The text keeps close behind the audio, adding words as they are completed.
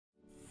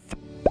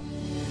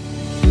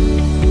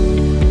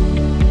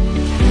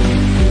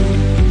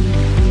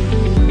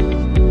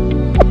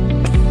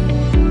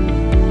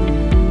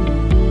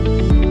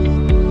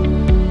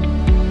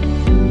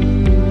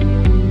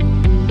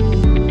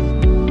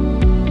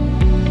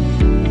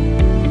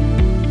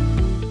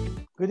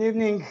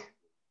evening,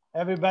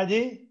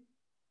 everybody.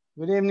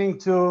 Good evening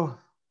to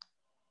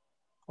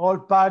all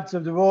parts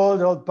of the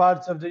world, all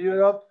parts of the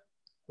Europe.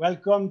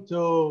 Welcome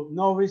to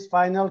NOVIS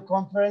Final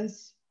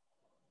Conference,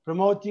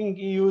 Promoting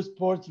EU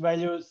Sports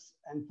Values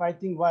and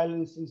Fighting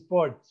Violence in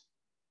Sport.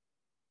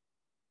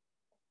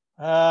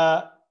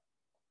 The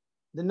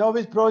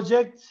NOVIS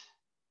Project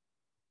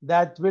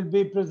that will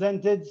be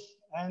presented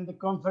and the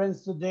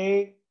conference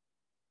today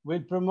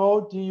will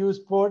promote EU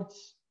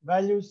sports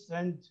values,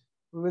 and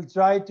we will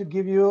try to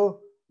give you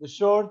the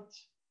short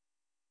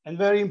and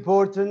very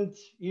important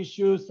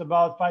issues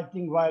about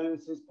fighting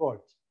violence in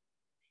sport.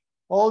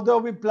 Although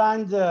we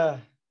planned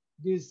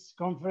this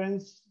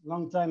conference a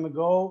long time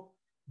ago,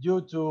 due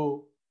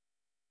to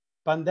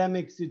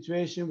pandemic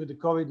situation with the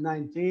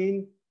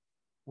COVID-19,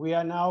 we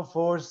are now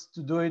forced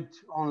to do it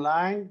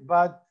online,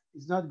 but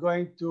it's not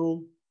going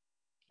to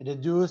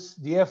reduce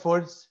the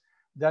efforts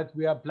that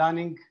we are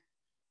planning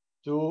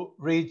to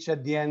reach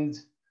at the end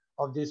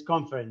of this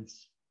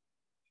conference.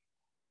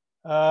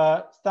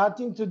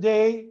 Starting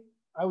today,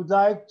 I would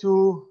like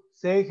to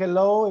say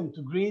hello and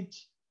to greet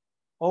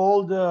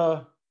all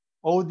the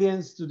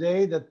audience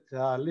today that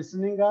are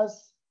listening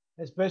us,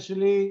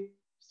 especially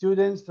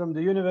students from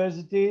the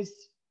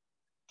universities,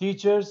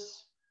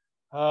 teachers,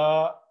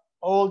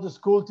 all the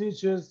school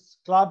teachers,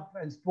 club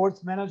and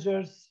sports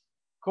managers,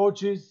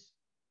 coaches,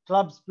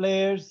 clubs,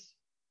 players,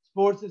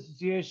 sports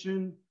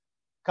association,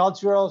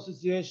 cultural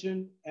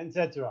association,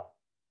 etc.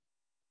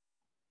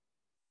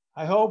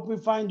 I hope we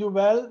find you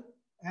well.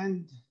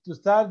 And to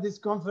start this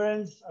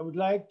conference, I would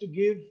like to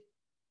give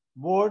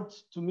word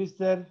to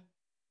Mr.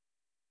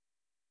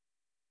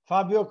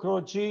 Fabio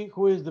Croci,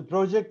 who is the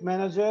project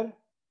manager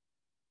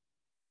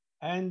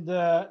and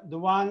the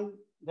one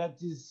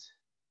that is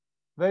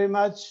very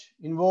much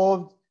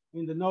involved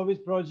in the NOVIS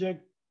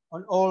project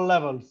on all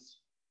levels.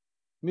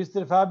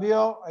 Mr.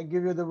 Fabio, I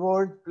give you the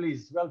word,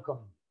 please. Welcome.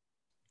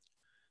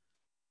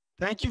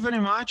 Thank you very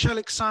much,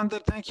 Alexander.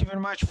 Thank you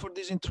very much for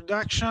this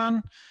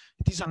introduction.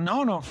 It is an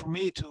honor for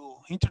me to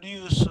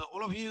introduce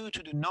all of you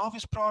to the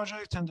NOVIS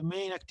project and the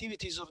main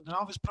activities of the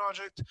NOVIS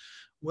project,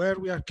 where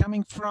we are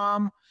coming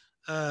from,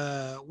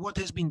 what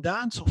has been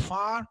done so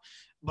far.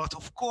 But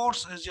of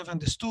course, as you have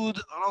understood,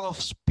 a lot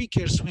of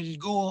speakers will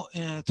go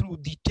through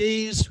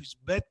details with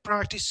best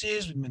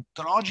practices, with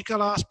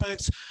methodological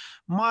aspects.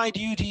 My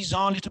duty is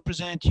only to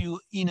present you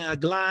at a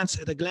glance,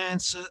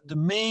 the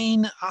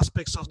main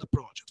aspects of the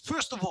project.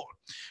 First of all,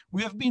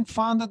 we have been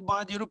funded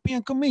by the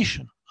European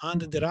Commission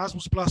under the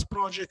Erasmus Plus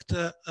project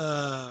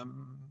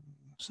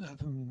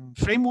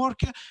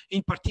framework.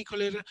 In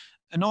particular,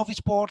 NOVIS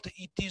Sport,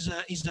 it is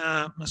a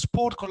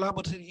sport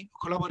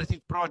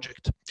collaborative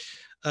project.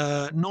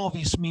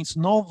 NOVIS means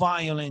no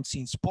violence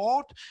in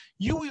sport.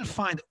 You will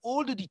find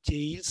all the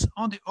details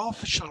on the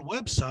official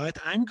website.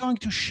 I'm going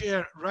to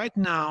share right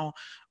now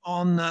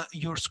on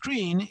your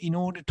screen in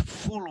order to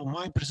follow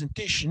my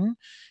presentation.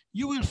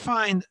 You will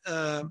find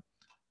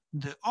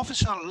the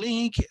official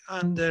link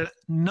under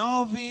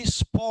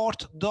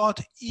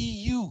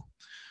novisport.eu.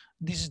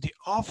 This is the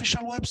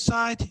official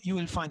website. You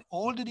will find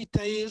all the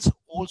details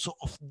also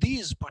of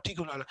this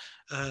particular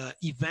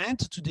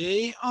event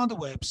today on the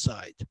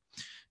website.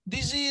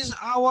 This is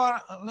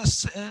our,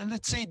 let's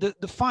say,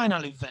 the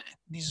final event.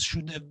 This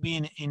should have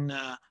been in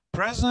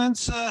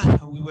presence.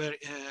 We were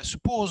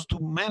supposed to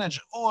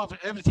manage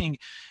everything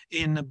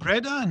in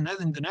Breda, in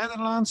the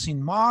Netherlands,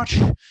 in March.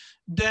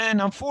 Then,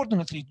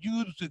 unfortunately,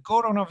 due to the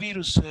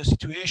coronavirus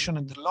situation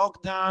and the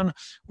lockdown,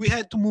 we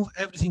had to move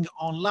everything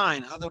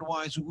online.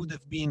 Otherwise, we would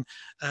have been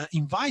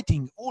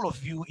inviting all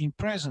of you in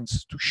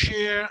presence to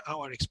share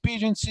our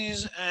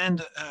experiences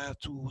and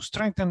to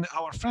strengthen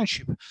our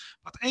friendship.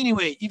 But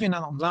anyway, even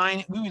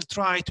online, we will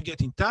try to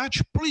get in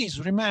touch. Please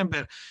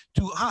remember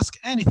to ask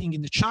anything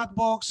in the chat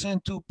box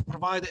and to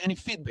provide any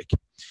feedback.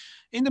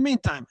 In the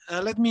meantime,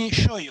 let me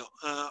show you.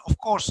 Of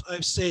course,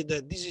 I've said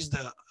that this is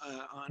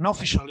an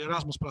official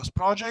Erasmus Plus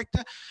project.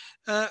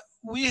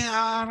 We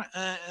are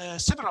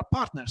several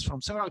partners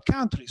from several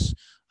countries.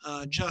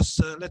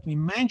 Let me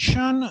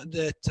mention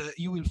that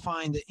you will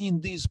find in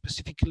these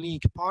specific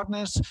link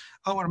partners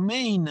our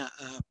main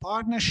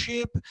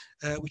partnership,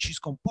 which is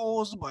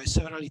composed by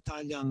several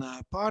Italian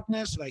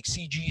partners like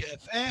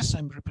CGFS.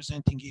 I'm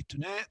representing it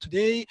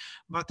today,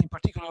 but in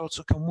particular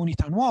also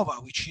Comunità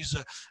Nuova, which is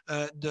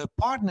the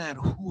partner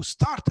who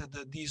started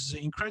this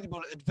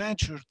incredible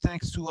adventure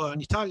thanks to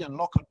an Italian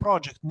local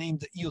project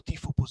named Io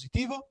Tifo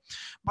Positivo.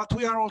 But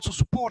we are also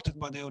supported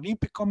by the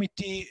Olympic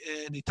Committee,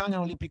 the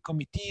Italian Olympic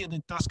Committee, and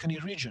the Tuscany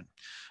region,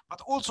 but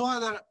also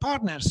other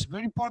partners,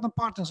 very important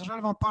partners,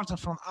 relevant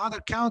partners from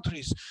other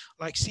countries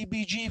like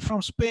CBG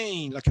from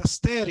Spain, like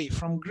Asteri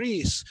from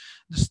Greece,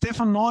 the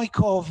Stefan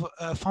Noikov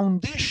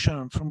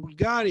Foundation from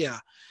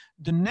Bulgaria,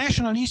 the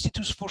National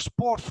Institutes for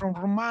Sport from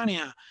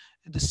Romania,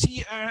 the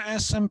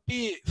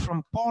CRSMP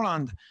from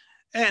Poland,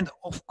 and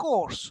of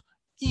course,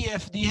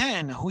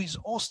 EFDN, who is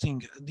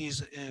hosting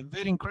this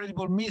very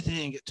incredible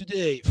meeting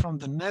today from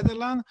the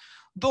Netherlands.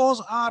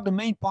 Those are the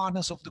main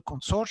partners of the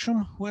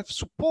consortium who have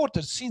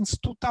supported since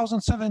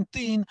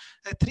 2017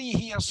 a 3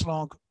 years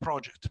long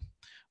project.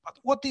 But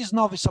what is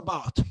Novis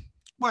about?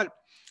 Well,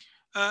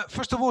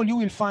 first of all, you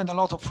will find a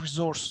lot of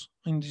resources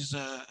in this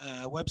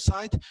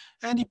website,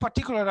 and in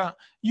particular,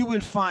 you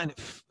will find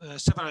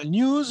several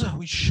news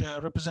which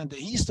represent the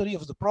history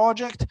of the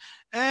project,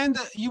 and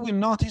you will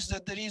notice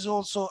that there is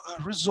also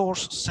a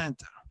resource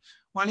center.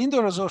 While in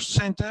the resource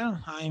center,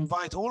 I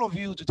invite all of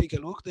you to take a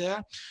look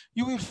there.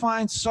 You will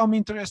find some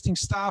interesting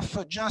stuff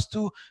just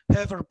to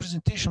have a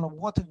representation of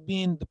what has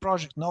been the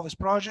project, Novis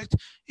Project.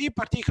 In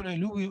particular,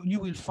 you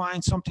will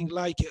find something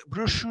like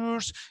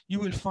brochures,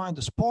 you will find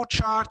the sport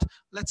chart.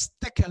 Let's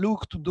take a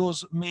look to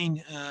those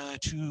main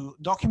 2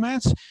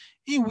 documents,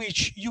 in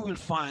which you will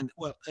find,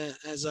 well,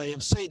 as I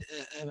have said,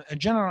 a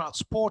general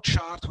sport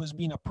chart who has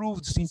been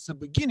approved since the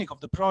beginning of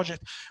the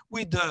project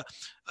with the,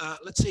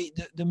 let's say,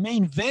 the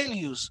main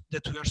values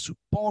that we are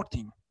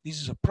supporting.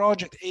 This is a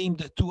project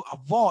aimed to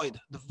avoid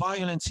the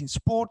violence in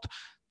sport,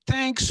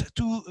 thanks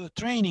to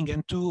training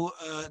and to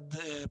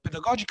the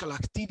pedagogical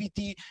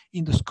activity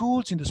in the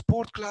schools, in the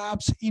sport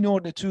clubs, in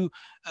order to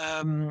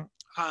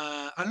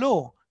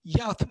allow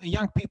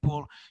young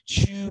people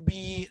to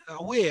be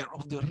aware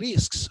of the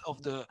risks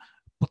of the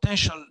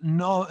potential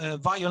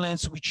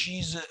violence which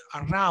is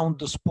around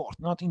the sport,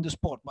 not in the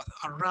sport, but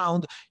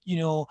around, you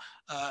know,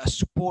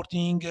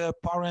 supporting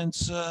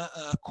parents,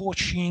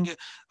 coaching,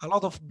 a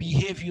lot of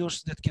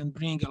behaviors that can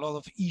bring a lot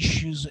of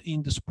issues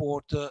in the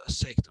sport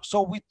sector.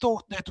 So we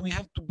thought that we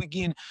have to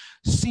begin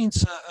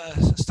since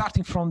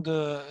starting from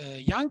the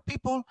young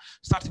people,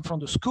 starting from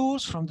the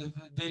schools, from the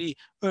very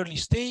early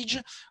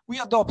stage. We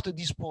adopted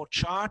this sport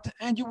chart,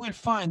 and you will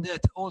find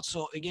that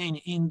also again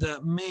in the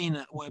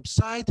main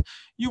website.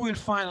 You will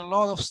find a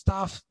lot of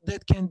stuff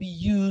that can be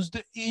used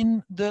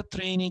in the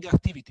training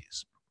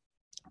activities.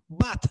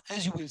 But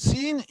as you will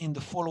see in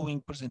the following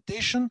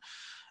presentation,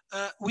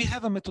 we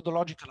have a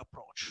methodological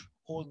approach.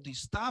 All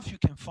this stuff you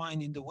can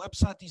find in the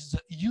website is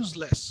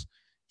useless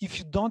if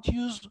you don't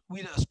use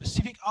with a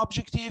specific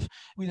objective,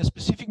 with a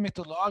specific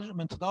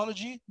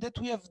methodology that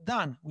we have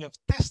done, we have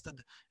tested,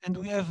 and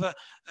we have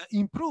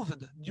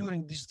improved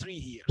during these 3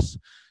 years.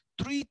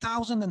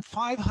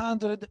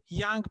 3,500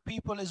 young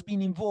people has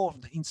been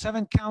involved in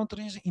 7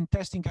 countries in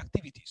testing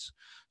activities.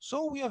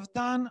 So we have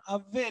done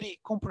a very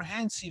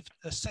comprehensive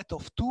set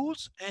of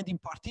tools, and in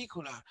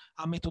particular,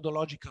 a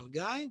methodological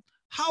guide.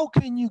 How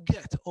can you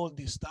get all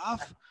this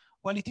stuff?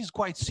 Well, it is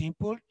quite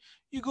simple.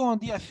 You go on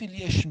the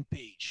affiliation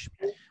page.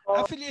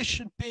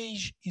 Affiliation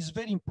page is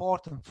very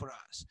important for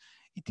us.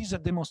 It is a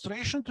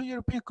demonstration to the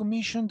European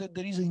Commission that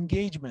there is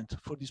engagement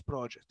for this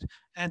project,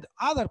 and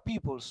other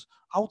peoples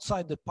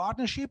outside the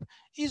partnership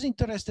is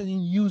interested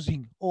in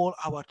using all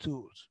our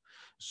tools.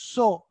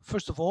 So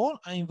first of all,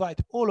 I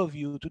invite all of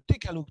you to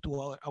take a look to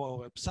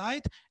our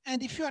website,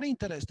 and if you are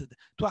interested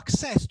to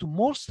access to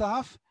more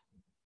stuff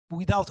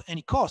without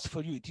any cost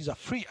for you, it is a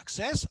free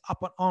access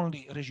upon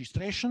only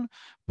registration.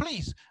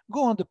 Please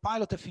go on the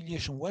pilot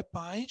affiliation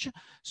webpage,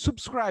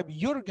 subscribe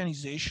your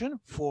organization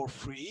for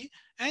free,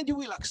 and you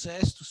will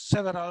access to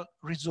several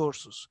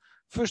resources.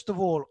 First of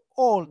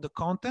all the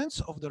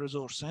contents of the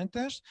resource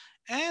centers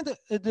and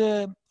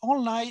the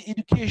online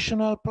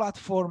educational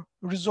platform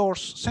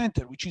resource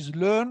center, which is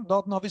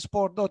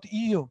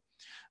learn.novisport.eu.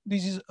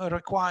 This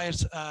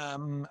requires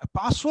a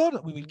password.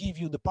 We will give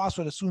you the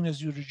password as soon as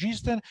you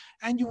register,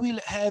 and you will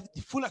have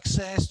the full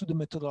access to the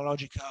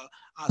methodological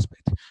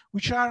aspect,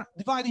 which are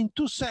divided in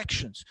 2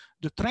 sections: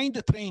 the train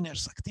the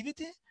trainers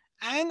activity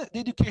and the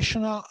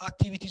educational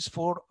activities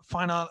for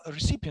final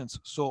recipients.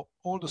 So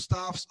all the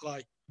stuffs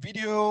like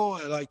video,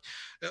 like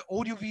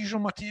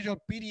audiovisual material,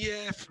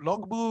 PDF,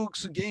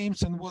 logbooks,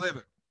 games, and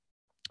whatever.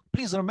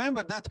 Please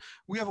remember that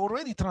we have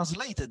already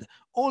translated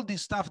all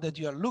this stuff that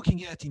you are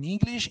looking at in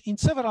English in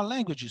several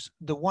languages,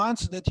 the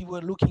ones that you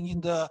were looking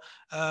in the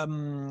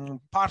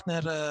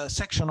partner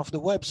section of the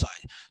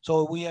website.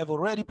 So we have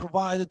already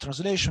provided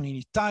translation in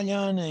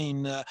Italian,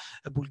 in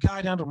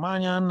Bulgarian,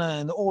 Romanian,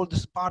 and all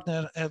these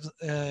partners have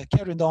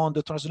carried on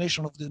the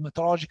translation of the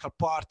methodological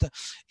part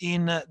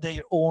in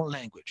their own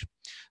language.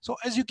 So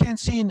as you can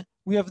see,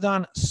 we have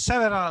done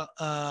several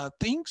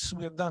things.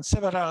 We have done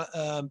several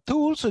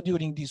tools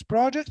during this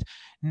project.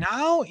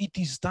 Now it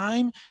is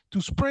time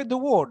to spread the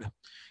word,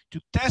 to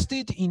test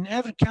it in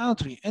every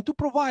country, and to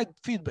provide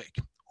feedback.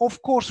 Of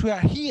course, we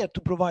are here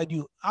to provide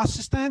you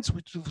assistance,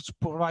 to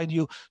provide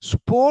you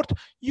support.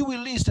 You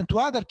will listen to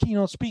other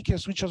keynote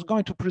speakers which are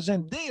going to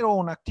present their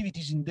own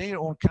activities in their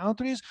own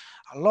countries.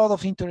 A lot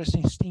of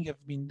interesting things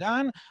have been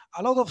done.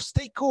 A lot of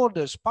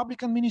stakeholders,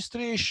 public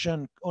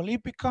administration,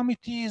 Olympic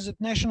committees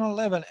at national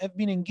level have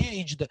been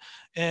engaged,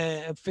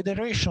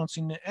 federations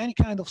in any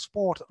kind of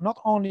sport, not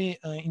only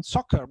in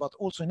soccer, but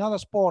also in other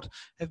sports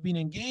have been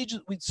engaged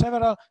with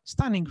several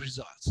stunning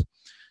results.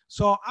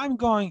 So I'm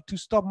going to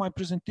stop my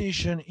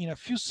presentation in a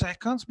few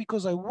seconds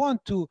because I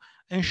want to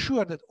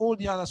ensure that all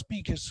the other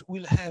speakers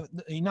will have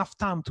enough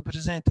time to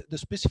present the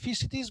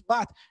specificities.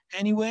 But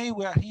anyway,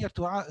 we are here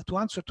to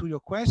answer to your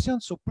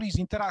questions. So please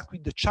interact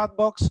with the chat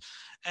box,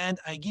 and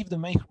I give the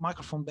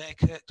microphone back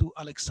to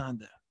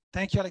Aleksandar.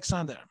 Thank you,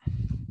 Aleksandar.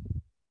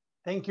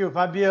 Thank you,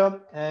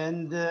 Fabio.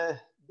 And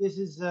this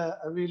is a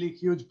really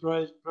huge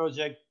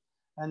project,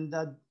 and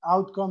the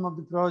outcome of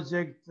the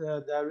project,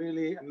 they're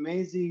really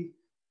amazing.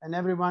 And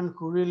everyone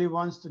who really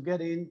wants to get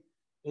in,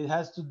 it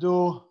has to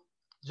do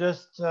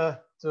just to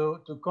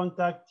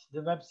contact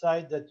the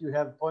website that you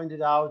have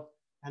pointed out.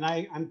 And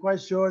I'm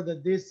quite sure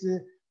that this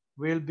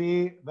will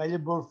be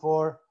valuable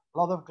for a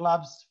lot of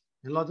clubs,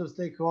 a lot of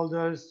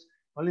stakeholders,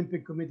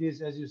 Olympic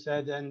committees, as you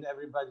said, and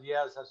everybody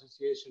else,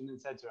 association,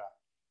 etc.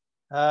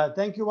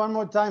 Thank you one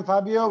more time,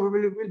 Fabio.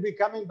 We'll be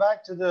coming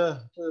back to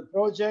the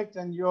project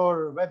and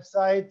your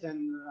website,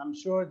 and I'm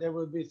sure there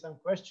will be some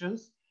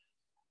questions.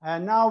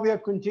 And now we are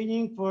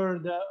continuing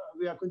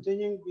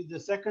with the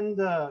second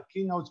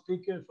keynote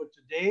speaker for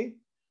today.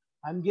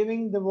 I'm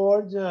giving the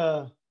word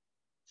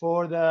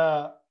for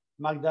the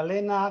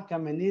Magdalena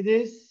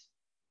Camenidis,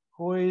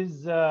 who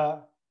is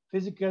a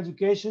physical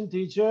education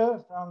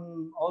teacher,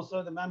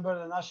 also the member of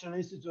the National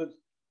Institute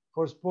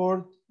for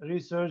Sport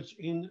Research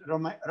in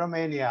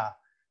Romania.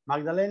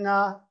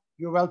 Magdalena,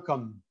 you're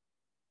welcome.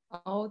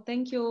 Oh,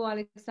 thank you,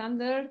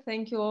 Aleksandar.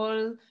 Thank you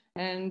all,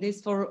 and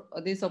for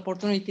this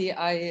opportunity,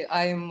 I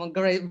am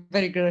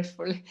very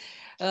grateful.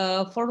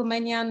 For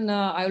Romanian,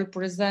 I will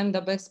present the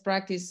best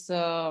practice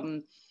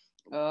in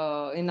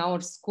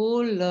our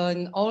school,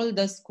 in all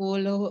the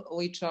school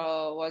which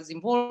was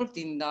involved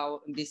in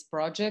this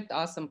project,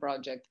 awesome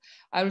project.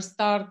 I will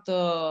start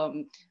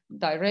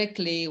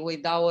directly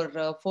with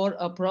our 4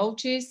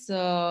 approaches.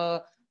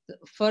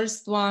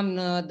 First one,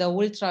 the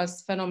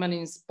ultras phenomenon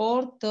in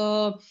sport.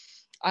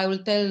 I will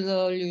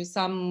tell you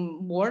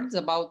some words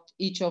about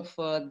each of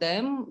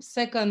them.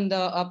 Second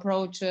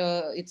approach,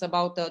 it's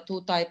about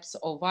 2 types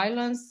of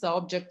violence,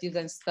 objective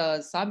and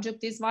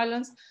subjective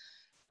violence.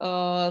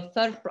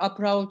 Third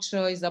approach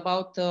is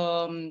about,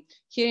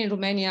 here in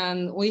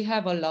Romania, we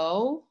have a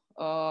law.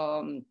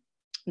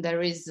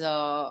 There is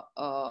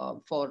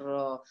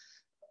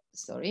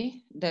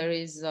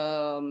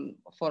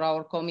for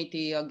our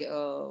committee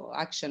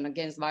action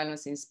against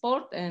violence in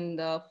sport. And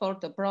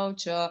fourth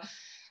approach,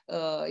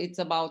 it's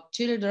about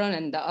children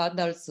and the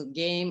adults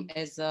game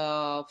as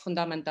a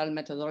fundamental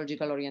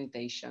methodological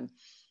orientation.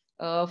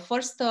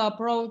 First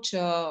approach,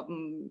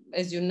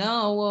 as you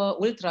know,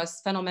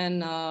 ultras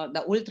phenomenon,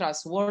 the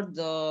ultras word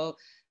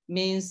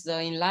means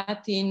in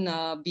Latin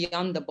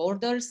beyond the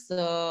borders,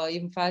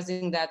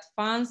 emphasizing that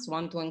fans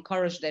want to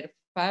encourage their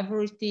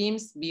favorite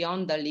teams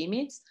beyond the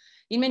limits,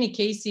 in many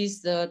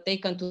cases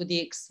taken to the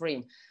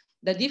extreme.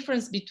 The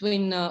difference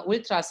between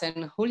ultras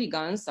and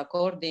hooligans,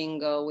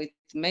 according with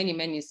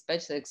many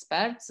special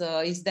experts,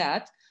 is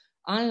that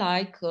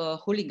unlike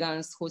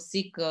hooligans who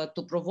seek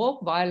to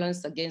provoke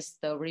violence against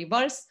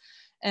rivals,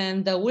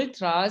 and the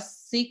ultras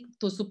seek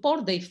to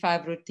support their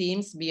favorite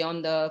teams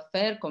beyond the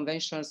fair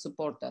conventional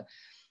supporter.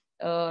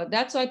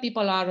 That's why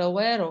people are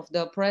aware of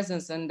the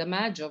presence and the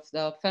match of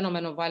the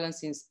phenomenon of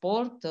violence in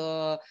sport.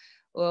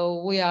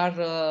 We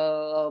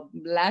are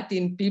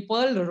Latin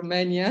people,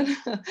 Romanian,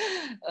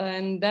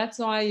 and that's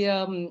why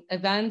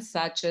events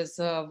such as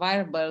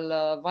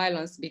verbal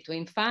violence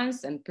between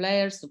fans and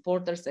players,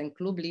 supporters and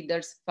club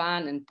leaders,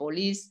 fan and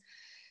police,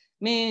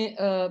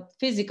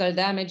 physical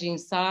damage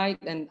inside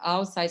and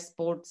outside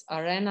sports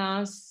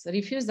arenas,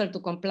 refusal to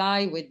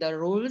comply with the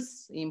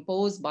rules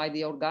imposed by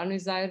the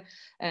organizer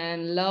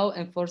and law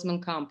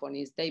enforcement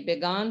companies. They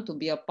began to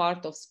be a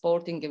part of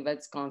sporting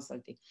events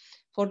constantly.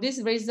 For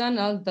this reason,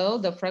 although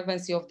the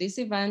frequency of these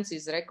events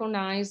is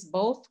recognized,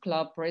 both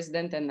club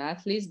president and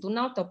athletes do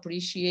not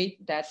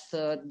appreciate that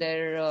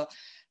there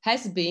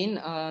has been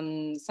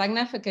a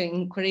significant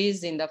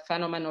increase in the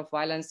phenomenon of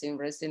violence in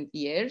recent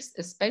years,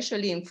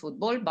 especially in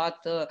football, but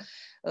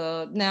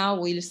now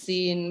we'll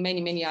see in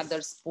many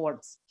other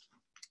sports.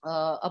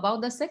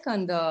 About the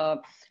second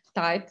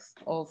type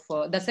of,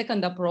 the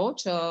second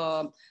approach,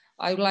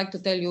 I would like to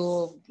tell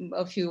you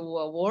a few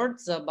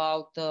words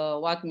about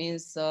what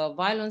means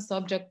violence,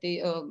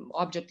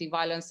 objective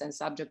violence and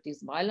subjective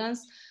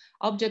violence.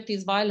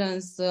 Objective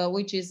violence,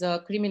 which is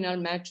a criminal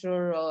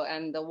matter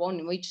and the one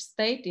in which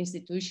state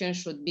institutions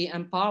should be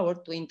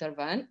empowered to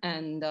intervene.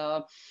 And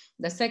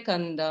the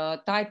second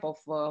type of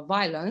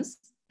violence,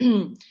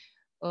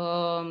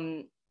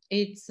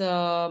 it's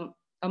a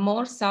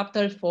more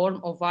subtle form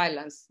of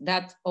violence,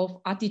 that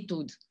of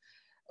attitude,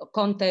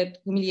 contempt,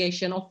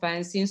 humiliation,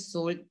 offense,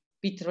 insult,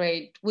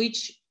 betrayal,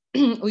 which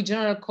we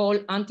generally call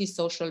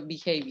antisocial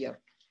behavior.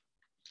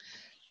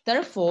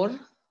 Therefore,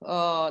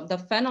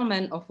 the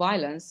phenomenon of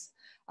violence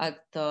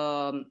at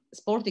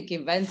sporting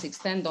events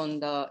extend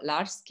on the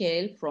large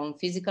scale from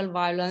physical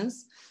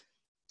violence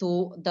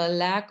to the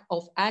lack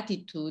of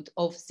attitude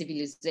of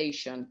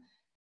civilization.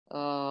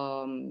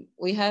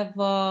 We have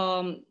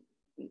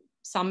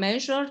some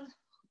measures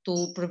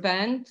to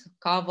prevent,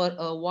 cover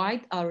a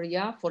wide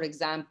area, for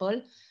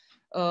example,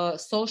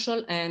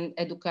 social and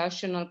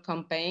educational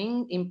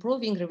campaign,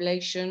 improving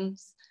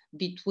relations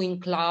between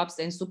clubs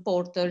and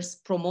supporters,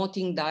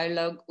 promoting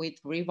dialogue with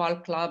rival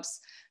clubs,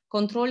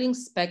 controlling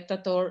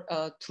spectators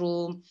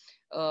through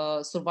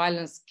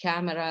surveillance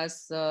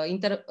cameras,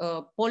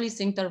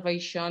 police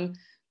intervention,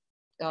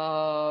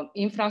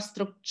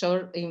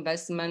 infrastructure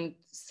investment,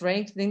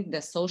 strengthening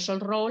the social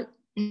role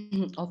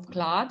of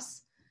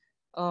clubs,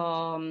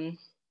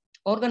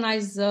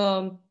 organize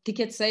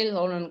ticket sale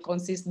on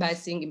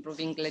consist-basing,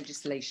 improving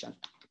legislation.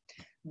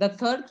 The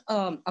third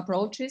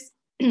approach is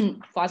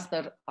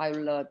faster. I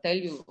will tell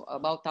you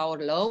about our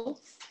law.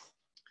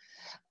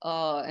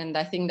 And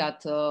I think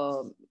that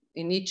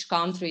in each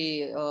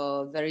country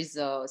there is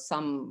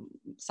some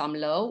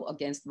law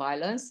against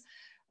violence.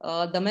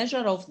 The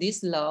measure of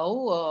this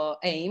law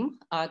aim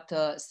at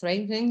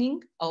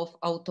strengthening of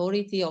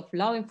authority of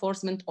law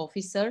enforcement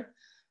officer,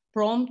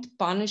 prompt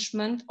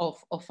punishment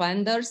of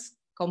offenders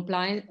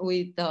complying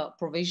with the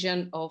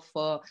provision of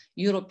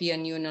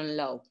European Union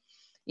law,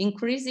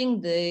 increasing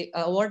the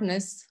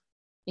awareness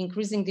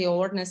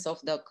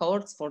of the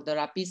courts for the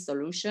rapid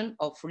solution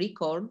of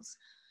records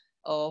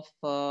of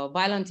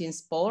violence in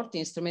sport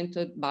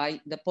instrumented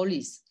by the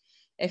police,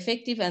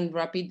 effective and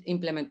rapid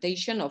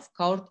implementation of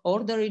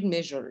court-ordered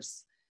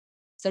measures,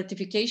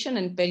 certification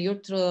and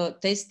period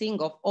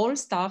testing of all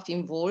staff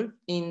involved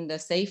in the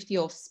safety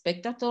of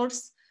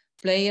spectators,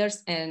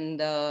 players,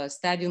 and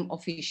stadium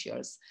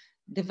officials,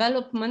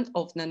 development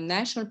of the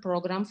national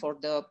program for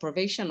the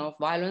prevention of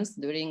violence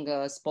during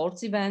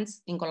sports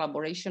events in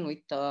collaboration with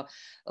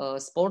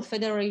sport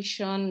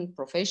federation,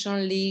 professional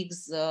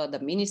leagues, the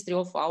Ministry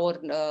of our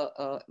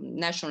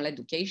National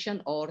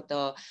Education, or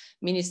the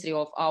Ministry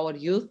of our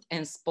Youth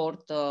and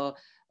Sport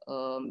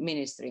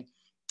Ministry.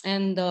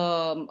 And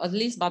at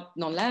least but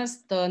not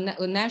last,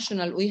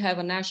 we have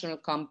a national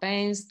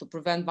campaigns to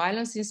prevent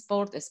violence in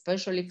sport,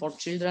 especially for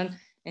children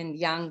and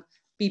young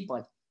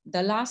people.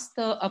 The last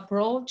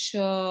approach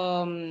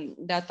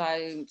that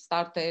I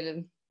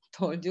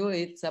told you,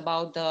 it's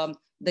about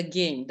the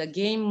game. The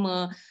game,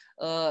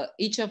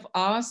 each of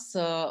us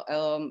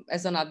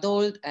as an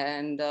adult,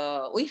 and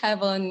we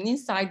have an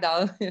inside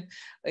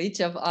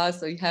each of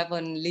us, we have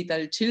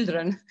little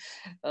children.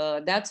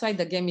 That's why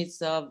the game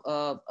is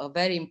a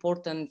very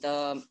important,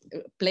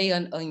 play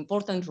an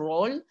important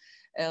role.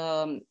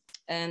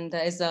 And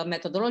as a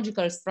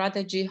methodological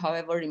strategy,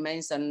 however,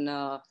 remains an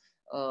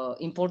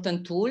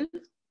important tool,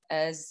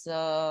 as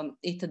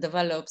it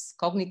develops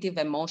cognitive,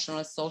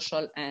 emotional,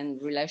 social,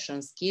 and relation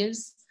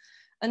skills,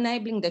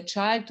 enabling the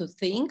child to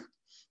think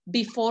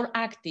before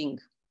acting,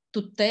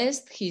 to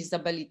test his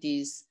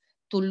abilities,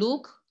 to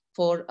look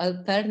for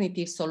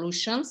alternative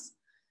solutions,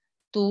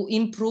 to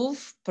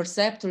improve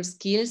perceptual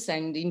skills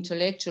and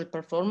intellectual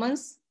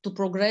performance, to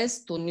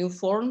progress to new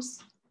forms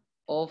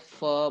of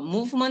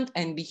movement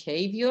and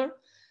behavior,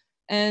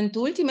 and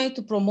to ultimately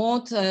to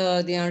promote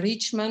the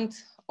enrichment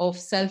of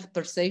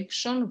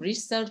self-perception,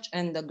 research,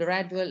 and the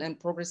gradual and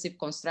progressive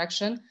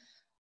construction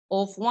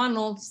of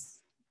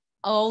one's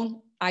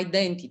own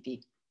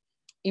identity.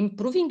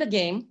 Improving the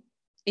game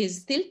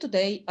is still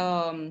today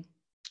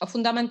a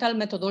fundamental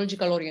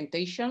methodological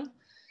orientation,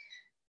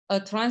 a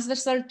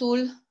transversal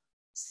tool.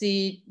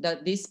 See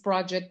that this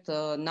project,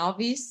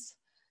 NOVIS,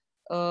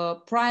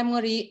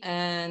 primary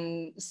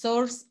and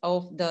source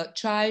of the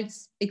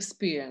child's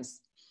experience.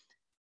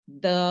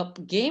 The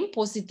game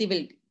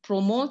positively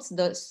promotes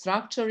the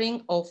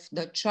structuring of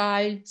the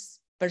child's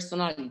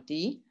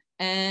personality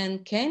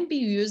and can be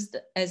used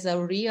as a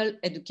real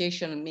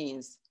education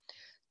means.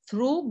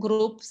 Through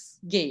groups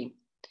game,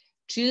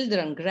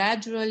 children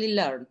gradually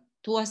learn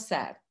to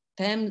accept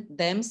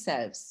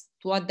themselves,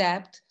 to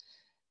adapt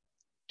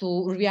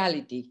to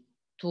reality,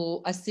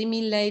 to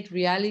assimilate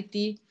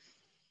reality,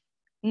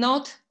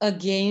 not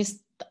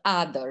against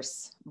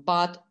others,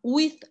 but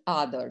with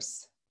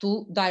others,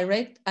 to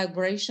direct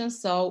aggression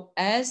so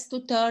as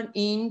to turn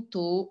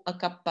into a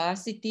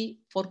capacity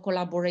for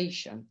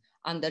collaboration,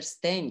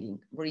 understanding,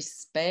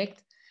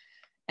 respect,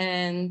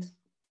 and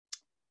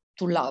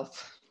to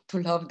love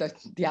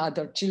the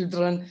other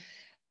children,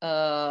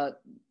 to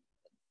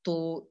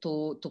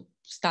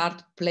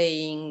start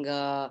playing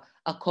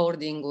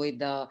according with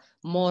the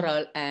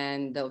moral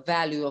and the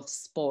value of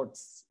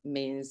sports,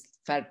 means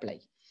fair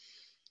play.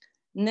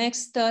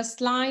 Next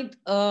slide.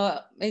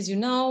 As you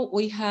know,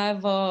 we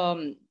have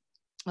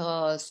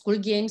school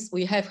games.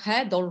 We have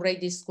had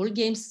already school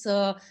games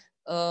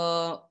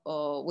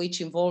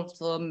which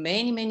involved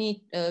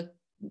many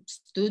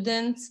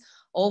students,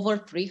 over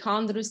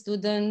 300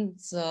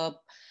 students,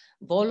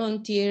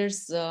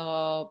 volunteers,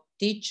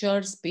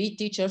 teachers, PE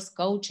teachers,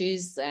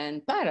 coaches,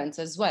 and parents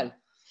as well.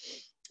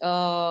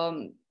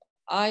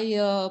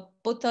 I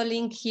put a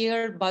link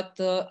here, but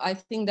I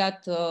think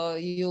that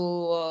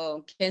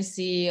you can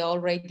see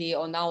already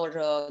on our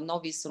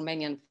Novis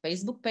Romanian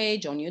Facebook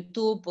page, on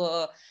YouTube,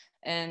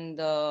 and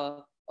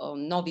on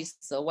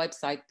Novis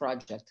website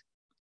project.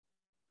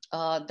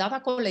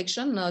 Data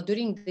collection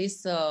during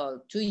these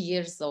 2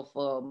 years of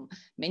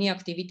many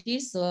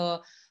activities,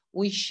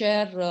 we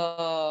share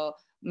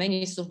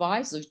many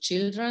surveys with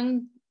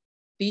children,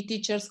 PE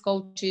teachers,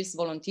 coaches,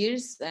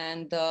 volunteers,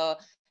 and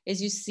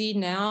as you see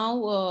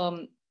now,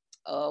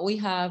 we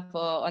have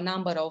a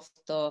number of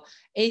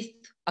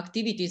 8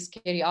 activities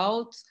carried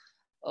out,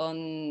 a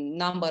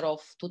number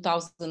of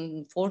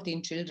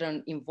 2014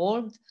 children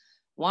involved,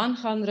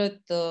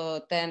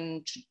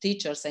 110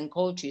 teachers and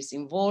coaches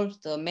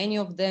involved. Many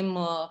of them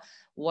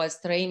were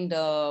trained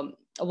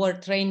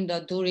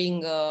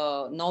during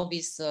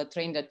Novis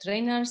trained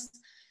trainers,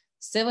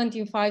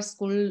 75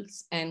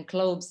 schools and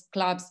clubs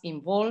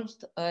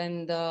involved,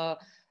 and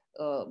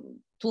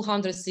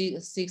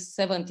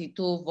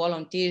 272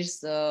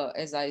 volunteers,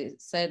 as I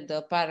said,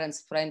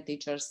 parents, friends,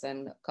 teachers,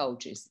 and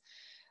coaches.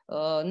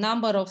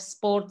 Number of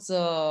sports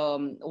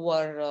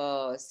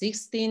were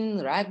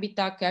 16: rugby,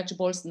 tag,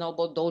 catchball,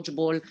 snowball,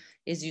 dodgeball,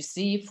 as you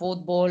see,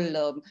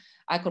 football,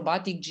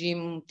 acrobatic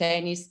gym,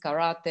 tennis,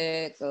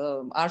 karate,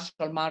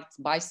 martial arts,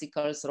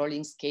 bicycles,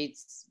 rolling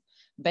skates,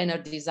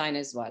 banner design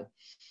as well.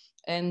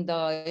 And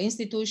the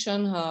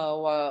institution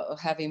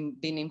having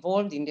been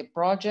involved in the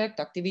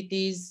project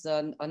activities,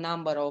 a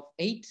number of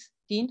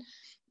 18,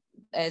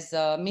 as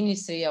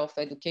Ministry of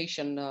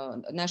Education,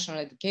 National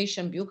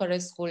Education,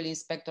 Bucharest School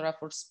Inspectorate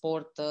for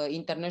Sport,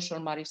 International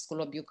Marriage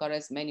School of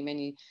Bucharest,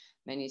 many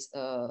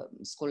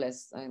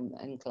schools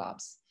and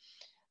clubs.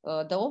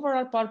 The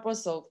overall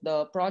purpose of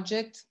the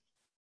project,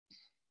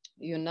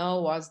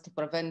 was to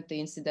prevent the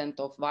incident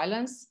of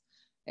violence.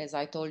 As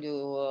I told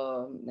you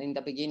in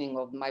the beginning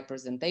of my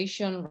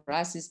presentation,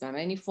 racism and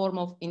any form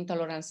of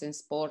intolerance in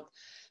sport,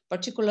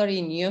 particularly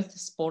in youth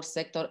sports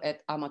sector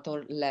at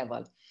amateur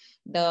level.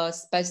 The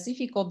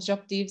specific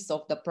objectives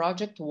of the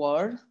project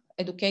were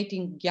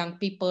educating young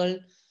people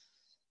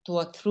to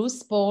a true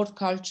sport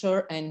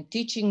culture and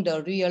teaching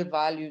the real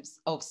values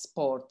of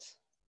sport,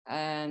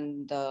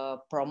 and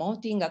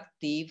promoting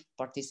active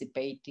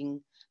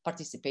participation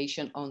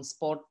on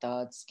sport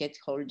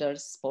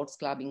stakeholders, sports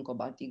clubbing,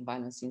 combating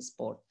violence in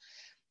sport.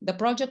 The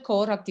project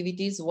core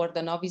activities were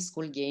the Novis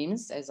School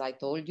Games, as I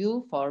told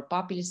you, for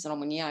Papilis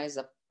Romania as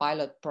a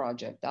pilot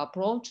project. The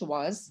approach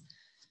was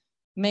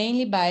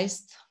mainly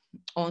based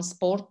on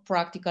sport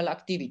practical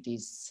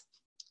activities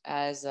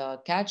as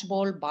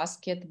catchball,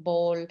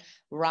 basketball,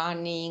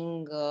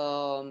 running,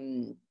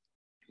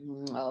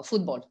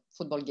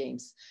 football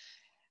games.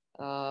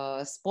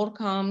 Sport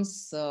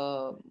camps,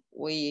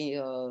 we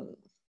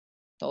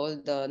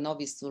told the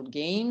Novis School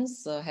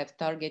Games have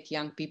target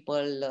young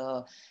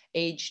people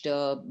aged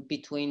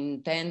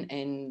between 10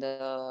 and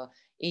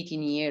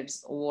 18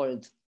 years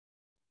old,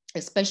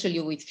 especially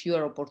with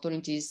fewer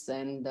opportunities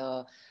and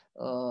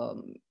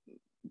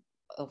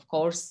of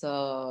course,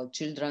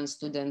 children,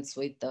 students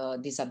with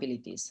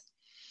disabilities.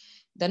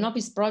 The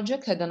Novis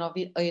Project had an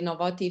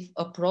innovative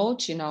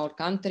approach in our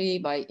country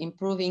by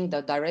improving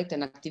the direct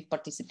and active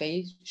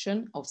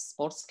participation of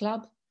sports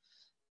club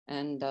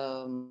and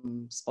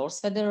sports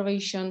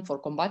federation for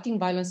combating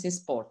violence in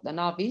sport. The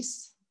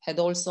Novis had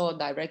also a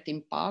direct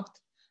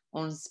impact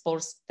on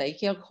sports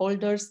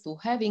stakeholders to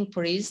have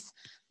increased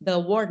the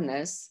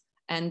awareness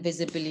and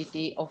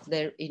visibility of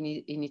their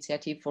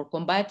initiative for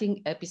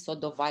combating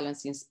episodes of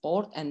violence in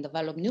sport and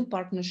develop new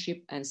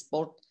partnership and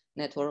sport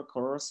network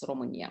across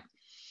Romania.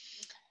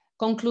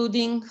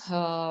 Concluding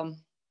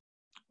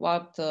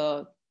what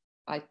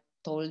I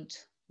told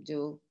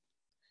you,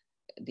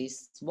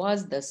 this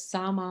was the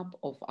sum up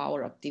of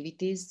our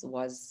activities,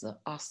 was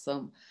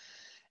awesome.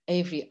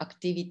 Every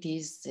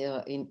activities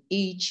in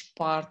each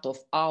part of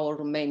our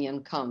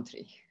Romanian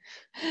country.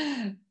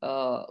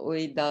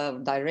 With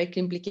the direct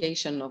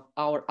implication of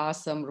our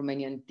awesome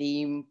Romanian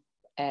team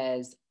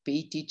as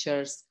PE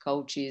teachers,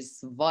 coaches,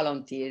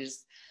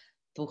 volunteers,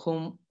 to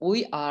whom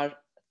we are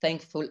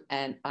thankful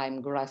and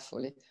I'm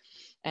grateful.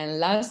 And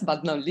last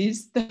but not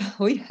least,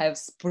 we have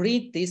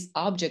spread these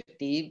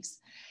objectives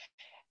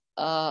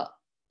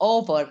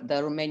over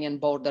the Romanian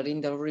border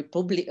in the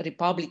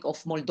Republic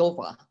of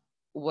Moldova,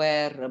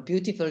 where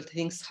beautiful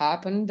things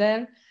happen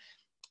there.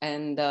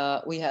 And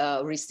we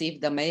have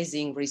received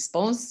amazing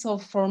response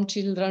from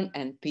children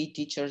and PE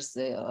teachers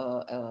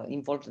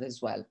involved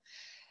as well.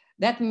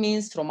 That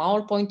means from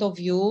our point of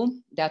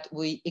view that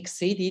we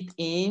exceeded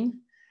in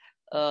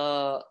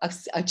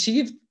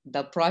achieved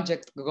the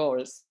project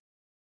goals.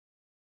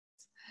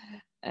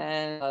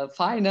 And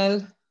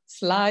final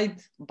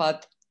slide,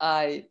 but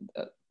I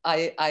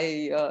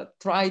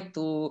tried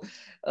to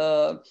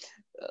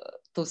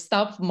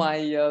stop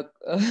my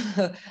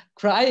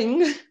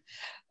crying.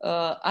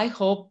 I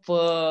hope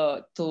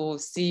to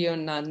see you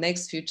in the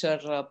next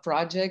future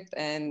project,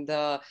 and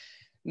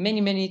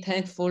many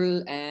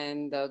thankful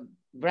and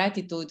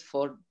gratitude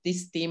for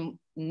this team,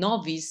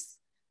 Novis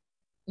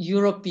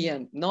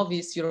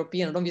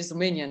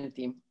Romanian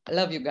team. I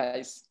love you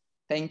guys.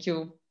 Thank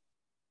you.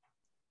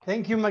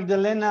 Thank you,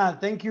 Magdalena.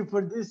 Thank you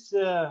for this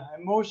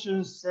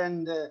emotions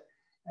and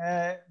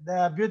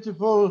the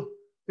beautiful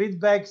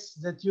feedbacks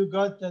that you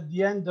got at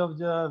the end of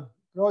the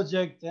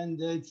project, and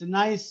it's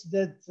nice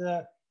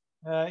that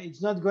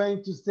it's not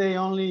going to stay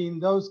only in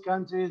those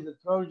countries. The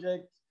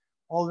project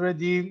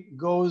already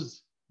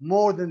goes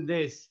more than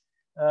this.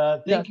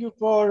 Thank you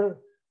for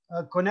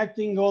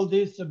connecting all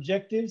these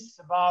objectives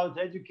about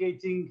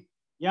educating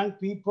young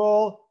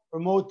people,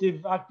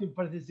 promoting active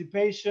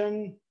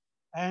participation,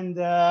 and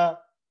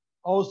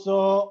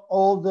also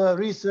all the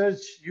research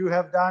you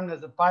have done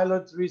as a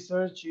pilot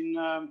research in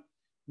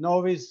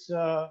Novis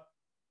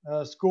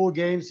school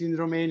games in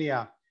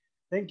Romania.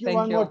 Thank you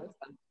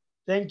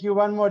Thank you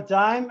one more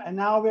time. And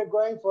now we're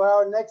going for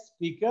our next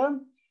speaker.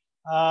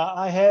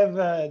 I have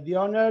the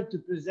honor to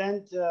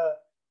present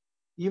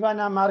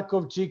Ivana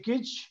Marcov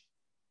Čikić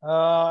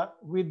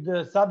with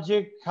the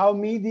subject how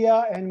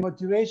media and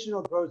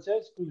motivational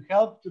process could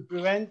help to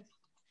prevent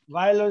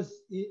violence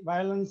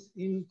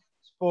in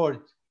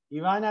sport.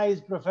 Ivana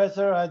is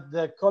professor at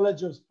the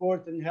College of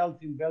Sport and Health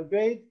in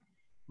Belgrade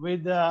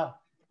with a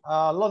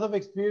lot of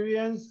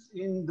experience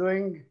in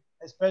doing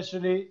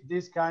especially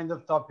this kind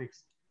of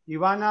topics.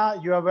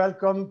 Ivana, you are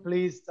welcome.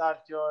 Please start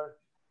your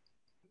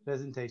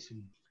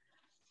presentation.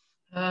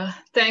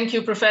 Thank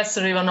you,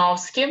 Professor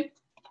Ivanovski.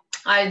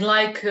 I'd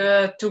like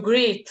to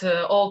greet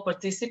all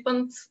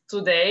participants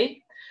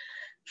today.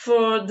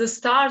 For the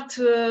start,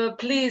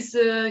 please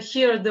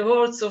hear the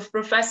words of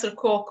Professor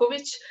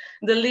Kokovic,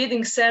 the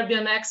leading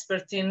Serbian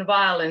expert in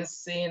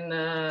violence in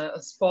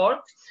sport.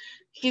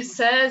 He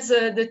says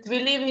that we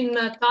live in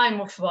a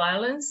time of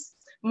violence.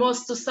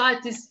 Most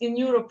societies in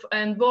Europe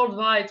and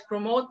worldwide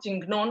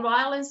promoting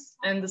non-violence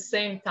at the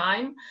same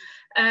time,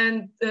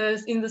 and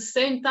in the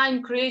same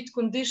time create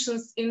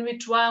conditions in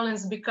which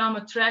violence become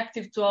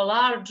attractive to a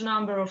large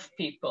number of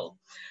people.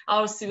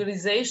 Our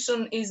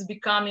civilization is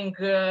becoming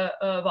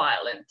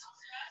violent.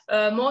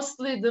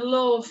 Mostly the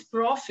law of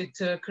profit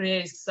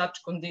creates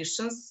such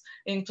conditions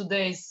in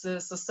today's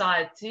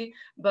society,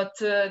 but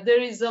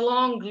there is a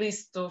long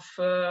list of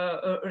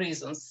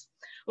reasons.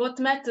 What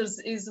matters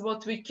is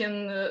what we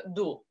can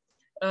do.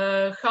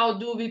 How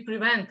do we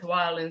prevent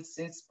violence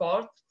in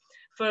sport?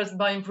 First,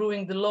 by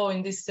improving the law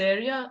in this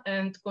area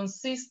and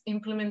consist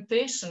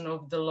implementation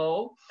of the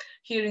law.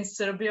 Here in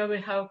Serbia,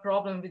 we have a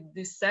problem with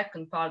this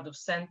second part of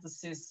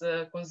sentences,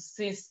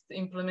 consist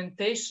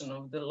implementation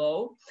of the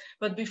law.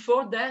 But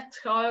before that,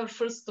 however,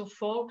 first of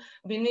all,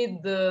 we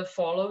need the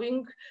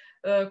following.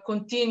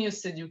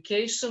 Continuous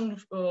education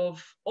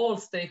of all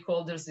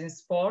stakeholders in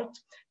sport,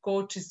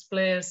 coaches,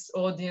 players,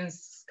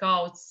 audience,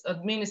 scouts,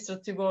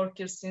 administrative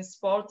workers in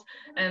sport,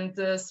 and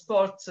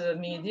sport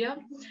media.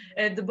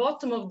 At the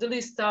bottom of the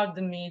list are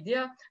the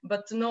media,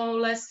 but no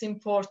less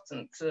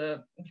important,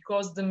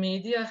 because the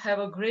media have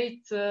a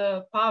great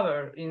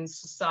power in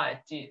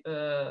society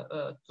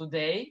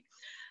today.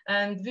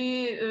 And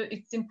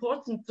it's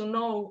important to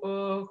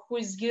know who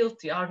is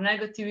guilty. Are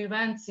negative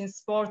events in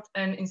sport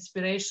an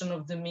inspiration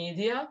of the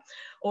media,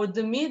 or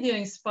the media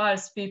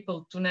inspires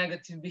people to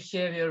negative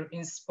behavior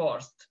in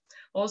sport?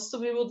 Also,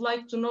 we would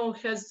like to know,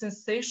 has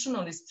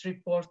sensationalist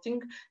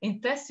reporting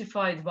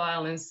intensified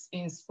violence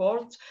in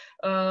sport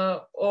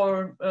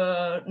or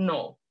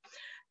no?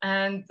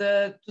 And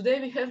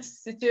today we have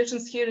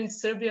situations here in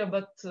Serbia,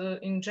 but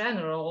in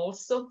general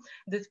also,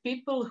 that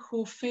people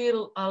who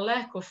feel a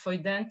lack of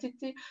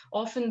identity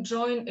often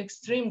join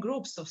extreme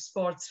groups of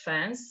sports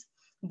fans.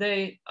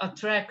 They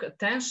attract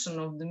attention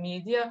of the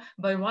media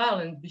by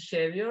violent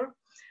behavior.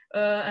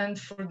 And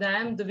for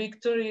them, the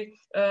victory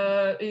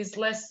is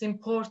less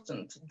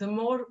important. The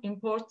more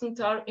important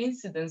are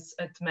incidents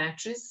at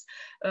matches,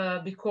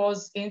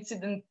 because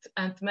incidents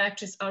and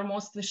matches are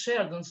mostly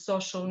shared on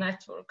social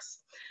networks.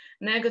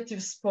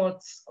 Negative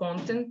sports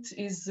content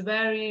is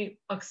very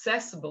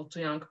accessible to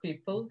young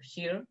people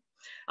here.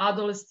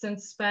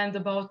 Adolescents spend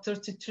about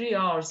 33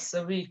 hours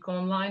a week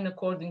online,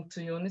 according to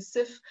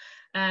UNICEF,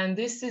 and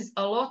this is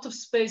a lot of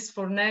space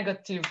for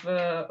negative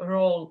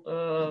role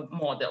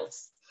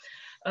models.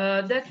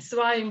 That's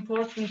why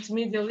important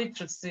media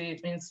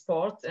literacy in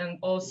sport and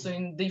also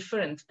in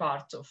different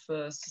parts of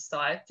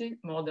society,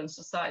 modern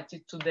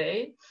society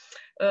today.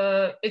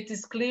 It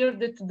is clear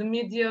that the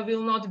media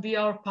will not be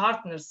our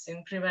partners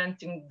in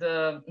preventing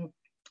the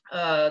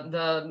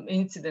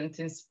incident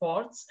in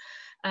sports,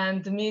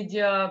 and the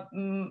media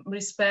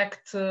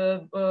respect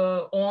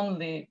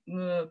only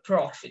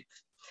profit.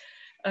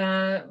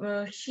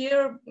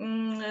 Here,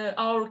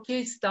 our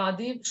case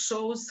study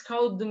shows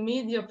how the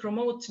media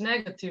promote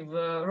negative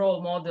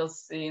role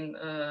models in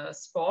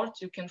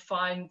sport. You can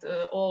find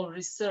all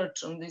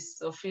research on this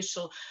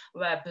official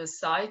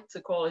website,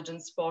 College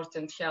of Sport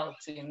and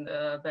Health in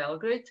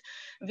Belgrade.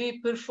 We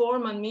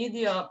perform a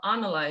media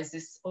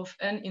analysis of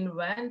an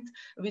event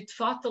with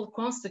fatal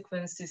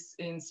consequences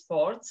in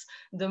sports,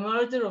 the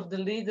murder of the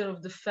leader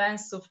of the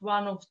fans of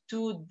one of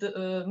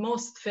the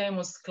most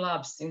famous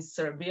clubs in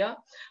Serbia,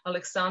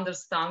 Aleksandar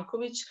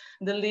Stankovic,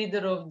 the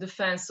leader of the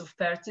fans of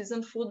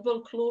Partizan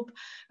Football Club,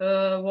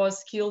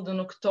 was killed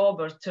on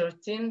October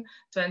 13,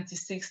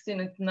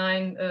 2016 at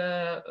 9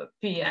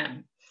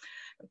 p.m.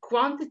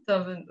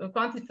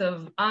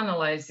 quantitative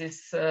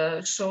analysis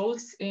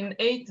shows in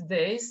 8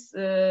 days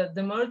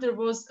the murder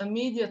was a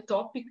media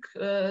topic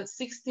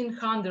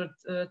 1,600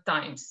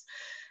 times.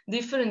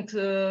 Different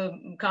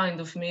kind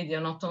of media,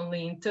 not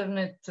only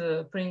internet,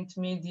 print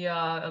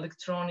media,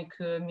 electronic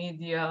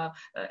media,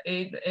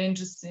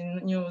 agency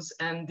news,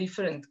 and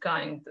different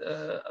kind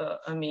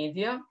of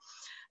media.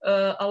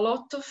 A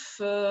lot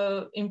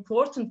of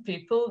important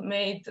people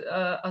made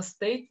a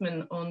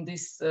statement on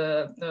these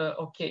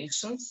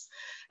occasions.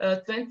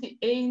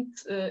 28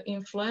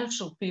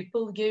 influential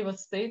people gave a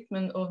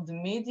statement of the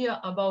media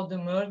about the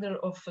murder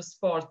of a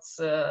sports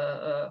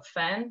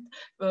fan,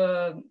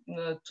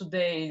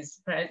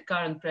 today's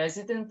current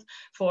president,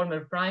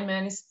 former prime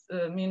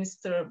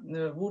minister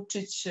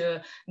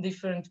Vučić,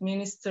 different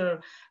minister,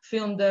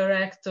 film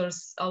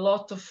directors, a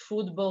lot of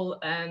football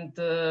and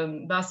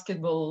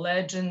basketball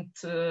legend,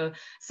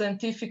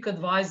 scientific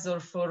advisor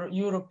for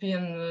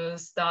European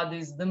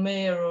studies, the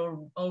mayor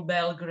of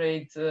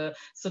Belgrade,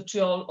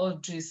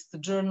 sociologists,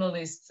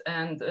 journalists,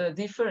 and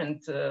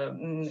different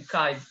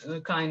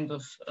kind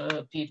of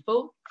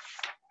people.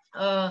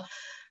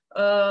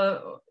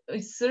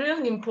 It's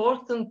really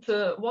important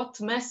what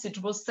message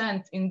was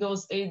sent in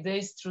those 8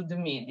 days through the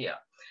media.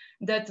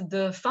 That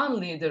the fan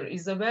leader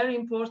is a very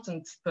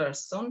important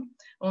person.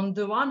 On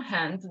the one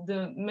hand,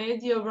 the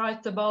media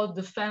write about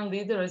the fan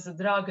leader as a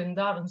drug and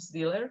arms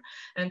dealer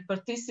and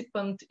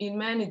participant in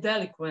many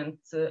delinquent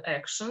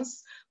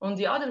actions. On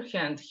the other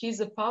hand,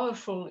 he's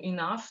powerful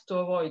enough to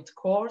avoid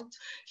court.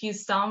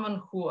 He's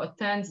someone who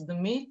attends the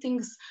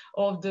meetings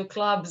of the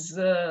club's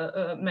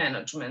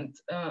management.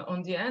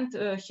 On the end,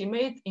 he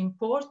made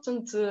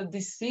important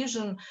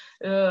decision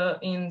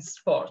in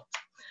sport.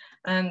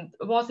 And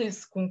what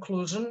is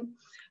conclusion?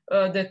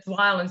 That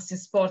violence in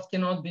sport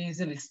cannot be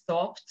easily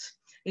stopped.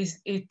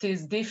 It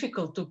is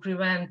difficult to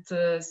prevent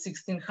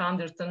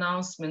 1,600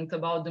 announcement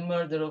about the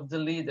murder of the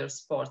leader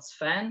sports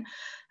fan.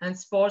 And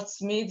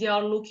sports media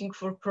are looking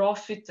for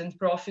profit, and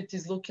profit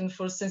is looking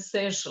for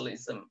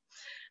sensationalism.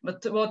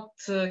 But what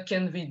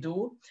can we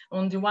do?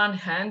 On the one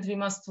hand, we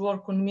must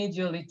work on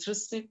media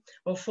literacy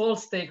of all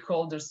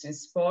stakeholders in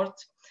sport.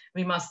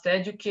 We must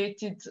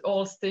educate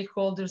all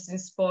stakeholders in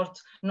sport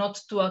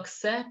not to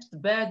accept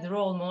bad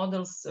role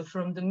models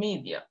from the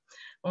media.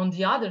 On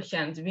the other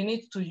hand, we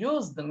need to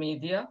use the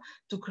media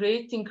to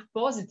creating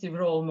positive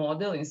role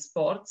model in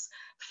sports,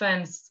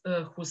 fans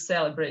who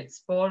celebrate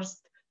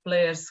sports,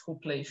 players who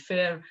play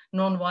fair,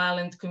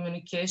 non-violent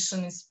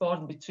communication in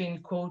sport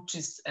between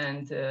coaches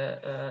and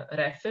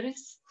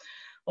referees.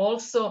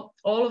 Also,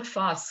 all of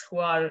us who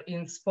are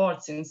in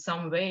sports in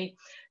some way,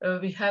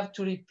 we have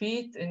to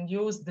repeat and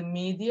use the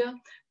media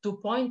to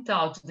point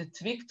out that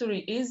victory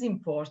is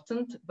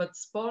important, but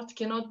sport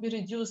cannot be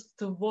reduced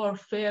to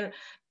warfare,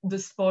 the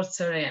sports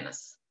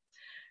arenas.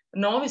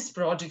 NOVIS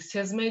Project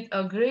has made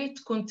a great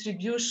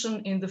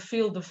contribution in the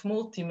field of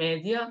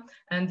multimedia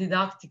and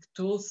didactic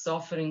tools,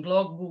 offering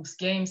logbooks,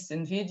 games,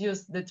 and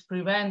videos that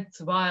prevent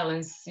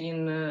violence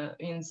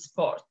in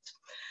sport.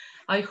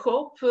 I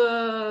hope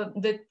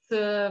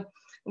that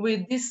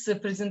with this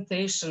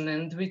presentation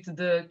and with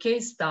the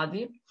case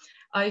study,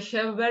 I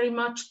have very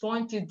much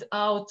pointed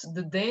out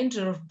the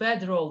danger of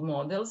bad role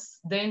models,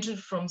 danger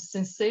from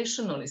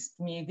sensationalist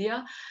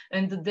media,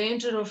 and the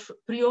danger of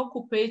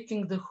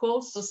preoccupating the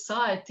whole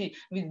society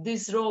with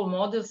these role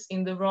models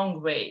in the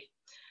wrong way.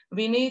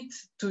 We need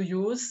to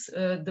use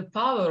the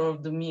power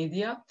of the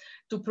media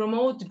to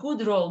promote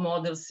good role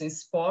models in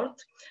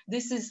sport.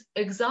 This is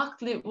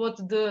exactly what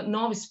the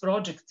NOVIS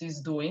Project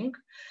is doing.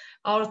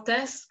 Our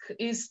task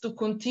is to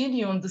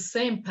continue on the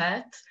same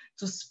path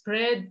to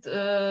spread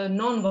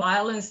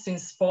non-violence in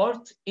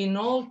sport in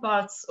all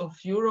parts of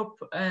Europe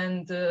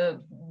and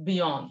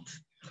beyond.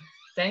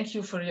 Thank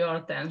you for your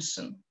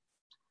attention.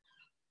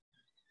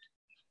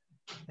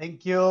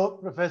 Thank you,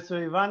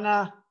 Professor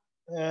Ivana.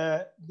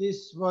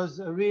 This was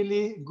a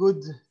really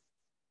good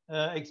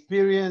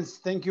experience.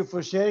 Thank you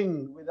for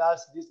sharing with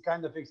us this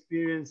kind of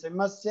experience. I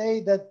must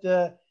say that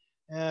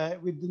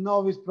with the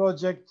NOVIS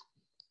Project,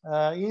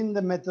 in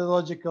the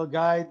methodological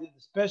guide,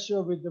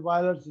 especially with the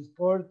violence in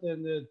sport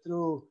and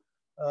through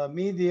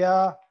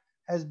media,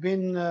 has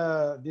been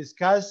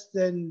discussed,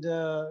 and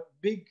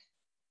big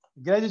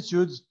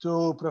gratitude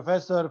to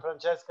Professor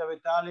Francesca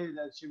Vitali,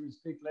 that she will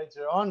speak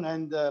later on,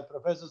 and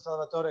Professor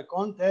Salvatore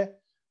Conte,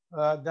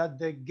 that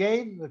they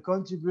gave the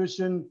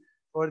contribution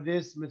for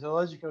this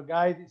methodological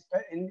guide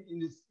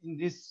in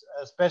this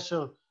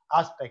special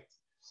aspect.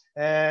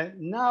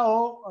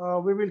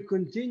 Now we will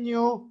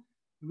continue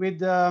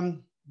with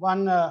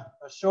one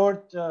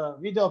short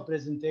video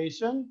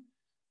presentation.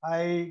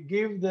 I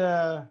give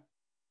the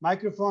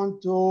microphone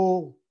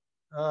to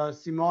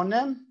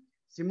Simone.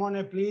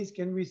 Simone, please,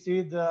 can we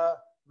see the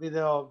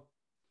video?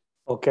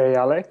 Okay,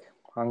 Alec,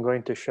 I'm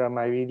going to share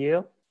my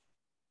video.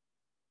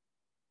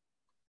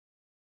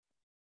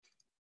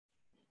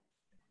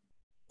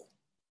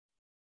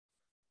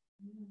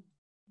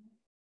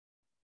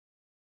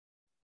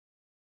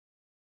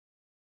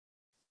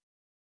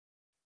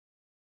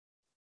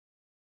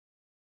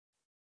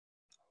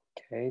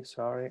 Okay,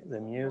 sorry, the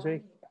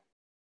music.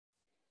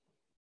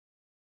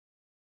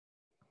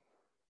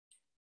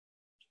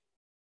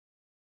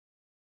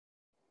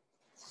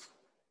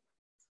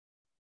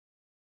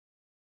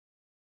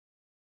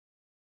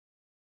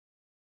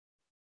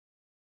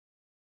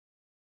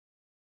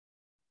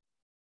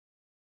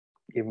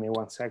 Give me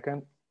 1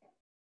 second.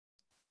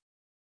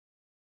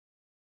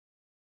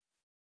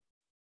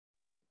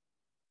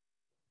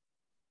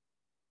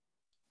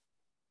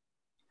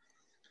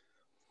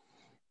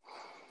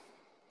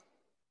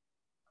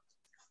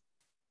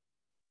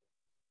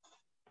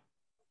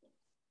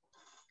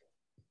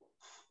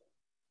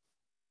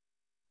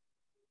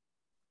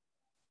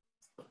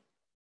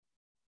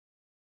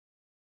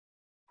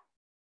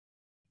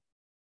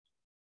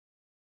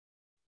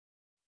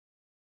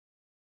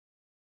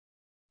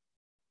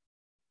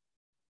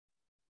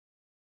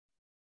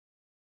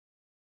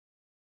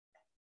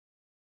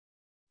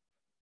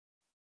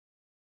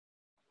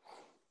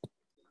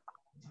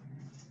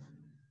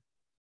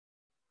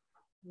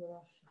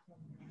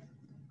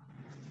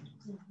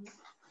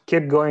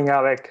 Keep going,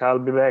 Alec. I'll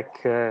be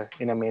back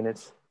in a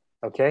minute.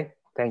 Okay,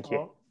 thank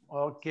you.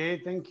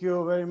 Okay, thank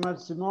you very much,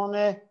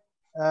 Simone.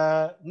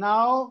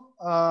 Now,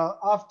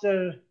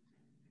 after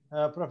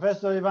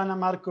Professor Ivana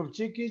Marcov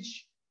Čikić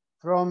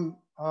from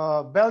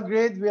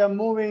Belgrade, we are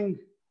moving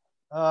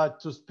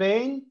to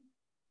Spain.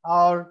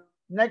 Our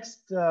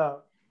next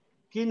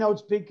keynote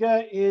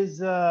speaker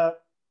is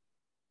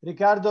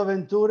Ricard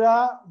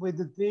Ventura with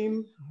the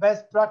theme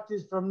Best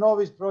Practice from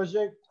NOVIS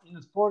Project in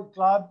a Sport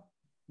Club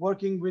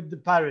working with the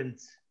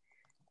parents.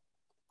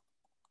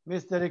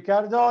 Mr.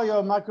 Ricardo,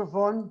 your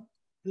microphone,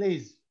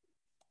 please.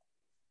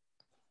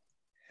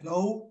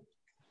 Hello.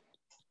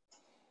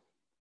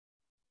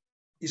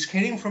 Is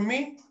hearing from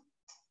me?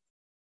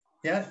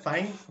 Yeah,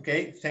 fine.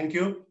 Okay, thank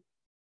you.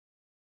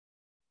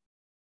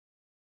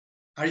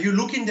 Are you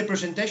looking the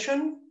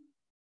presentation?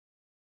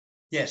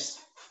 Yes.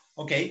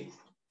 Okay.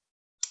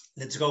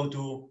 Let's go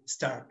to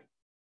start.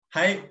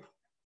 Hi.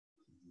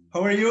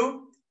 How are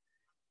you?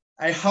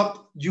 I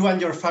hope you and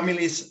your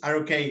families are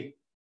okay.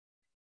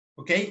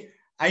 Okay.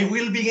 I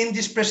will begin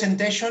this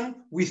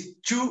presentation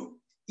with 2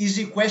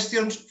 easy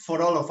questions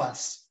for all of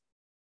us.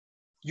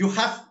 You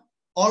have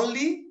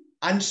only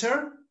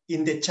answer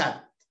in the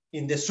chat,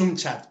 in the Zoom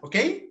chat,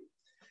 okay?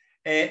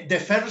 The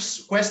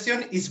first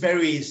question is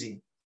very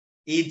easy.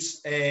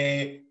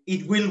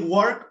 It will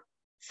work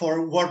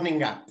for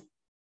warming up.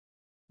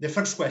 The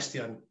first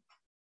question,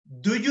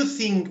 do you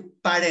think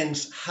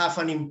parents have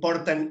an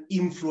important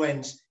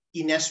influence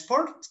in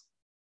sport?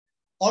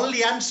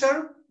 Only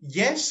answer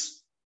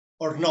yes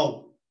or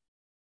no.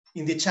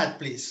 In the chat,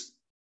 please.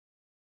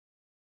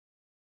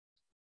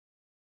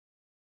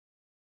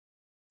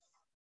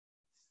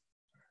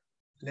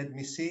 Let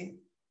me see.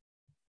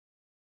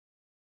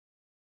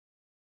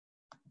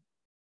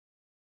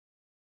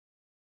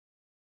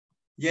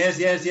 Yes.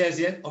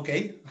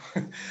 Okay.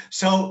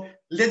 So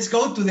let's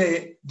go to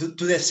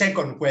the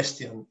second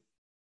question.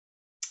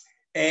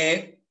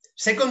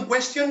 Second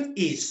question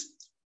is,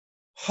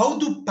 how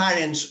do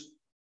parents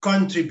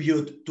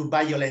contribute to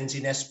violence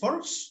in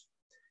sports?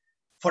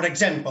 For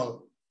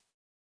example,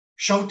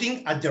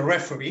 shouting at the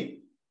referee,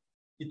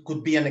 it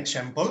could be an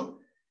example.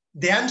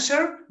 The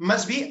answer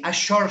must be a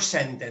short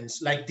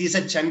sentence, like this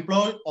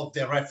example of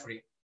the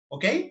referee,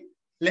 okay?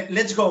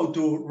 Let's go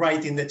to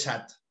write in the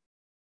chat.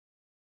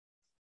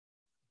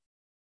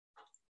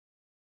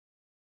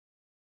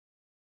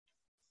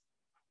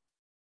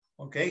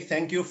 Okay,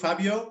 thank you,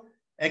 Fabio.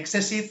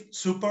 Excessive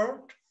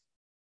support.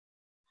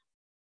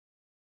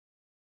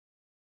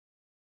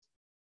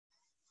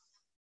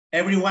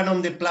 Everyone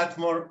on the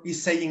platform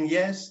is saying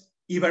yes.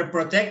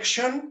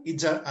 Overprotection,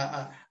 it's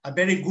a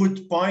very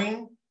good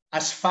point.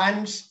 As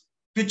fans,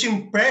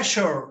 putting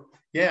pressure,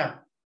 yeah,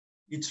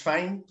 it's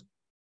fine.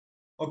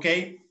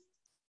 Okay.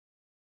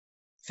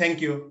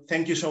 Thank you.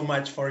 Thank you so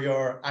much for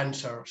your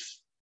answers.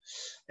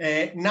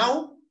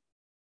 Now,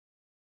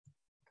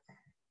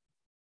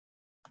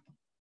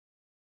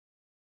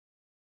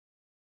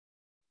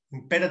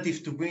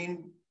 imperative to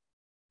win.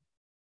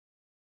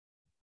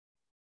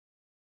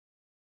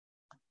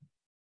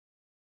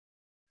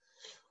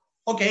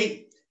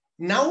 Okay,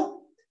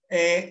 now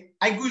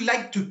I would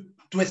like to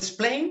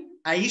explain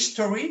a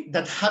history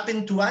that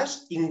happened to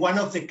us in one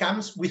of the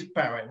camps with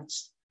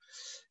parents.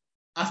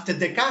 After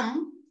the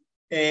camp,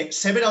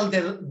 several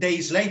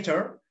days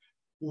later,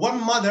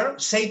 one mother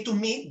said to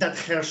me that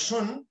her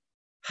son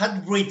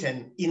had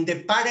written in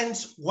the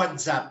parents'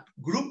 WhatsApp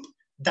group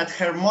that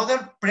her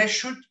mother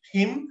pressured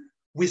him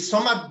with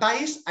some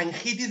advice and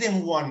he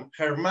didn't want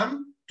her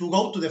mom to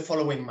go to the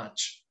following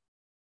match.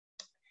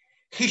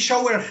 She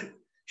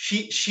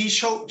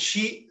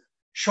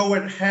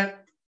showed her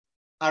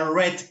a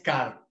red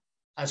card,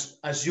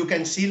 as you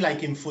can see,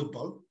 like in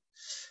football.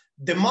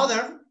 The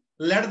mother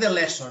learned the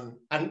lesson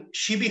and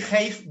she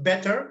behaved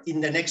better in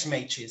the next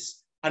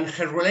matches and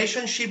her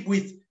relationship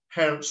with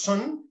her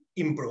son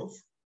improved.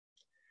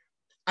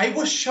 I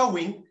was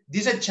showing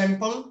this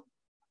example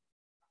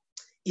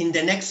in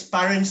the next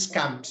parents'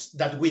 camps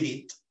that we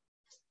did.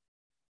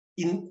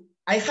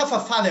 I have a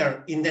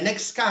father in the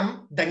next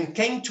camp that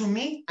came to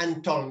me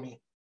and told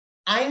me,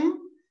 I'm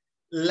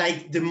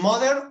like the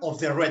mother of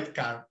the red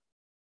car.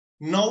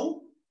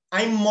 No,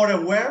 I'm more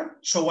aware,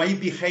 so I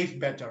behave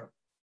better.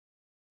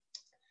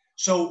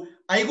 So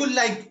I would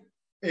like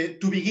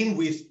to begin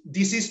with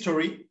this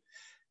history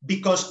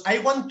because I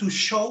want to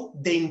show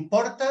the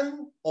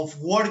importance of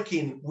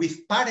working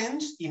with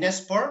parents in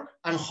sport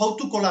and how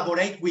to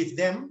collaborate with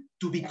them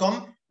to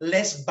become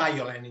less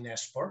violent in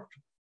sport.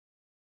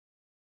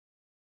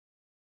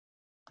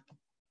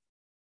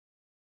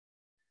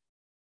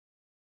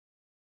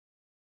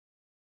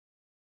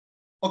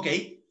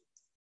 Okay,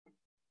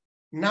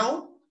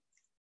 now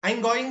I'm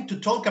going to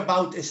talk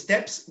about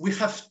steps we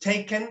have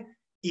taken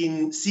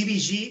in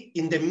CBG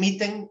in the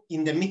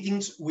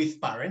meetings with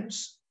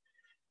parents.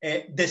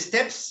 The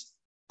steps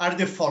are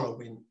the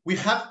following. We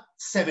have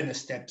 7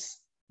 steps.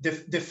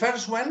 The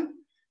first one,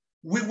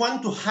 we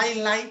want to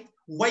highlight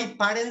why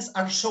parents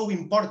are so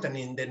important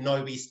in the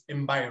Novis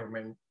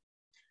environment.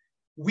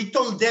 We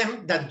told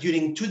them that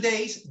during 2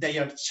 days,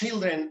 their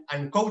children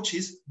and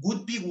coaches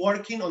would be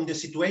working on the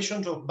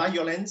situations of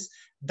violence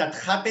that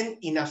happen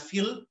in a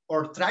field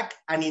or track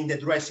and in the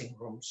dressing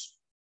rooms.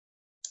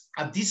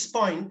 At this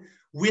point,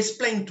 we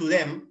explained to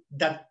them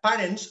that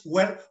parents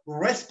were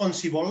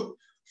responsible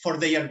for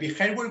their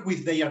behavior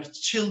with their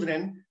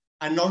children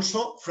and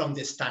also from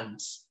the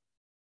stands.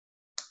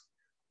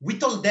 We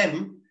told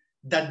them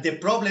that the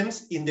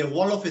problems in the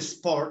world of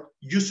sport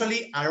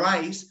usually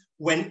arise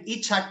when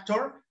each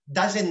actor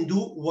doesn't do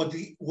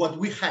what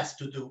we have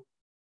to do.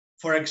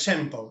 For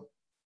example,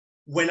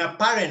 when a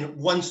parent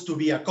wants to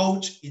be a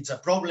coach, it's a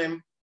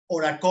problem,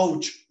 or a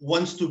coach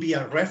wants to be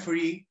a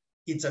referee,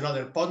 it's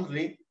another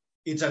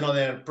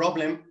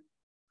problem,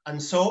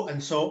 and so,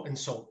 and so, and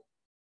so.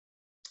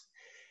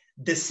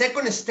 The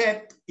second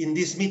step in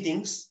these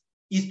meetings,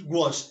 it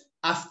was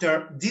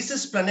after this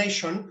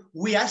explanation,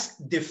 we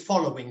asked the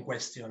following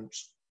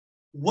questions.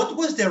 What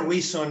was the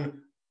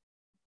reason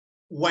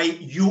why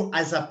you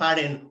as a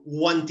parent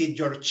wanted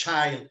your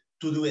child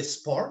to do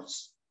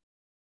sports?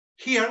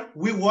 Here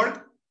we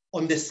work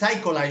on the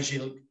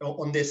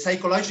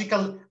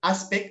psychological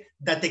aspect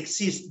that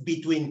exists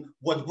between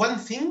what one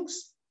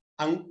thinks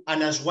and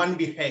as one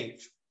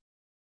behaves.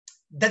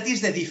 That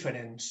is the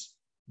difference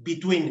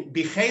between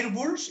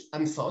behaviors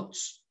and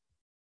thoughts.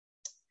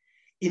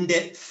 In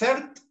the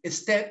third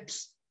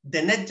steps,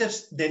 the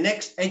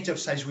next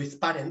exercise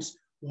with parents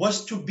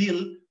was to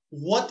build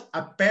what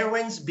a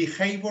parent's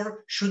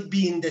behavior should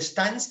be in the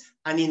stands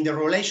and in the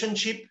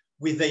relationship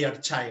with their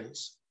child.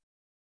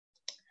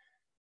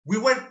 We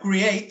will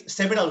create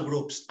several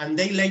groups and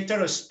they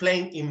later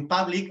explain in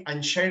public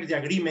and share the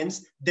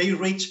agreements they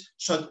reach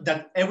so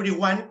that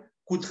everyone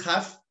could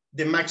have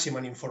the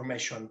maximum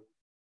information.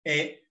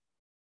 3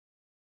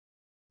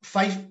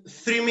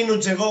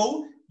 minutes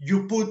ago,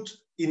 you put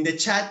in the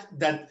chat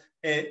that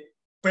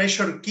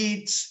pressure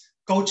kids,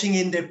 coaching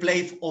in the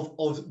place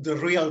of the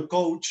real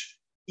coach,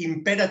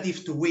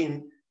 imperative to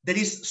win. There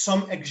is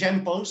some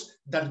examples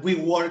that we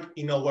work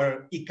in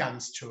our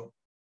e-camps too.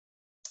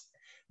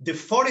 The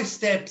fourth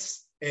step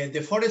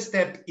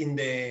in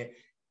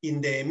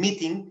the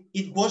meeting,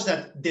 it was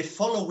that the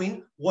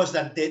following was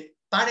that the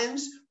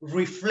parents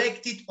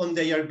reflected on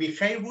their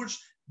behaviors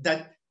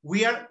that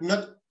we are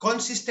not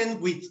consistent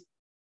with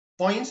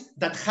points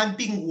that had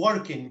been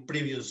working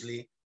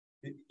previously.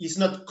 It's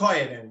not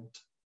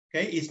coherent,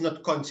 okay? It's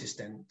not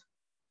consistent.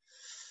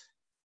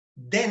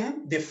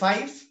 Then the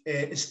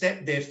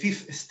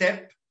fifth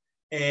step,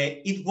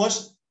 it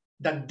was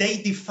that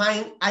they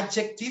define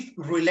adjective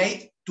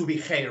relate to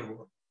behavior.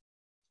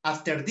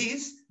 After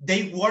this,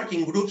 they work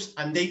in groups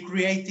and they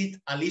created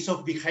a list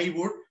of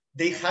behavior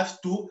they have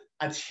to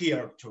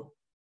adhere to.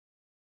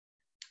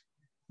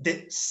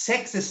 The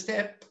sixth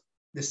step,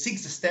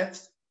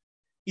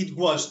 it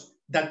was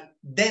that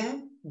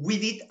then we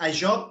did a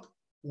job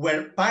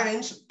where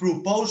parents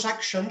propose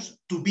actions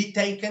to be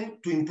taken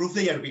to improve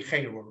their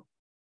behavior.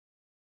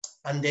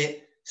 And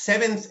the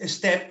seventh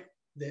step,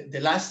 the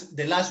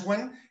last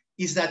one,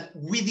 is that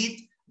we did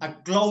a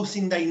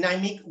closing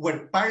dynamic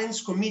where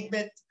parents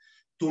committed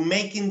to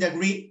making the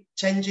agreed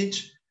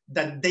changes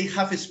that they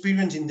have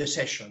experienced in the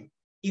session.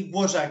 It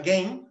was a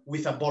game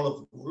with a ball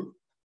of wool.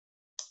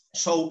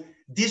 So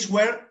these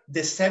were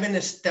the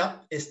 7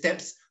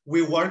 steps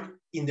we worked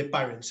in the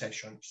parent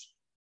sessions.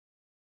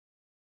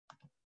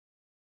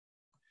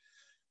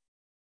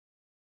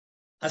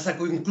 As a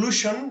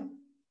conclusion,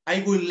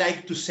 I would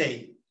like to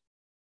say,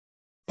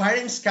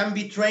 parents can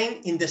be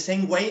trained in the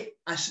same way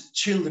as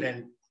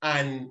children,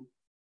 and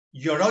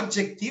your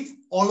objective,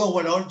 all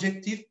our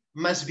objective,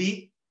 must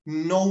be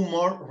no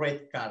more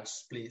red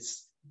cards,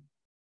 please.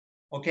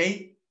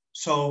 Okay,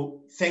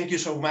 so thank you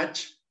so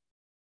much.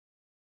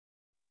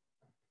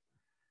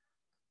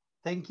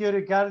 Thank you,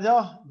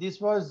 Ricardo.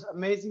 This was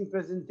amazing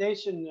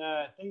presentation.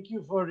 Thank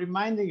you for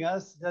reminding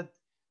us that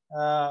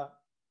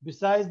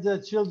besides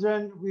the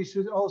children, we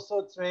should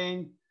also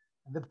train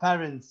the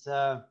parents.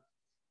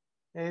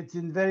 It's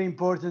a very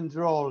important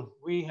role.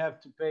 We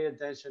have to pay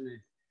attention to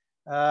it.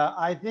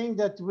 I think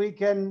that we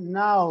can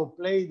now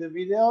play the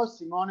video.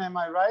 Simone, am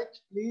I right,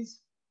 please?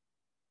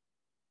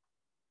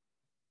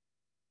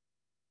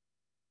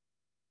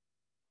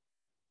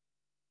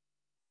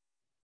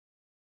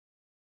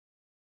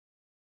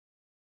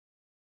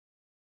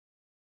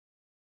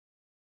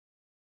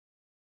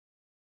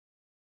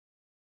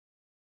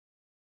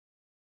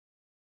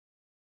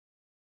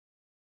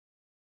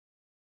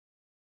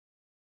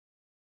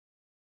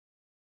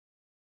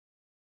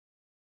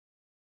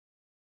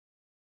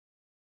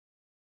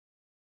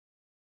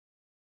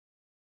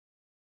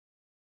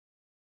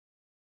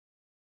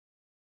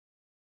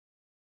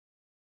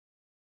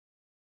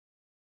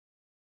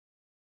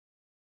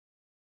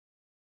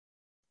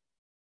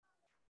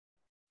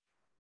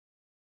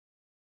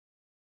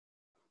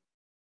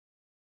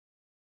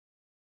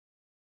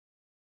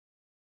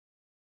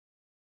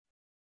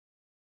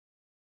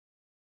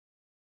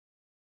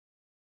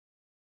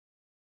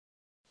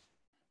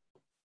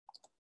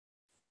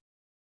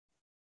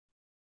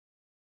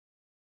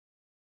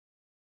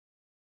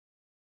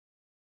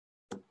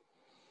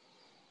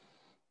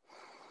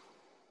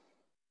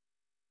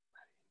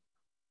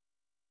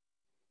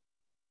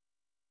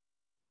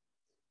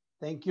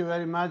 Thank you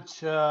very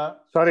much.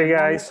 Sorry,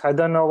 guys, I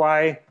don't know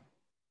why.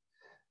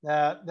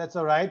 That's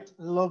all right.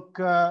 Look,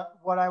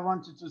 what I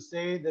wanted to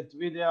say, that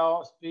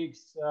video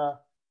speaks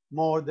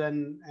more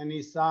than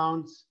any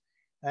sounds.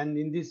 And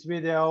in this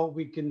video,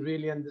 we can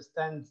really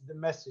understand the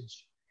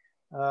message.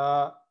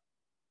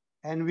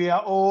 And we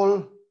are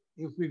all,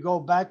 if we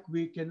go back,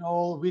 we can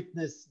all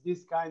witness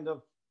this kind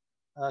of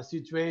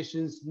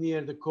situations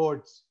near the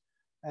courts.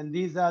 And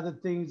these are the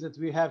things that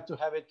we have to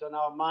have it on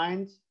our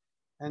minds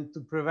and to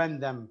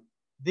prevent them.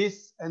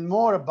 This and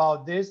more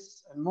about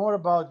this and more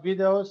about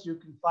videos you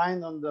can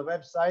find on the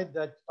website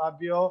that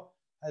Fabio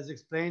has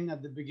explained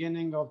at the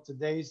beginning of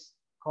today's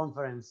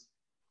conference.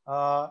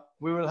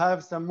 We will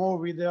have some more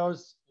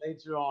videos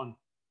later on.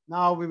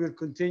 Now we will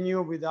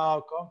continue with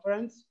our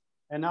conference,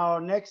 and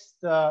our next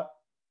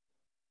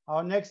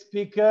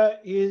speaker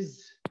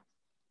is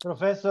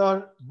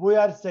Professor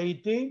Bujar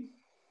Saiti,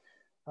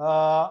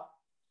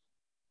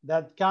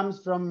 that comes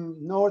from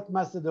North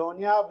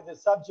Macedonia, with the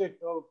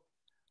subject of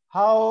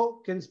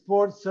how can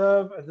sports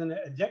serve as an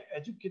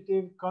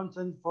educative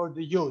content for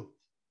the youth.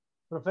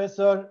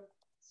 Professor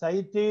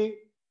Saiti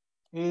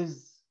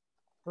is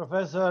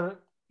professor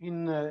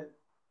in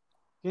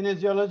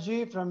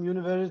kinesiology from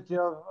University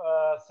of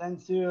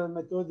St. Cyril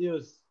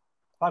Methodius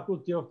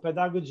Faculty of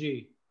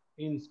Pedagogy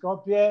in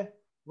Skopje,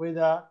 with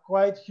a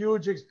quite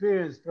huge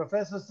experience.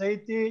 Professor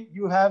Saiti,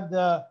 you have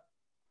the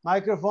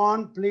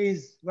microphone.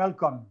 Please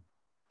welcome.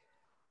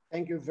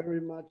 Thank you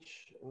very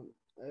much,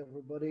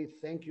 everybody.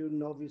 Thank you,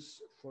 Novis,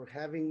 for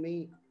having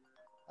me.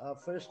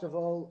 First of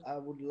all, I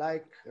would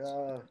like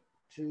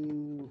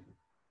to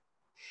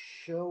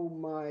show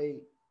my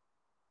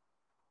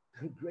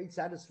great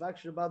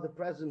satisfaction about the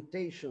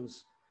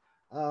presentations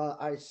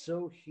I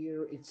saw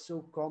here. It's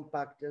so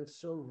compact and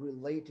so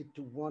related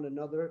to one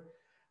another.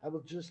 I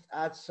will just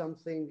add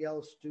something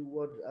else to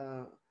what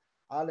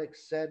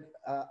Alex said.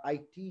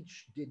 I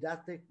teach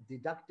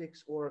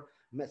didactics or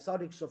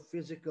methodics of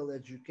physical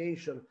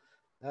education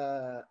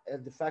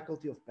at the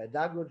Faculty of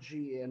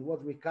Pedagogy, and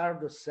what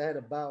Ricardo said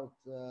about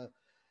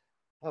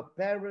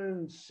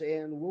parents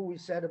and what we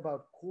said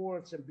about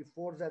courts, and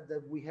before that,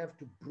 that we have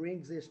to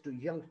bring this to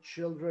young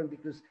children,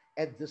 because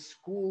at the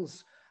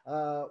schools,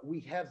 we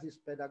have this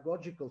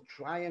pedagogical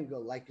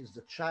triangle, like is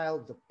the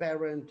child, the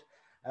parent,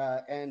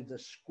 and the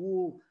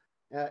school.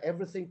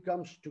 Everything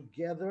comes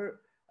together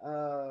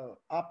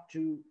up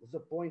to the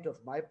point of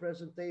my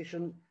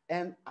presentation,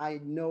 and I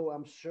know,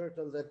 I'm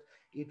certain that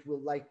it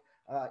will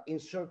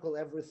encircle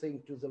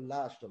everything to the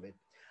last of it.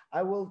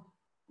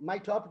 My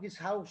topic is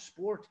how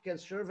sport can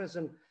serve as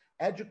an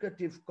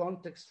educative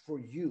context for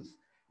youth.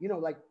 You know,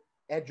 like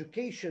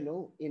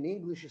educational in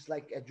English is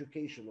like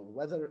educational,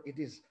 whether it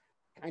is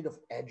kind of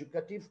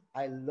educative.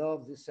 I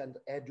love this and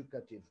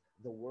educative,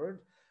 the word,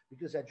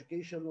 because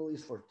educational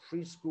is for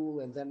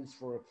preschool and then it's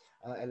for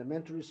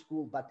elementary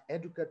school, but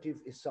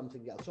educative is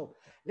something else. So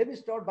let me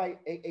start by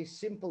a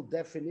simple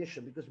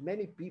definition, because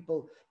many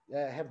people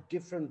have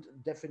different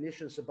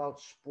definitions about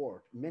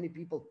sport. Many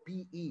people,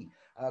 PE,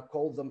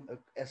 call them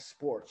as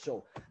sport.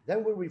 So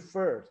then we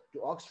refer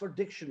to Oxford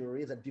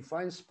Dictionary that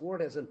defines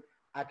sport as an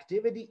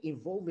activity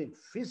involving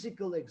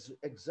physical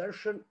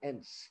exertion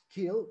and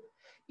skill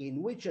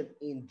in which an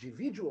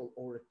individual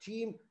or a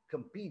team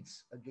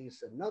competes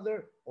against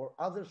another or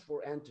others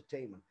for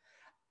entertainment.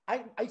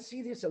 I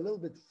see this a little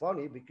bit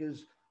funny,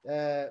 because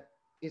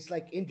it's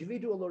like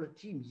individual or a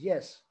team,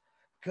 yes,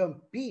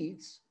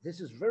 competes, this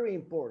is very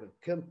important,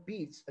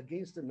 competes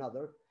against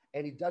another,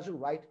 and it doesn't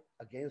write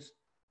against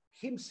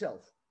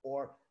himself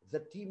or the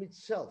team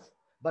itself,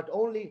 but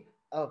only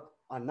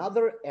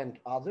another and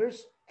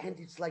others, and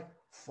it's like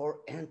for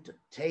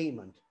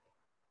entertainment.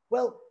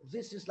 Well,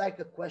 this is like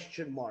a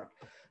question mark,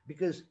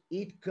 because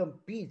it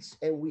competes,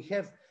 and we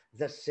have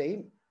the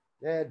same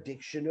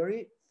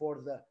dictionary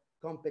for the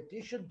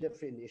competition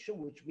definition,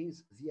 which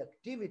means the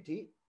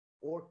activity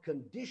or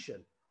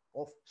condition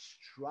of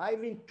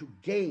striving to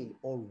gain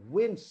or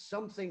win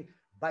something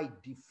by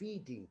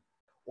defeating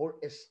or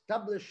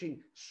establishing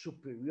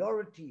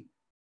superiority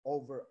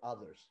over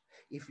others.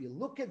 If you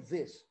look at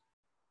this,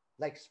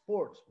 like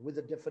sports, with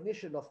the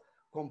definition of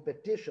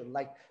competition,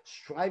 like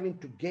striving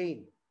to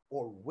gain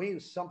or win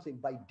something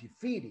by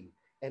defeating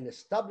and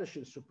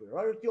establishing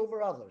superiority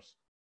over others,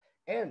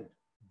 and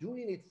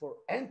doing it for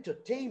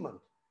entertainment,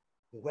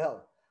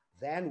 well,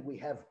 then we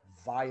have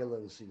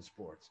violence in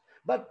sports.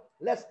 But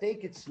let's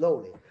take it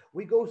slowly.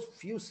 We go a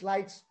few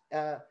slides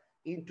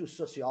into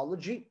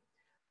sociology.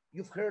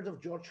 You've heard of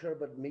George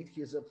Herbert Mead.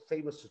 He is a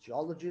famous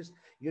sociologist.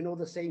 You know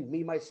the saying,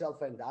 me,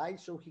 myself, and I.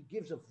 So he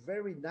gives a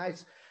very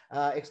nice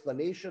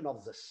explanation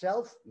of the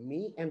self,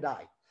 me, and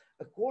I.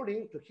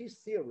 According to his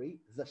theory,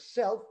 the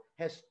self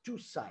has two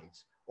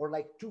sides, or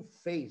like two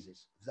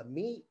phases, the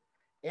me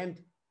and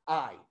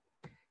I.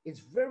 It's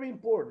very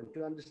important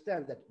to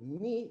understand that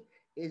me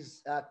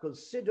is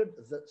considered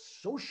the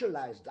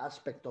socialized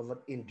aspect of an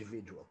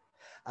individual.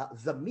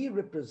 The me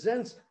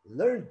represents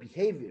learned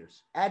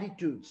behaviors,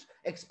 attitudes,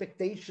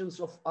 expectations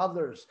of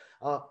others,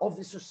 of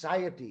the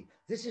society.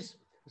 This is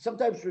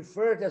sometimes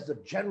referred as the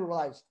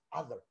generalized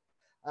other.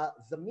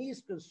 The me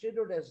is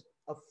considered as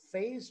a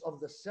phase of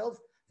the self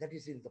that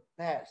is in the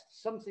past,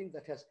 something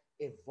that has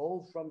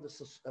evolved from the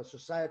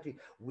society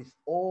with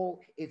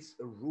all its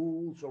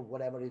rules or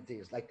whatever it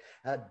is, like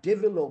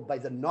developed by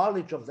the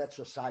knowledge of that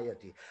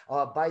society,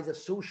 by the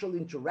social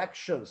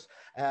interactions,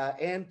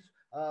 and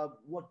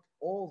what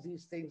all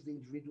these things the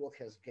individual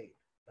has gained.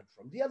 But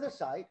from the other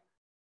side,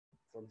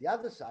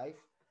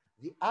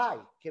 the I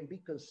can be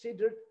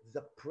considered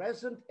the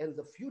present and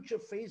the future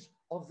phase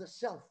of the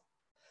self.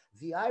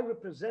 The I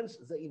represents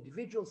the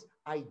individual's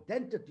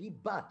identity,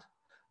 but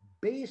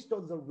based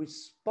on the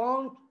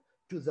response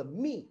to the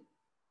me.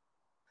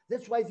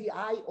 That's why the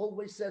I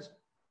always says,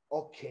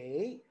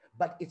 okay,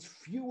 but it's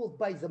fueled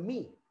by the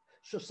me.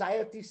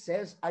 Society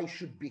says I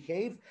should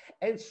behave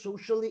and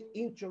socially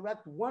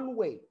interact one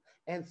way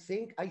and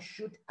think I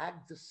should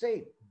act the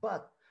same.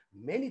 But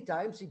many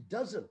times it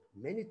doesn't.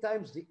 Many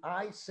times the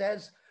I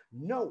says,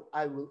 no,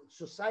 I will.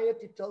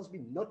 Society tells me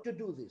not to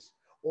do this,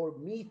 or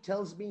me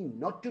tells me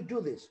not to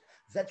do this.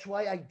 That's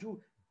why I do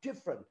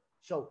different.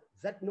 So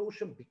that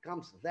notion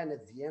becomes then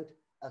at the end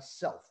a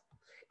self.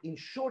 In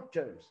short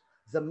terms,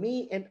 the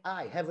me and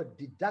I have a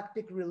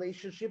didactic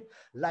relationship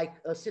like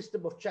a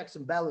system of checks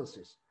and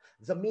balances.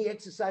 The me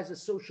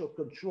exercises social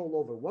control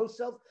over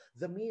oneself.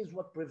 The me is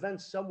what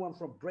prevents someone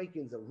from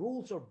breaking the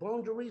rules or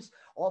boundaries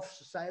of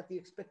society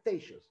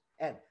expectations.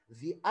 And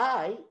the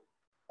I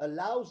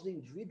allows the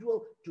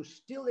individual to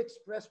still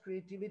express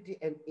creativity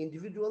and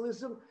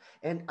individualism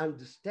and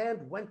understand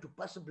when to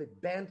possibly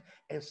bend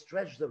and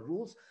stretch the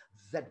rules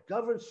that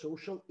govern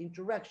social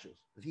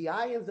interactions. The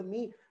I and the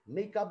me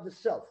make up the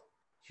self.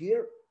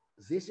 Here,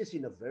 this is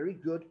in a very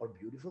good or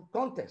beautiful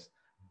context.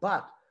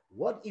 But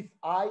what if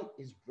I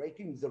is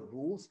breaking the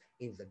rules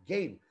in the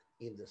game,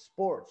 in the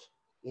sports,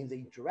 in the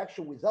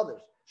interaction with others?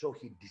 So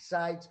he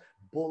decides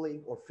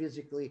bullying or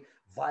physically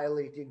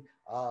violating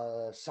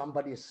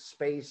somebody's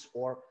space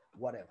or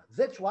whatever.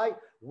 That's why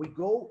we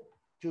go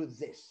to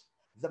this.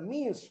 The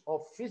means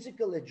of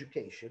physical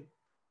education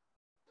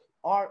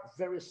are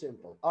very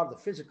simple, are the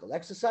physical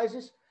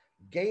exercises,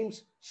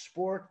 games,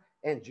 sport,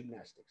 and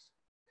gymnastics.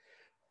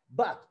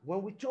 But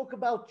when we talk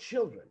about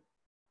children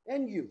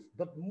and youth,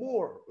 but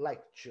more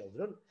like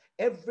children,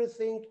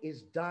 everything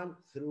is done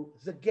through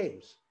the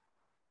games.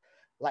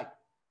 Like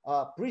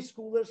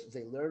preschoolers,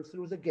 they learn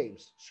through the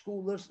games.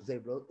 Schoolers, they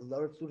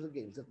learn through the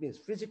games. That means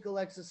physical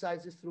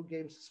exercises through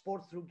games,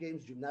 sport through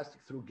games,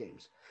 gymnastics through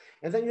games.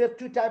 And then you have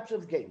two types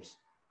of games,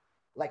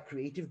 like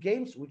creative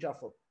games, which are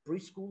for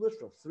preschoolers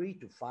from 3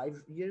 to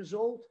 5 years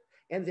old.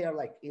 And they are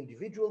like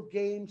individual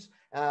games.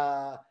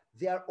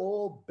 They are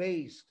all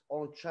based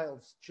on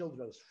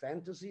children's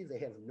fantasy. They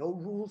have no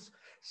rules.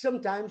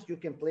 Sometimes you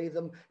can play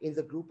them in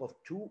the group of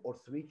 2 or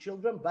 3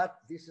 children, but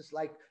this is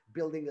like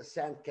building a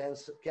sand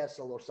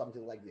castle or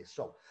something like this.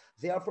 So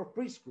they are for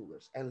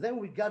preschoolers. And then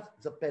we got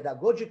the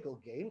pedagogical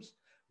games,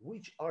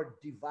 which are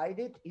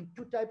divided in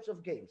 2 types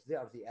of games. They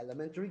are the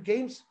elementary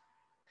games,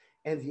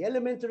 and the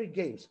elementary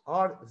games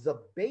are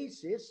the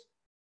basis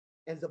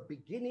and the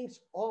beginnings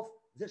of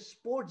the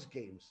sports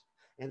games.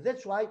 And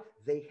that's why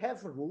they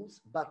have rules,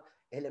 but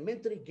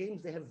elementary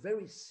games, they have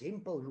very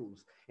simple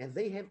rules, and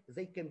they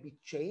can be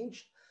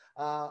changed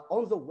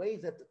on the way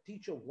that the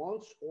teacher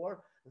wants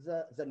or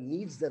the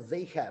needs that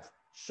they have.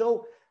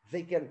 So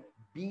they can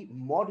be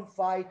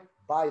modified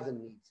by the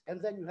needs. And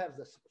then you have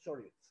the,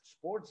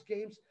 sports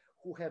games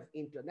who have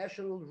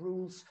international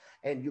rules,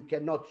 and you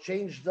cannot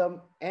change them,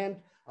 and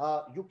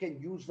you can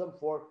use them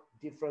for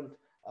different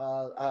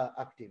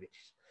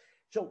activities.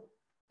 So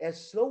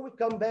as slow we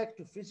come back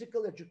to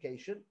physical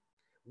education,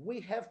 we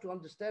have to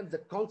understand the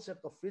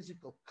concept of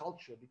physical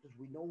culture, because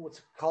we know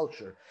what's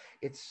culture.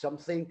 It's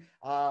something,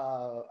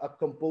 a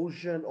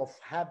composition of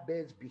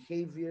habits,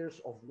 behaviors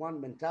of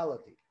one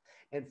mentality.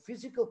 And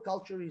physical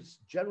culture is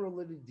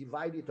generally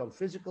divided on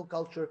physical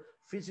culture,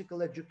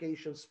 physical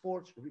education,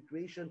 sports,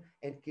 recreation,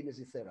 and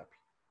kinesiotherapy.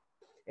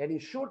 And in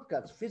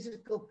shortcuts,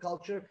 physical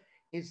culture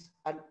is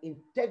an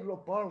integral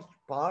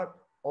part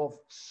of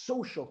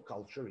social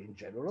culture in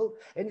general,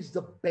 and is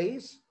the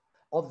base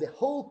of the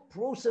whole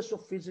process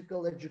of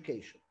physical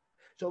education.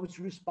 So it's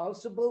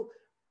responsible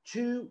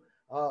to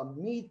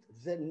meet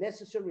the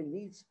necessary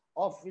needs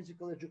of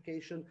physical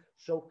education,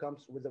 so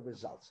comes with the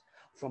results.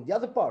 From the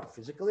other part,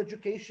 physical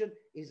education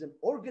is an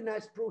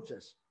organized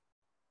process.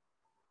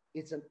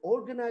 It's an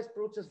organized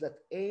process that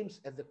aims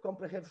at the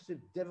comprehensive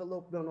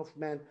development of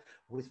man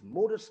with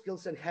motor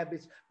skills and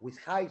habits, with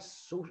high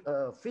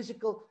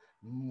physical,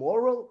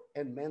 moral,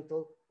 and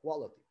mental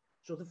quality.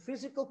 So the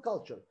physical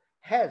culture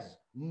has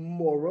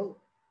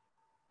moral,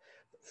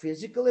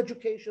 physical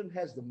education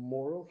has the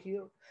moral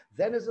here.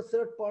 Then as a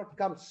third part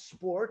comes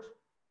sport,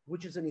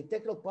 which is an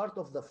integral part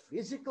of the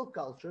physical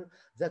culture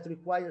that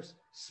requires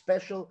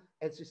special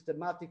and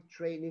systematic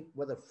training,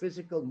 whether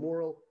physical,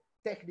 moral,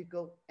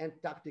 technical, and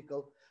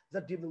tactical,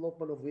 the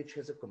development of which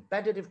has a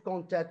competitive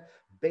content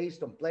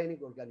based on planning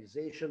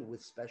organization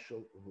with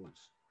special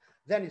rules.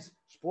 Then is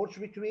sports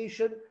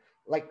recreation,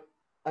 like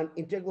an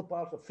integral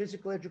part of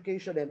physical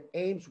education, and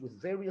aims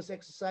with various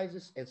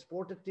exercises and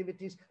sport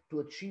activities to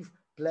achieve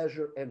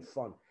pleasure and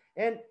fun.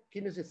 And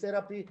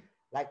kinesiotherapy,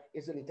 like,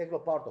 is an integral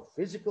part of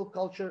physical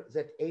culture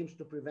that aims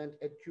to prevent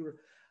and cure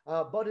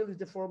bodily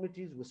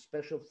deformities with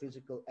special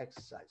physical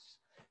exercises.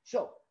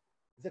 So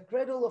the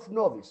cradle of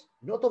Novis,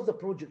 not of the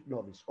project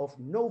Novis, of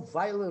no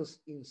violence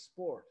in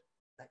sport,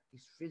 that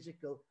is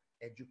physical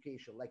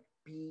education, like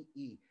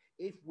PE.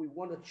 If we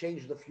want to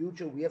change the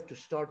future, we have to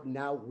start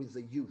now with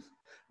the youth.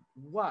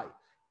 Why?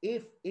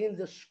 If in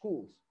the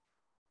schools,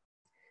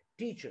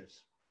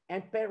 teachers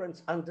and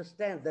parents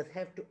understand that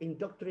have to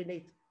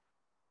indoctrinate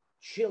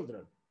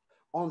children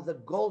on the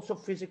goals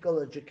of physical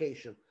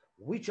education,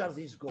 which are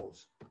these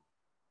goals?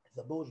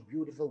 The most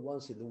beautiful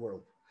ones in the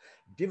world.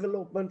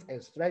 Development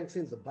and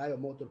strengthen the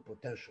biomotor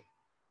potential.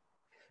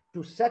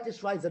 To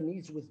satisfy the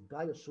needs with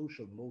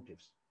biosocial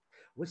motives.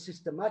 With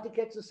systematic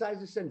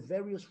exercises and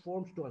various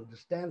forms to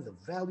understand the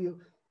value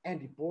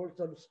and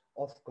importance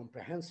of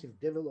comprehensive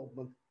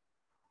development.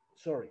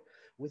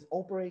 With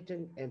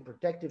operating and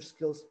protective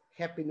skills,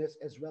 happiness,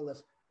 as well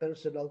as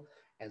personal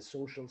and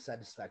social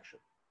satisfaction.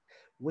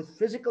 With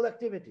physical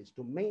activities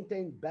to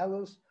maintain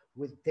balance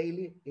with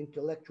daily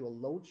intellectual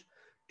loads,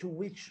 to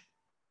which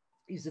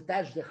is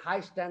attached the high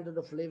standard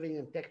of living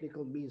and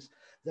technical means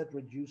that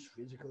reduce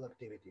physical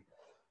activity.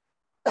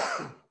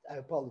 I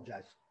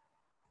apologize.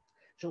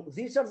 So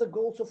these are the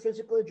goals of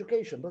physical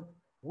education, but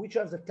which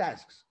are the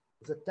tasks?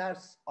 The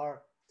tasks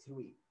are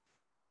three.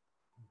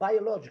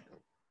 Biological.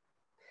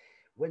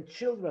 When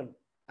children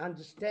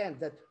understand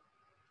that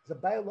the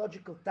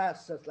biological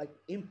tasks are like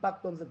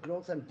impact on the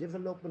growth and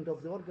development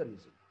of the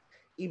organism,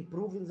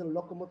 improving the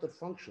locomotor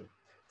function,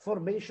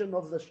 formation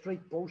of the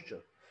straight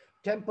posture,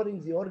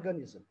 tempering the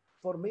organism,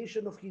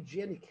 formation of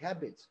hygienic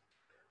habits,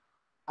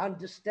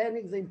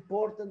 understanding the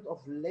importance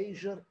of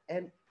leisure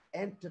and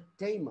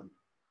entertainment.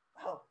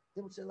 Wow,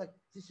 they would say, like,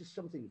 this is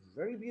something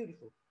very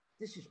beautiful.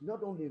 This is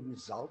not only a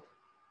result,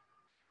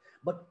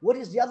 but what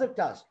is the other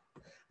task?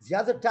 The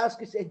other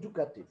task is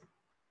educative.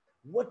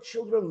 What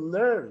children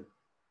learn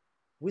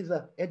with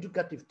the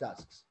educative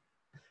tasks?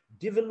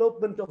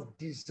 Development of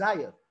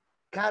desire,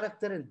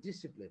 character and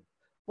discipline,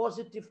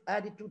 positive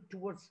attitude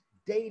towards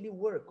daily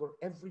work or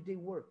everyday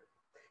work,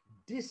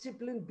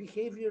 disciplined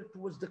behavior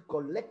towards the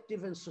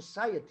collective and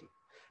society,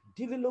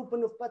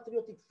 development of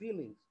patriotic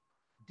feelings,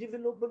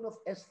 development of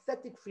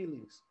aesthetic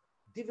feelings,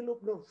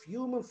 development of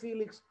human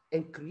feelings,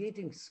 and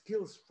creating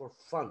skills for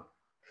fun.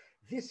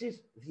 This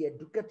is the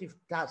educative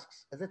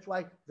tasks. And that's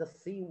why the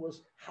theme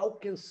was, how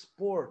can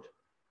sport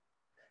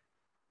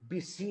be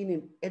seen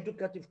in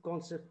educative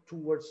concept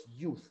towards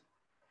youth?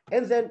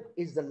 And then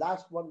is the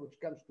last one, which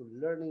comes to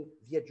learning,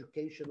 the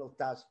educational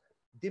task,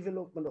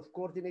 development of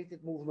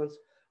coordinated movements,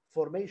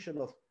 formation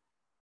of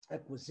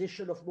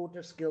acquisition of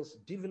motor skills,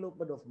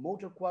 development of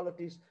motor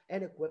qualities,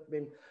 and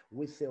equipment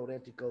with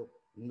theoretical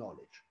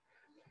knowledge.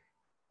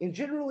 In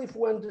general, if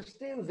we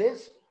understand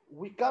this,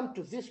 we come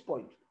to this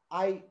point.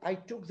 I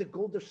took the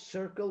golden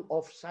circle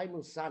of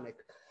Simon Sinek.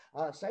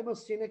 Simon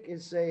Sinek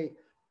is a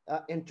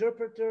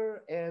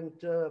interpreter and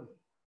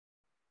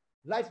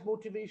life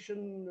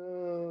motivation,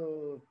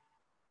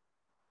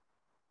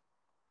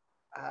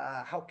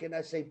 how can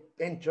I say,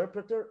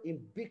 interpreter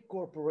in big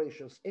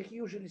corporations. And he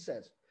usually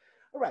says,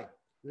 all right,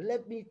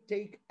 let me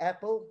take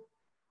Apple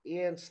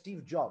and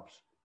Steve Jobs.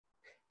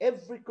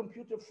 Every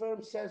computer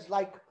firm says,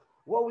 like,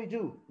 what we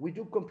do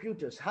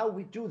computers, how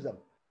we do them.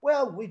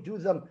 Well, we do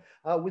them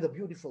with a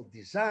beautiful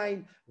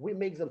design. We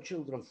make them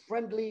children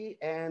friendly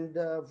and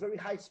very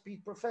high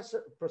speed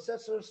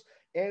processors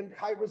and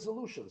high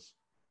resolutions.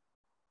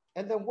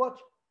 And then what?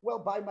 Well,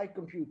 buy my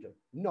computer.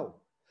 No.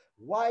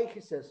 Why? He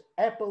says,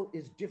 Apple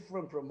is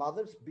different from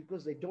others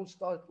because they don't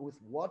start with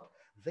what,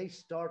 they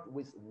start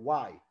with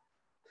why.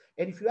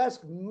 And if you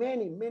ask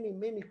many, many,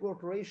 many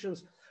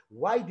corporations,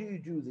 why do you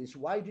do this?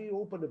 Why do you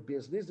open a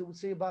business? They would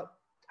say about,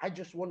 I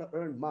just want to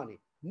earn money.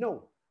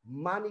 No,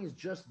 money is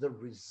just the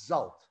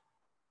result.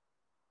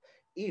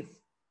 If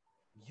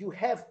you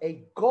have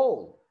a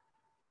goal.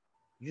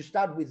 You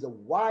start with the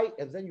why,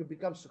 and then you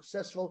become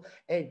successful,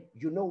 and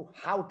you know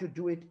how to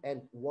do it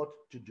and what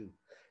to do.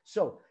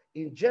 So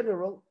in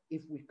general,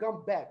 if we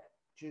come back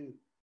to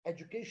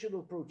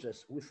educational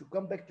process, if we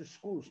come back to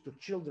schools, to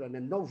children,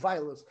 and no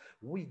violence,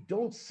 we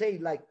don't say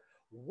like,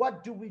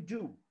 what do we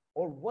do?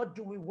 Or what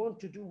do we want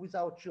to do with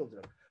our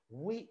children?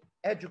 We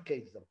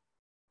educate them.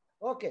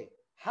 Okay,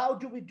 how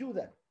do we do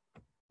that?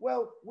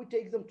 Well, we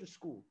take them to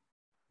school.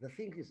 The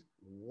thing is,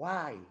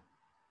 why?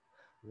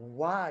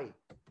 Why?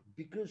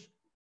 Because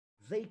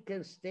they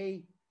can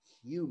stay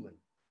human.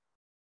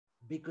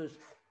 Because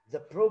the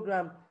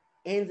program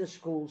in the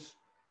schools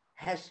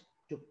has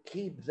to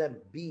keep them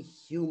be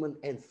human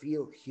and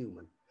feel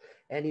human.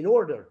 And in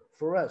order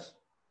for us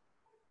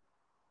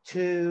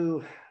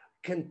to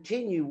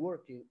continue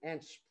working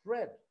and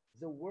spread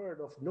the word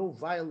of no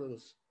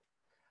violence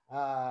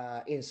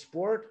in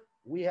sport,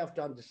 we have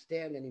to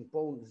understand and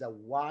impose the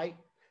why,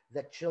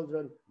 that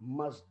children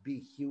must be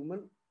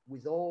human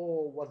with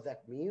all what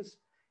that means.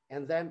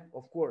 And then,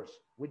 of course,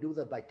 we do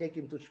that by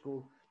taking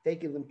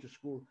them to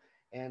school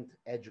and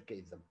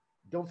educate them.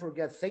 Don't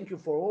forget, thank you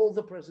for all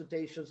the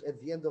presentations. At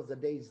the end of the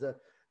day, is the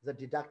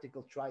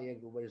didactical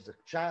triangle, where is the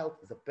child,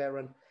 the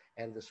parent,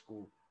 and the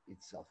school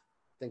itself.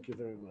 Thank you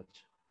very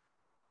much.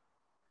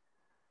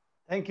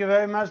 Thank you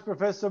very much,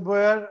 Professor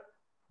Bujar.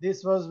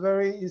 This was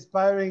very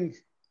inspiring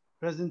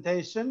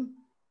presentation.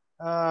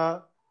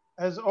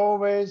 As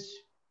always,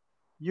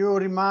 you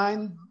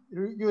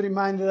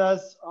reminded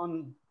us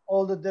on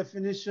all the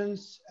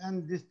definitions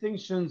and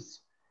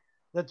distinctions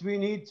that we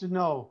need to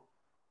know.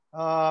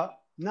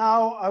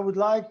 Now, I would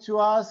like to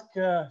ask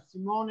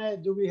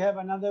Simone, do we have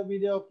another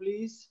video,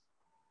 please?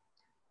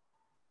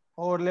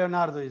 Or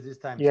Leonardo is this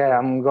time? Yeah,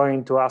 I'm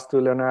going to ask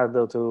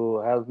Leonardo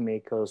to help me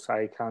because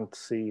I can't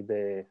see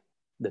the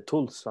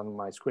tools on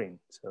my screen.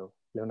 So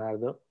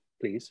Leonardo,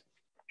 please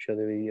show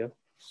the video.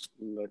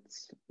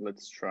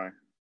 Let's try.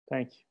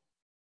 Thank you.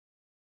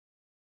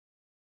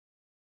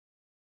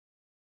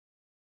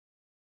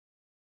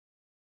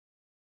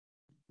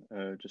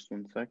 Just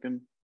 1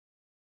 second.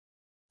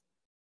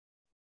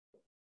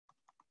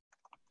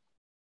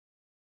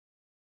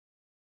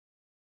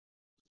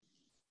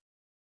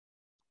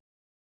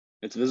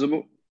 It's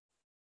visible.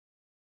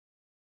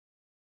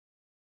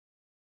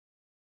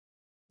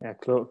 Yeah,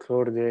 close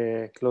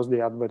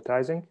the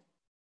advertising.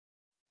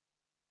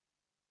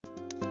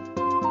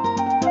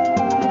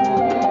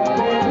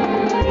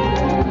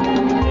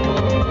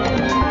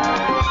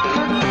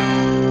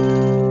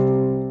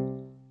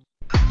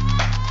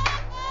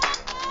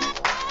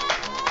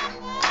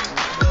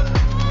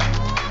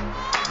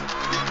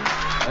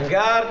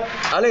 Garde,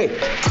 allez!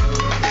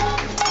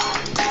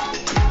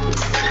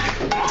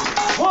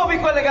 Muovi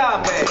quelle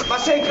gambe! Ma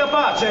sei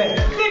incapace?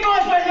 Ti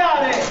puoi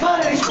svegliare!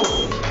 Fare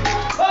rispondi!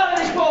 Fare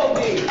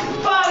rispondi!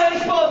 Fare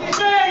rispondi!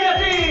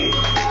 Svegliati!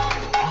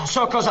 Non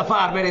so cosa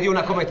farmene di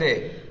una come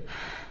te.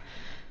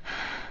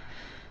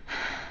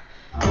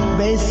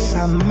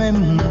 Bésame,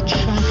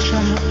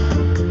 muchacha.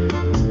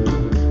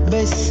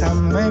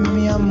 Bésame,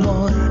 mi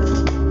amor.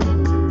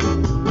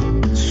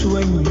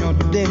 Sueño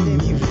de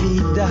mi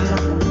vida.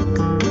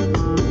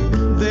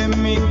 De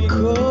mi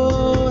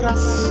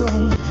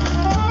corazón.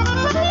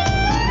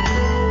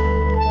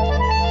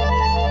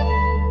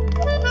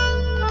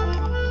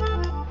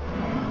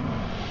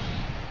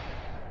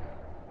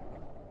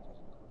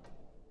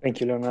 Thank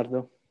you,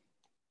 Leonardo.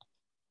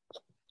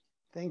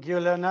 Thank you,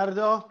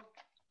 Leonardo.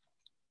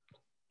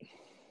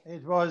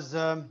 It was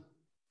the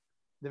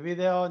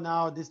video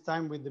now, this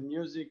time with the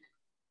music,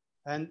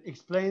 and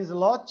explains a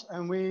lot.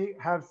 And we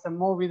have some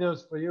more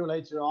videos for you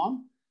later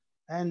on.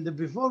 And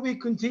before we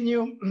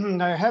continue,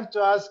 I have to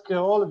ask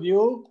all of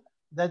you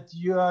that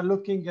you are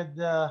looking at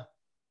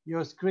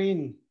your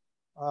screen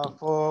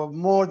for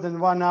more than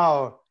 1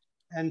 hour.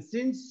 And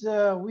since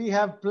we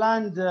have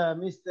planned,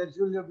 Mr.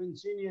 Giulio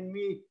Vincini and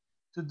me,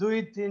 to do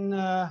it in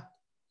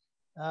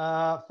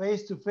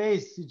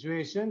face-to-face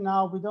situation,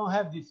 now we don't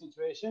have this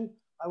situation.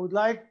 I would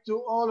like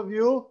to all of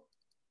you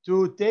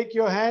to take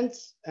your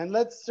hands and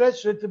let's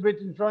stretch a little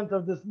bit in front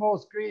of the small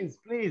screens,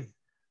 please.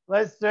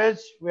 Let's stretch.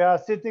 We are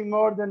sitting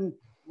more than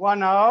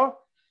 1 hour.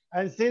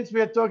 And since we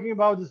are talking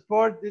about the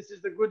sport, this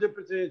is a good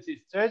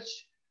opportunity.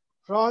 Stretch,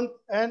 front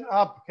and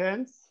up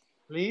hands,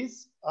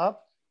 please,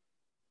 up.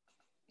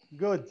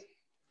 Good.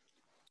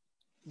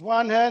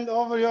 One hand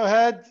over your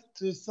head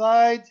to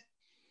side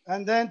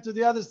and then to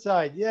the other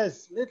side.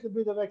 Yes, little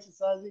bit of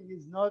exercising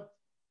is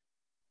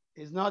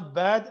not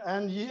bad.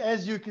 And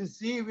as you can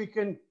see, we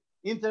can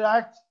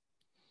interact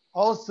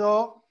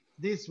also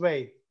this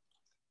way.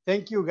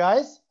 Thank you,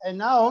 guys. And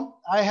now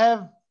I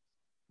have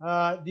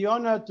the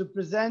honor to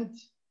present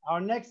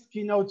our next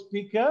keynote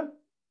speaker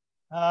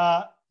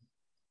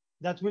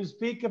that will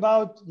speak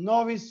about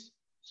novice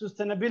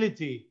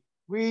sustainability.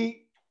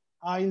 We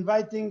are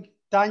inviting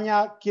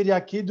Tanya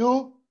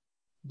Kyriakidou,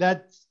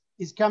 that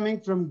is coming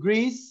from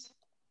Greece.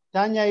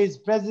 Tanya is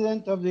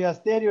president of the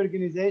Asteri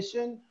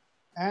organization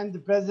and the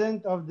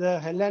president of the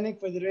Hellenic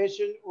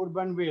Federation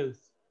Urban Wheels.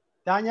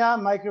 Tanya,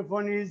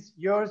 microphone is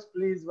yours.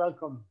 Please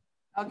welcome.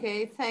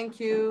 Okay, thank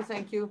you,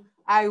 thank you.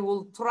 I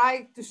will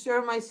try to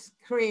share my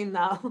screen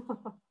now.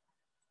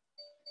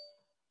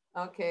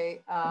 Okay.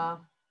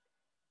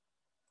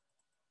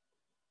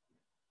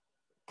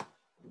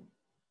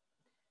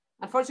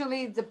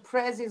 Unfortunately, the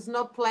press is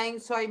not playing,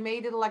 so I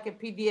made it like a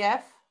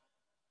PDF.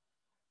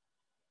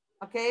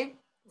 Okay,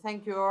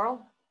 thank you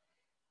all.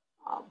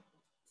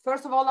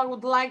 First of all, I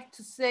would like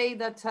to say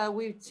that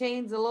we've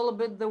changed a little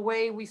bit the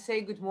way we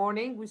say good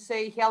morning. We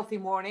say healthy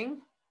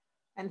morning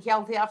and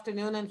healthy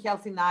afternoon and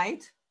healthy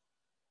night.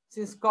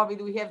 Since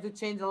COVID, we have to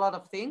change a lot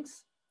of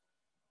things.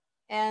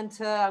 And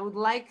I would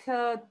like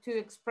to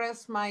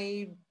express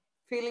my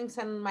feelings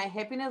and my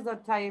happiness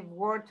that I've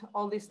worked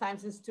all this time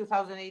since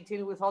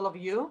 2018 with all of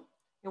you.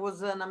 It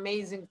was an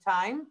amazing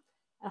time,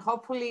 and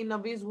hopefully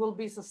Novis will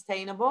be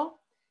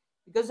sustainable,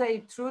 because I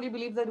truly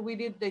believe that we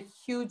did the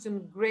huge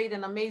and great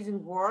and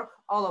amazing work,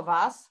 all of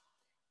us.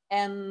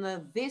 And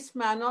this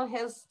manual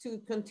has to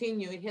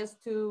continue. It has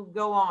to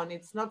go on.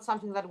 It's not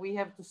something that we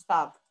have to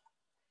stop.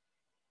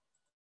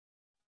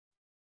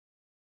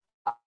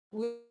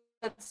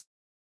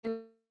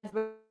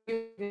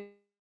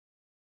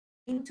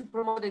 To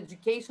promote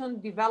education,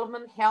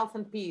 development, health,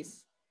 and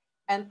peace.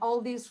 And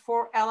all these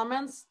 4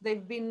 elements,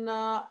 they've been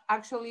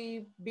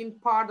actually been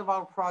part of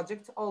our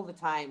project all the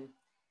time.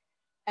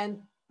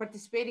 And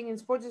participating in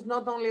sports is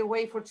not only a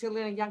way for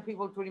children and young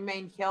people to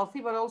remain healthy,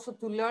 but also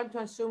to learn to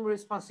assume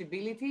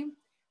responsibility,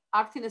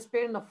 act in a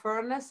spirit of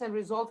fairness, and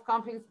resolve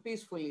conflicts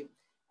peacefully.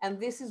 And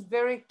this is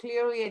very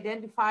clearly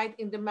identified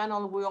in the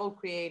manual we all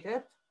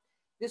created.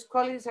 These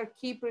qualities are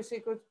key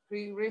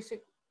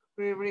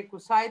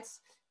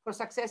prerequisites for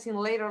success in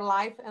later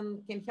life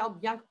and can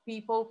help young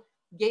people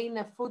gain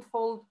a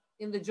foothold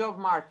in the job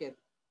market.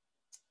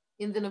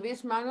 In the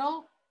Novis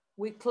manual,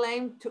 we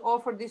claim to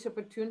offer this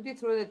opportunity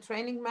through the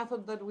training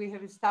method that we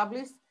have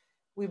established.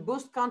 We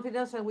boost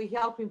confidence and we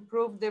help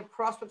improve the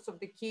prospects of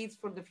the kids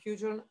for the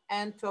future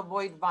and to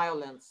avoid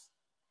violence.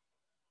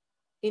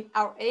 In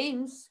our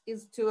aims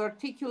is to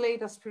articulate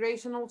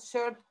aspirational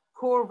shared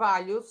core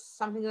values,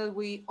 something that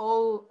we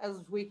all,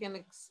 as we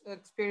can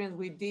experience,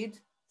 we did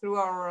through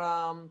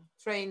our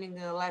training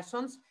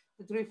lessons,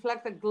 that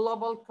reflect a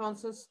global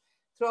consensus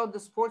throughout the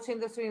sports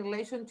industry in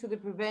relation to the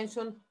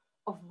prevention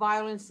of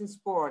violence in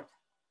sport.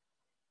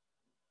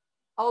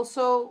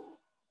 Also,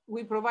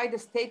 we provide a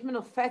statement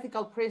of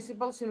ethical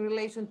principles in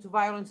relation to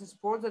violence in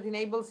sport that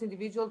enables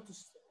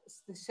individuals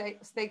to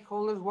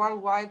stakeholders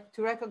worldwide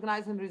to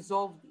recognize and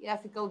resolve the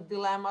ethical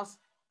dilemmas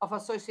of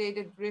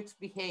associated risk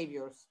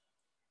behaviors.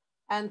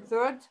 And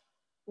third,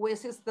 we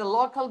assist the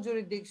local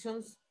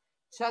jurisdictions,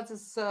 such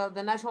as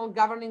the national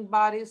governing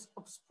bodies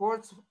of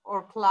sports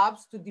or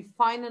clubs, to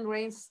define and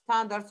range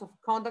standards of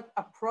conduct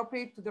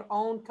appropriate to their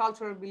own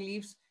cultural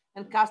beliefs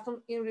and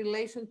customs in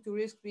relation to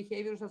risk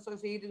behaviors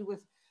associated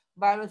with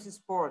violence in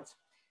sports.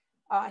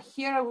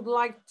 Here I would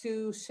like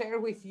to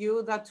share with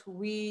you that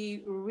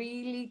we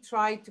really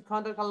try to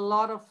contact a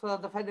lot of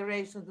the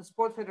federations, the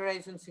sport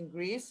federations in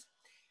Greece.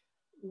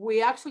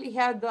 We actually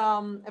had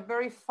a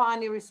very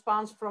funny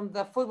response from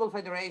the Football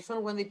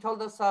Federation when they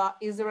told us,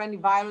 is there any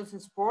violence in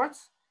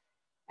sports?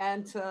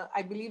 And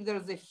I believe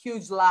there's a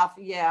huge laugh.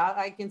 Yeah,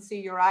 I can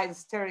see your eyes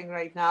staring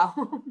right now.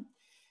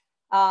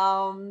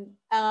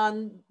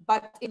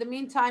 But in the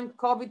meantime,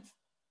 COVID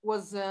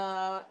was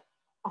in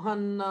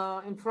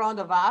front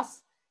of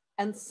us,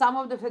 and some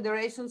of the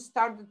federations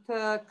started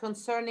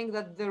concerning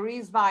that there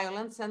is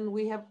violence and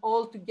we have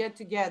all to get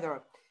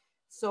together.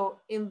 So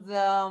in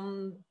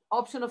the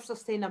option of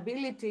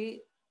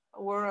sustainability,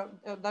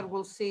 that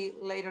we'll see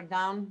later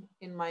down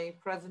in my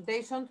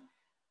presentation,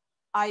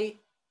 I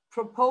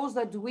propose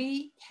that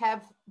we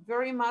have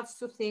very much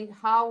to think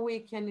how we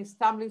can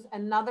establish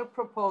another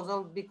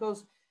proposal,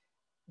 because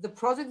the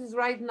project is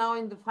right now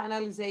in the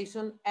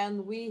finalization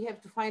and we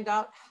have to find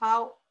out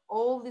how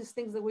all these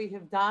things that we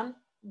have done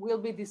will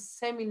be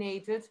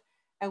disseminated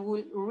and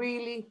will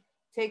really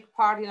take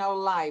part in our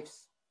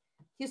lives.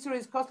 History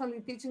is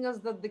constantly teaching us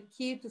that the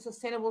key to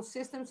sustainable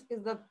systems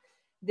is that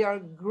they are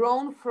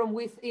grown from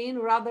within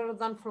rather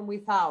than from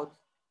without.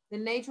 The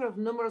nature of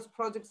numerous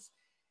projects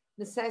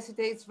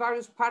necessitates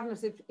various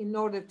partnerships in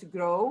order to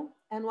grow.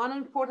 And one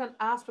important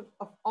aspect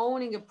of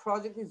owning a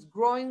project is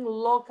growing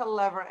local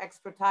level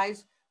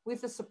expertise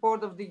with the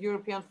support of the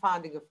European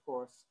funding, of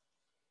course.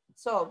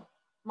 So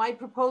my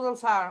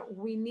proposals are,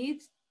 we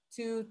need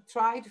to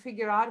try to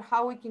figure out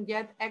how we can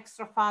get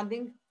extra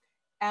funding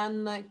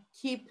and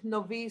keep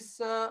Novis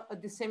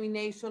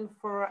dissemination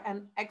for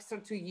an extra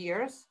 2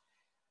 years.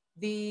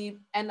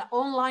 An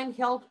online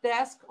help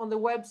desk on the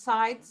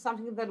website,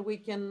 something that we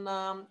can,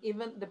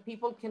 even the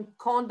people can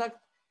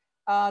contact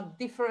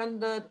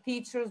different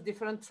teachers,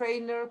 different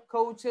trainers,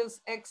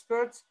 coaches,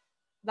 experts.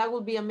 That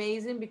will be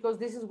amazing, because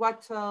this is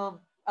what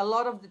a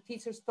lot of the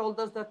teachers told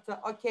us, that,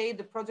 okay,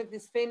 the project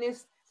is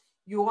finished.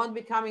 You won't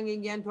be coming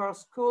again to our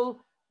school.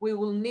 We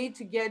will need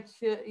to get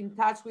in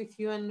touch with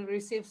you and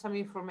receive some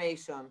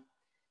information.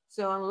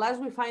 So unless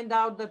we find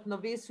out that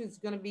Novis is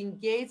going to be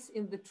engaged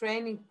in the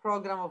training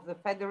program of the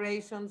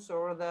federations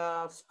or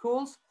the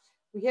schools,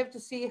 we have to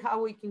see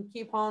how we can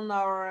keep on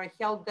our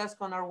help desk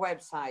on our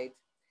website.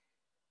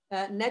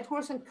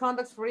 Networks and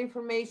contacts for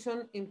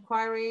information,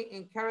 inquiry,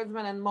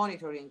 encouragement, and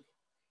monitoring.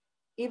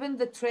 Even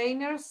the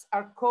trainers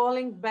are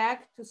calling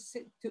back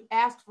to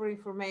ask for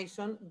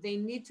information. They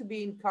need to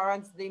be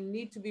encouraged. They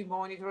need to be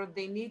monitored.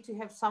 They need to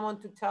have someone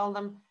to tell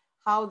them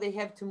how they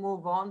have to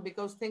move on,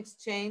 because things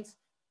change.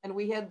 And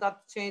we had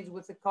that change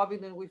with the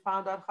COVID, and we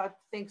found out how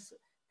things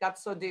got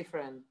so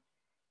different.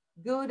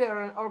 Good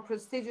or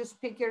prestigious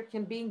speaker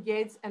can be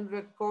engaged and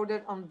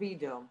recorded on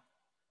video.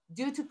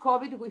 Due to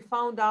COVID, we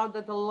found out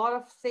that a lot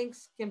of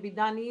things can be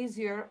done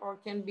easier or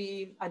can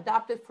be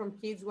adapted from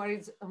kids where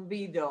it's on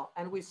video.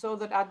 And we saw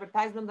that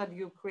advertisement that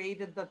you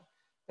created that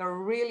they're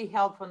really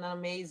helpful and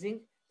amazing,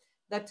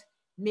 that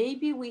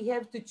maybe we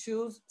have to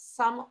choose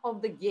some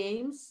of the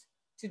games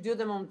to do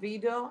them on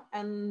video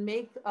and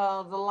make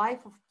the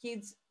life of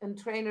kids and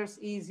trainers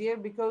easier,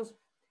 because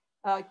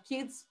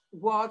kids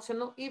watch,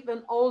 and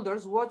even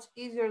elders watch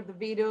easier the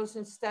videos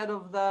instead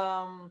of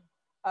the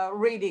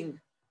reading.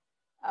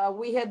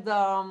 We had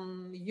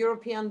the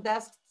European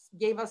desk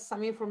gave us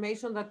some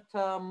information that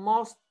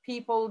most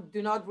people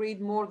do not read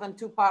more than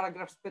 2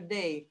 paragraphs per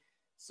day.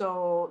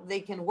 So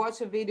they can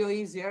watch a video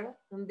easier.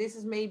 And this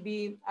is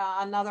maybe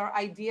another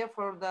idea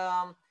for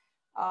the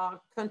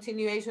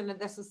continuation and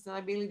the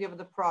sustainability of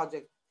the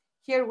project.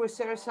 Here we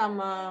share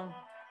some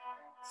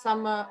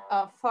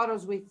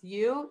photos with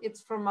you.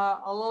 It's from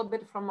a little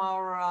bit from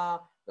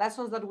our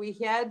lessons that we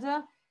had.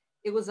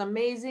 It was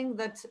amazing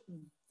that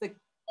the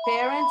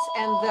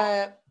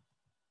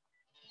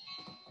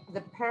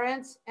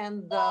parents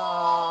and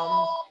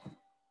the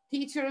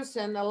teachers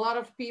and a lot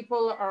of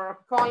people are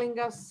calling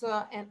us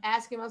and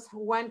asking us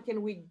when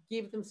can we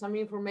give them some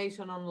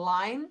information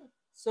online.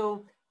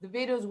 So the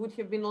videos would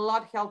have been a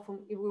lot helpful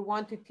if we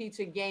want to teach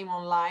a game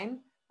online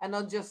and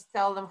not just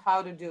tell them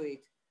how to do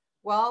it.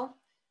 Well,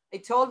 I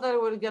told that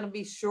it was going to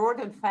be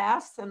short and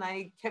fast, and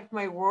I kept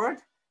my word.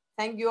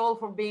 Thank you all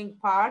for being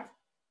part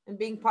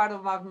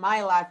of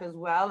my life as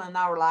well and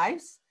our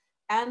lives,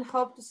 and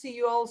hope to see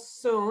you all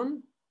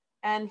soon,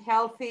 and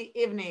healthy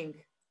evening.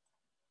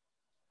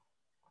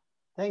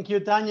 Thank you,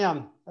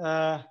 Tanya.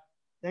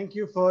 Thank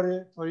you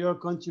for your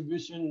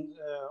contribution,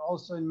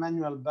 also in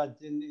manual, but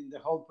in the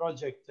whole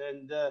project.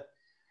 And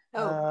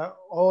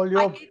all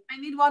your... I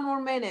need 1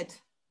 more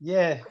minute.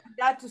 Yeah. I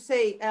got to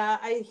say,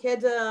 I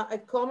had a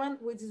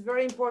comment which is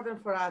very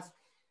important for us.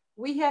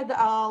 We had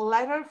a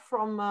letter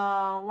from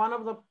one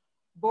of the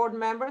board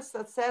members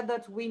that said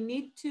that we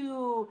need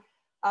to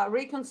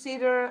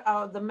reconsider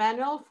the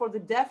manual for the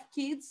deaf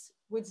kids,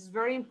 which is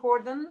very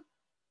important,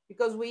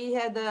 because we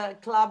had a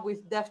club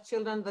with deaf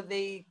children that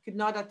they could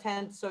not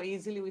attend so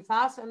easily with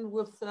us, and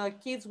with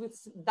kids with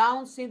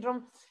Down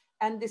syndrome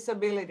and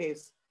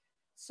disabilities.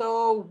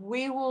 So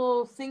we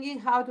were thinking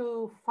how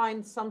to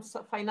find some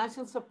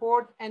financial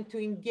support and to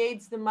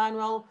engage the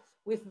manual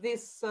with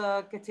these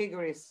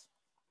categories.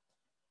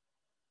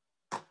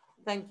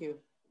 Thank you.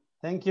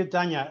 Thank you,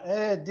 Tanya.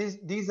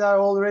 These are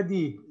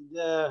already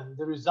the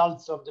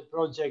results of the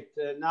project.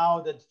 Now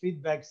that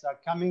feedbacks are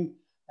coming,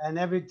 and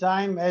every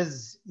time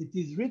as it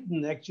is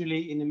written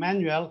actually in the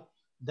manual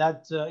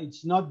that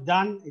it's not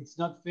done, it's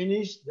not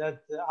finished,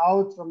 that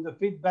out from the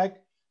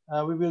feedback,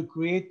 we will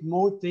create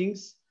more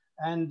things.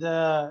 And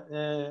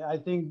I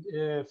think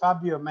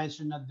Fabio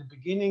mentioned at the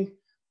beginning,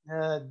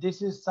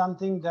 this is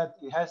something that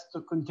has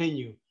to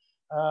continue.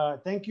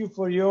 Thank you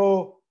for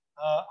your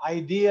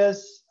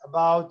ideas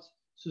about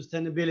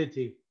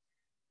sustainability.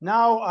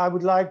 Now I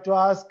would like to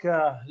ask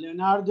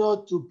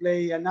Leonardo to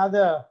play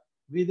another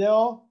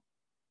video.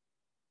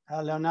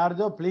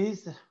 Leonardo,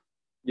 please.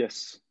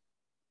 Yes.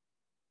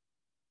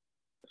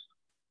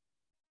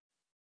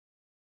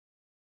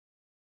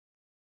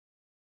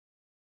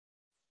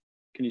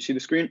 Can you see the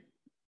screen?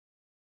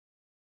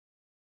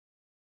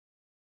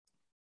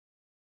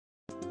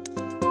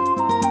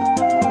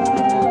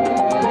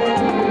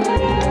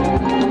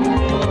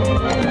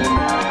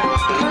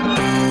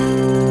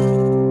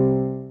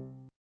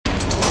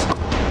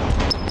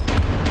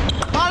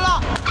 Palla!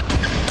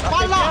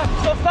 Palla!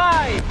 Che cazzo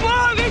fai?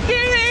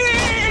 Muoviti!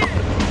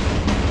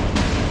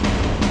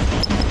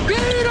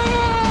 Tiro!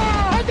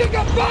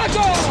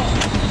 Handicappato!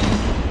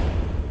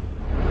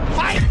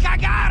 Fai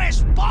cagare,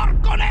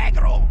 sporco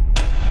negro!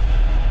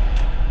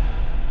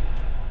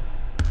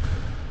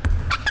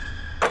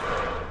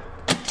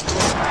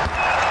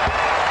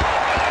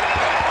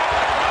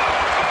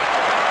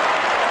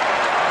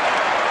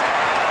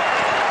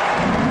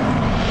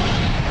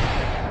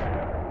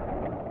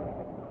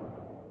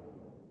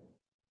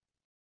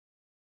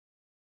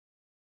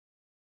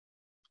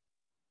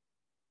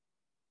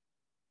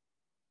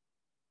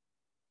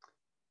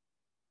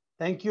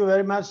 Thank you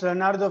very much,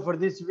 Leonardo, for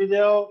this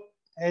video.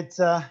 It's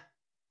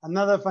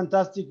another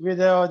fantastic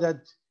video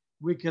that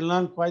we can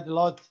learn quite a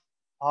lot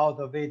out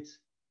of it.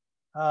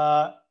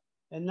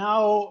 And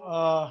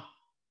now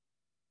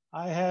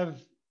I have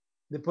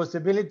the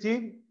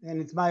possibility, and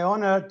it's my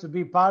honor to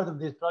be part of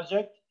this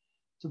project,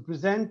 to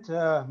present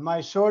my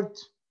short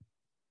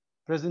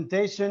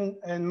presentation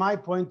and my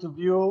point of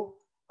view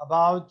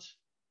about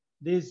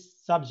this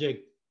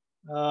subject.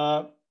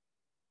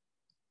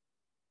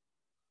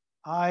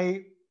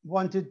 I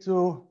wanted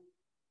to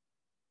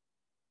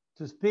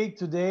speak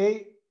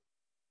today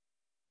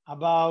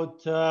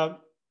about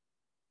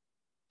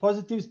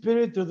positive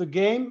spirit to the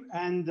game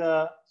and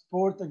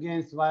sport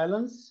against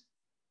violence.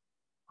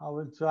 I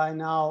will try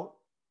now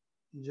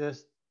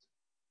just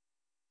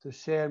to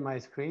share my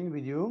screen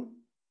with you.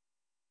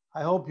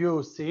 I hope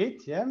you see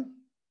it, yeah?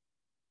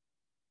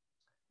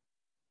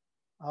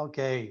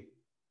 Okay,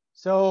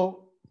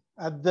 so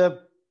at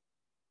the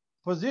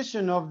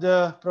position of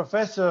the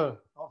professor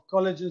of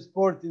college and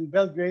sport in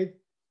Belgrade,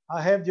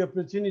 I have the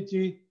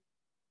opportunity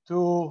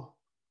to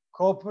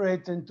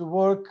cooperate and to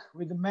work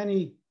with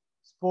many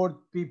sport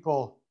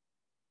people,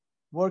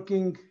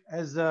 working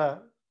as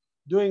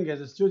doing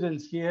as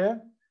students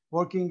here,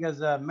 working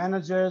as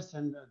managers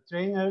and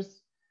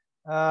trainers.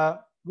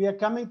 We are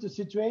coming to a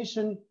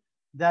situation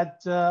that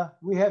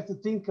we have to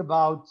think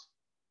about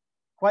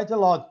quite a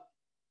lot,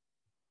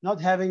 not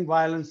having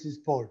violence in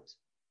sport.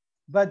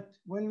 But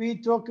when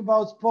we talk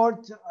about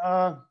sport,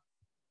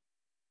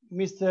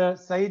 Mr.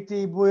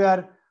 Saiti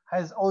Bujar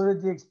has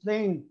already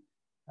explained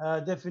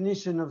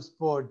definition of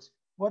sport.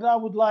 What I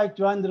would like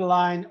to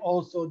underline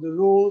also the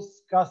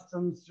rules,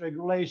 customs,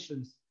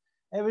 regulations.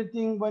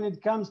 Everything when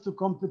it comes to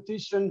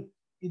competition,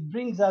 it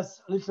brings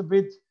us a little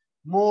bit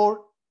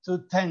more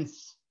to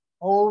tense.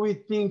 All we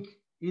think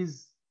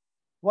is,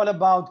 what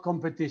about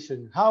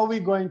competition? How are we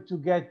going to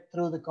get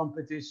through the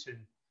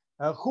competition?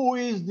 Who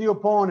is the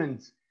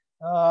opponent?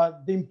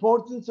 The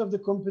importance of the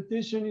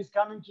competition is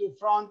coming to the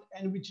front,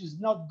 and which is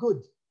not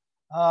good.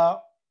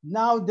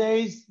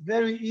 Nowadays,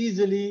 very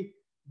easily,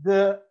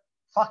 the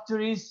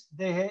factories,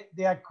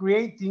 they are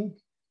creating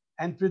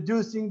and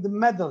producing the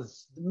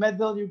medals. The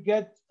medal you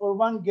get for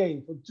one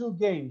game, for 2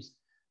 games.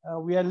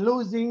 We are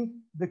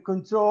losing the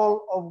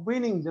control of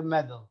winning the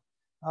medal.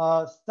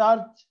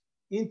 Start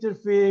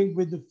interfering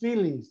with the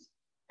feelings.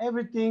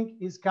 Everything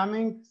is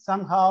coming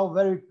somehow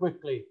very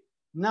quickly.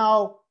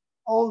 Now,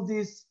 all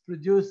this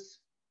produce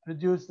a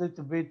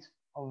little bit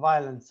of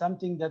violence,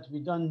 something that we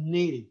don't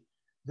need.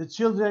 The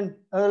children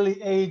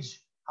early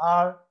age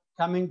are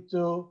coming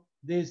to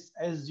this,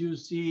 as you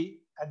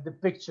see at the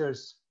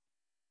pictures.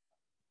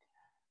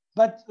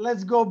 But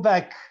let's go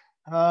back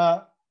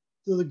to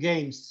the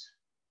games.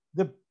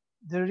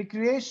 The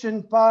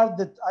recreation part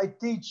that I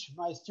teach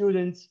my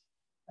students,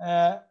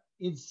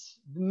 it's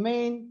the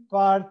main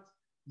part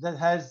that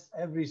has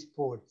every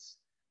sports.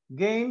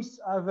 Games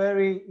are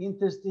very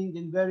interesting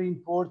and very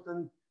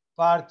important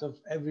part of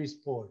every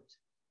sport.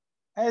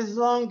 As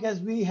long as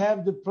we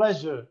have the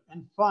pleasure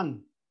and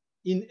fun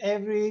in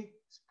every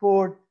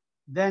sport,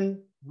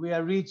 then we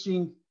are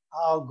reaching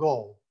our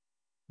goal.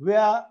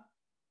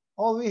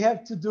 All we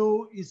have to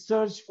do is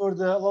search for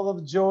a lot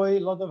of joy, a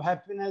lot of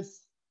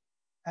happiness,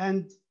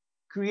 and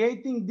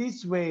creating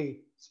this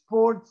way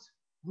sports,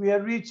 we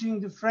are reaching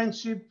the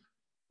friendship,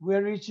 we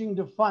are reaching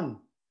the fun,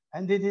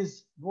 and it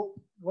is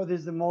what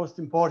is the most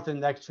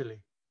important actually.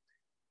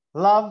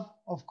 Love,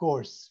 of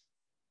course.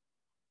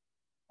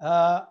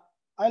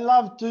 I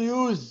love to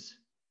use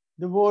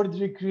the word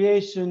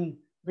recreation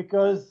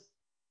because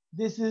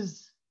this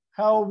is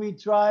how we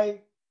try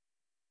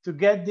to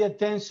get the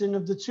attention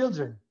of the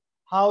children,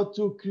 how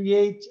to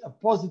create a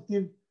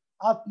positive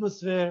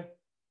atmosphere,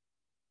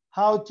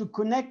 how to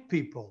connect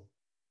people.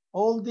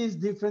 All these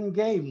different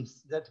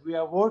games that we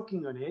are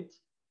working on it,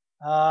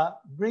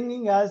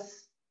 bringing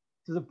us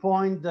to the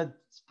point that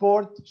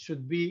sport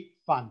should be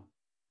fun.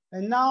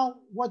 And now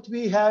what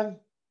we have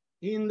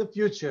in the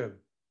future.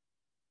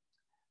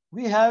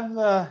 We have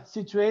a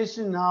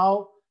situation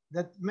now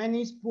that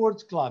many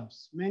sports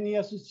clubs, many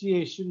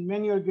associations,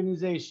 many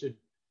organizations,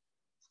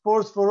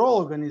 sports for all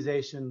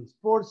organizations,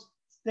 sports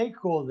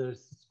stakeholders,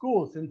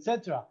 schools,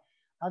 etc.,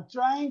 are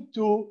trying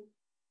to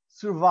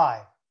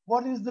survive.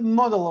 What is the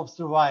model of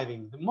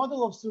surviving? The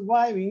model of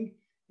surviving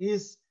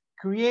is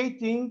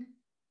creating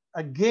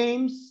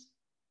games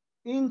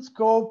in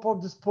scope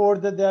of the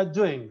sport that they are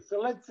doing. So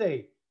let's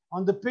say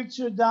on the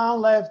picture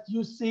down left,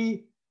 you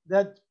see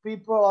that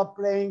people are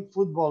playing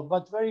football,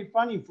 but very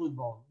funny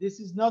football. This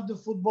is not the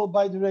football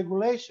by the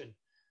regulation,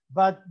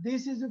 but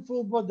this is the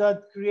football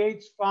that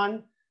creates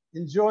fun,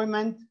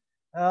 enjoyment.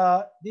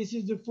 This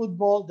is the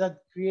football that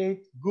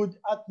creates good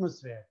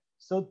atmosphere.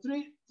 So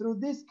through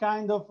this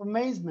kind of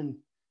amazement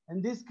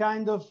and this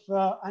kind of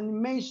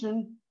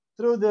animation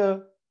through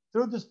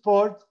the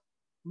sport,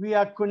 we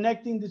are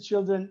connecting the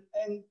children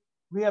and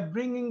we are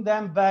bringing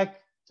them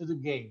back to the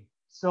game.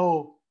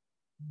 So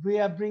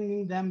we are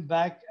bringing them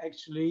back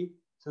actually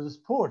to the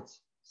sports.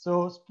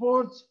 So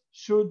sports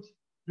should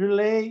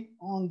rely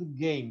on the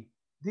game.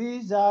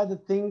 These are the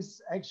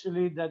things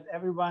actually that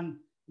everyone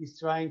is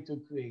trying to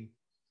create.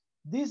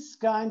 This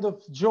kind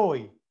of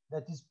joy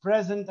that is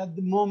present at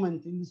the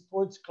moment in the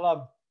sports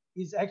club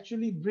is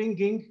actually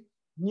bringing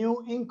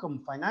new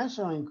income,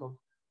 financial income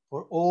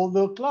for all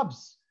the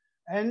clubs.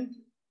 And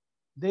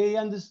they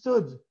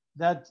understood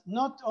that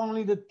not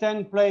only the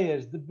 10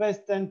 players, the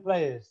best 10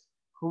 players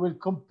who will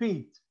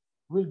compete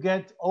will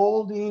get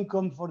all the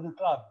income for the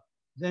club.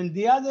 Then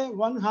the other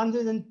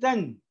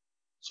 110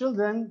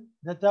 children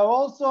that are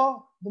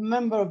also the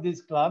member of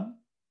this club,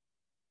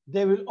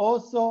 they will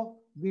also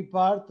be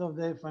part of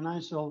their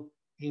financial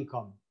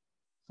income.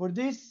 For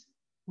this,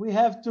 we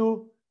have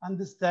to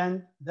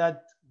understand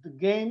that the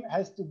game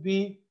has to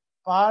be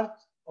part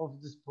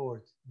of the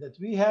sport, that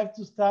we have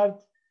to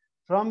start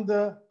from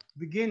the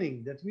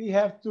beginning, that we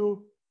have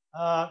to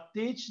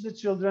teach the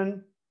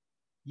children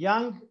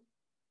young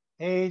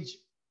age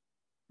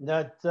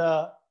that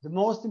the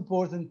most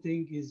important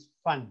thing is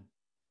fun,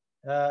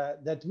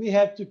 that we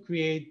have to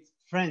create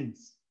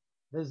friends.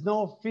 There's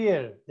no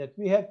fear, that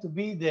we have to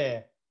be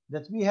there,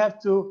 that we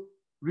have to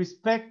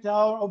respect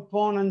our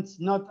opponents,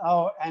 not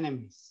our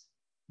enemies.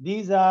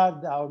 These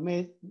are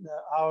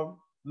our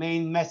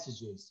main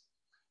messages.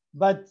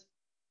 But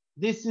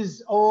this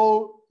is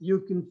all you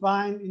can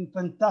find in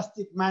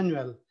fantastic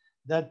manual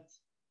that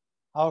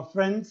our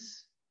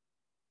friends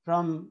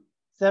from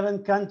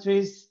 7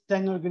 countries,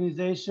 10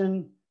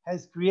 organizations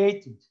has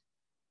created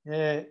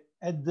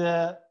at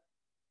the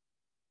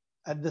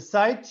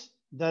site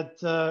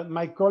that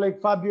my colleague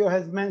Fabio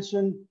has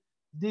mentioned.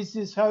 This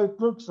is how it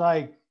looks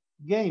like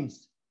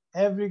games.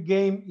 Every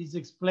game is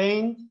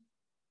explained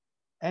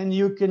and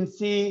you can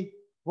see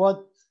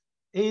what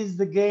is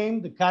the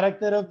game, the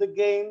character of the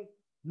game,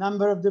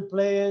 number of the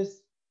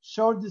players,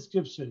 short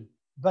description,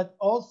 but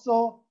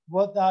also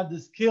what are the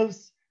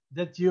skills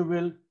that you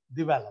will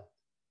develop.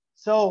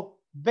 So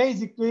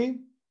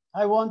basically,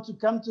 I want to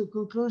come to a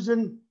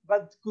conclusion,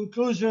 but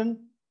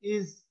conclusion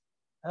is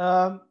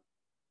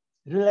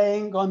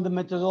relying on the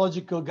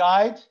methodological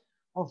guide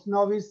of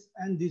Novis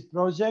and this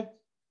project.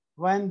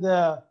 When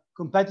the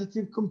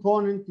competitive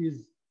component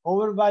is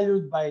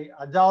overvalued by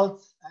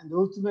adults and the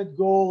ultimate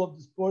goal of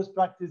the sports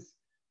practice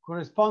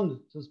corresponds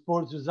to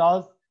sports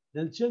results,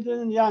 then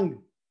children and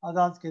young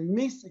adults can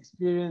mix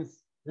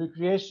experience,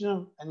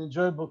 recreational and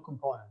enjoyable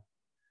component.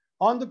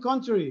 On the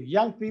contrary,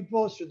 young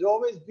people should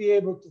always be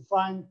able to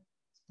find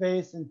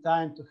space and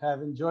time to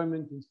have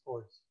enjoyment in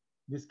sports,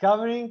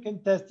 discovering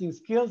and testing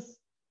skills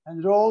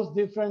and roles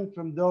different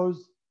from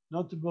those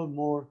notable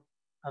more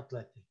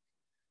athletic.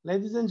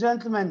 Ladies and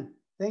gentlemen,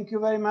 thank you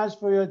very much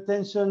for your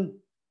attention,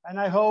 and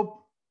I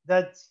hope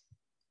that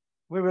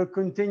we will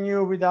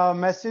continue with our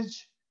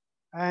message,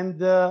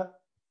 and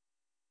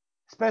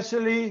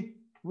especially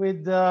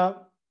with the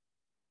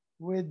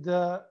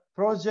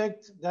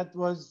project that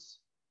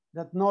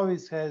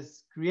Novis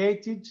has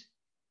created.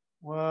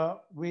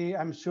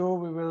 I'm sure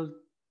we will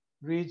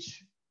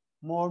reach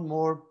more and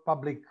more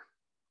public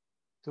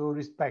to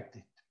respect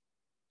it.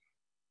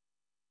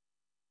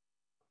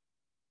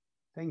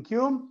 Thank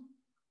you.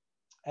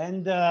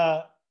 And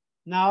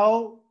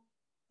now,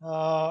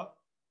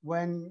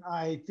 when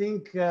I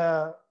think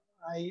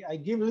I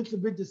give a little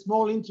bit a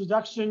small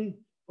introduction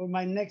for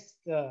my next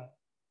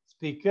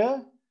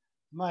speaker.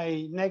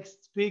 My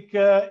next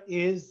speaker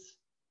is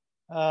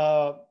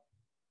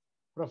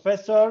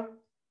Professor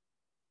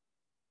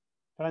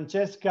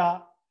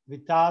Francesca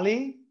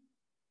Vitali.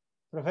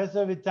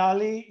 Professor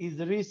Vitali is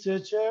a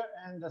researcher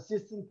and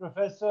assistant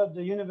professor at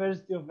the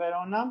University of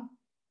Verona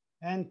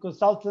and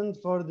consultant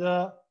for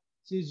the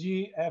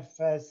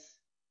CGFS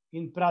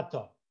in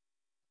Prato.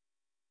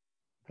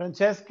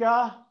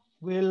 Francesca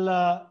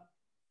will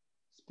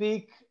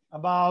speak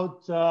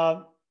about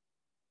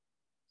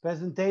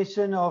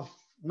presentation of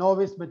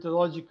Novis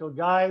Methodological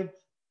Guide,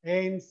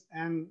 aims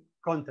and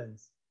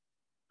contents.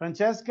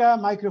 Francesca,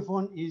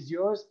 microphone is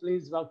yours.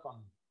 Please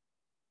welcome.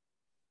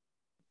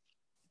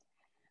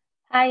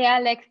 Hi,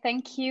 Alex.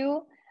 Thank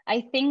you.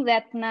 I think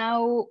that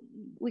now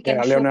we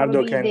can show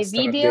Leonardo can the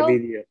start video. the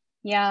video.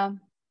 Yeah.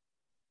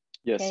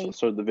 Yes, Okay. I'll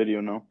start the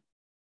video now.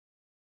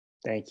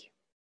 Thank you.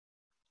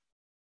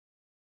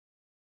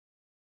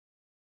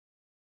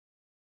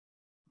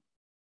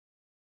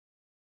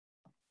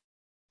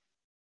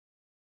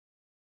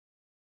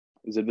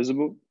 Is it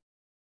visible?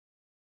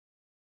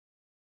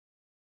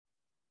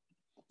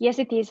 Yes,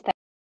 it is.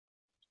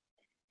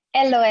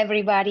 Hello,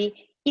 everybody.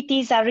 It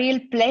is a real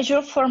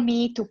pleasure for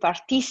me to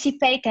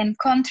participate and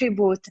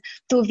contribute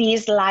to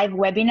this live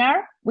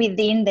webinar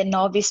within the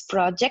Novis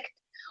Project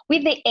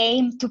with the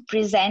aim to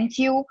present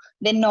you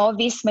the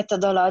Novis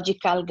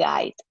Methodological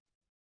Guide.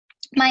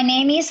 My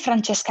name is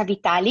Francesca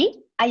Vitali.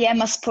 I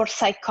am a sports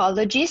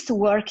psychologist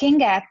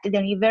working at the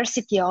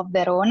University of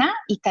Verona,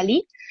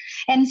 Italy.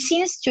 And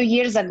since 2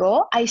 years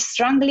ago, I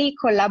strongly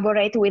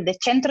collaborate with the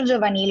Centro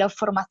Giovanile of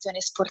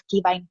Formazione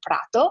Sportiva in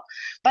Prato,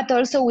 but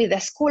also with the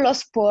School of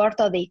Sport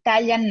of the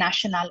Italian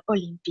National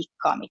Olympic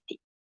Committee.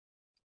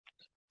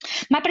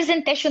 My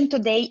presentation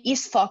today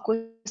is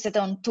focused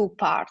on 2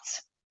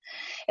 parts.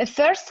 A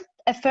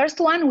first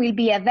one will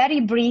be a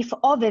very brief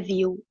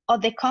overview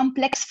of the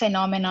complex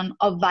phenomenon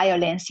of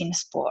violence in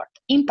sport.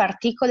 In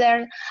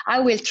particular,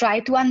 I will try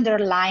to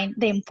underline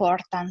the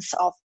importance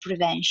of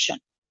prevention.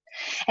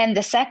 And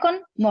the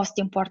second most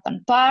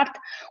important part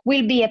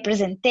will be a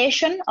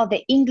presentation of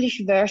the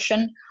English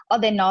version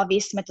of the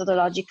Novis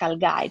Methodological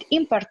Guide,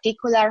 in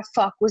particular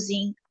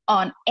focusing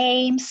on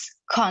aims,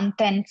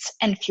 contents,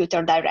 and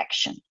future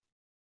direction.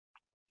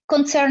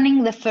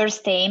 Concerning the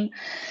first aim,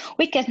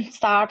 we can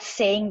start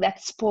saying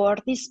that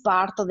sport is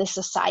part of the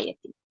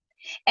society,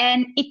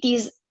 and it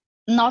is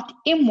not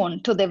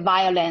immune to the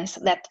violence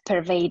that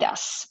pervades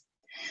us.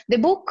 The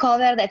book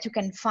cover that you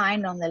can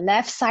find on the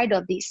left side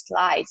of these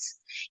slides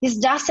is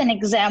just an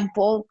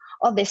example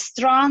of the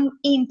strong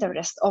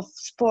interest of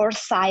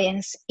sports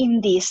science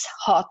in this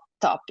hot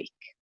topic.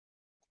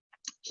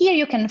 Here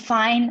you can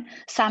find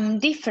some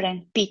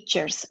different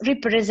pictures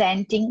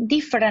representing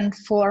different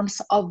forms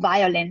of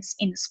violence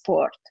in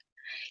sport.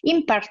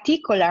 In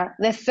particular,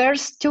 the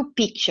first two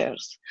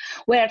pictures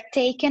were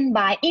taken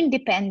by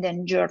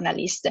independent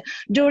journalists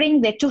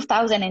during the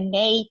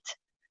 2008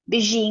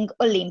 Beijing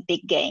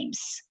Olympic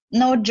Games.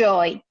 No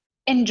joy,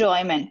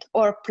 enjoyment,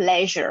 or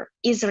pleasure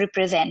is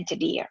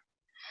represented here.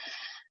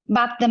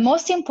 But the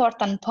most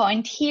important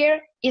point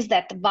here is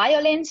that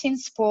violence in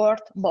sport,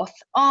 both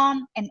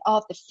on and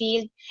off the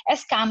field,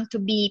 has come to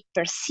be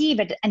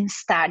perceived and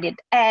studied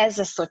as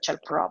a social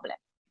problem.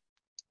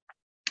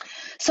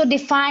 So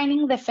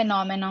defining the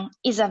phenomenon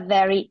is a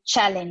very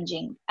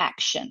challenging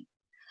action.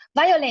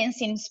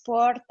 Violence in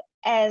sport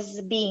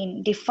has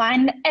been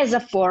defined as a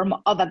form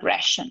of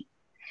aggression.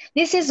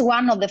 This is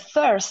one of the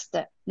first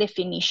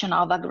definitions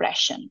of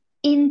aggression,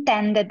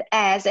 intended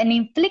as an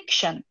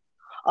infliction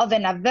of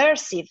an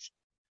aversive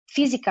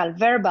physical,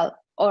 verbal,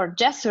 or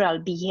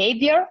gestural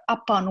behavior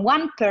upon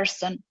one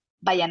person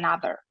by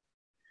another.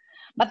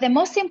 But the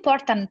most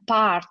important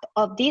part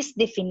of this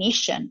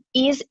definition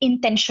is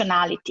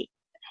intentionality.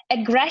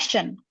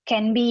 Aggression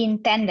can be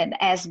intended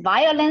as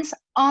violence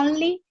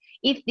only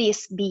if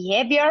this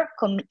behavior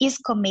is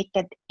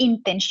committed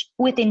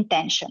with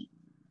intention.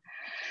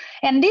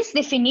 And this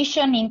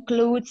definition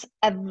includes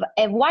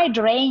a wide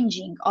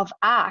ranging of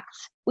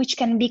acts which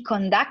can be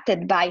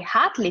conducted by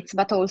athletes,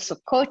 but also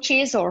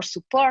coaches or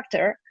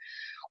supporters,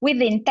 with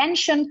the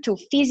intention to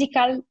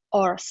physically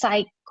or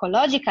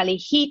psychologically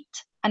hit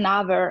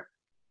another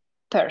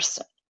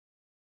person.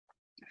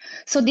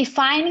 So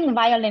defining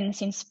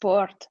violence in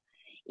sport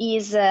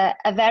is a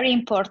very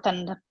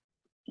important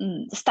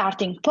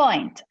starting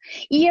point.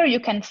 Here you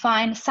can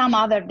find some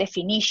other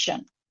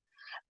definition.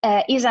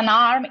 Is an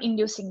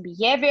harm-inducing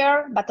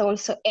behavior, but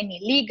also an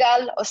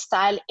illegal,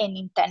 hostile, and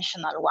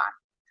intentional one.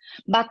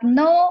 But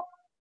no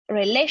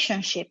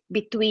relationship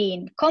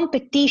between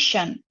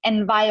competition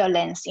and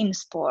violence in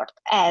sport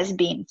has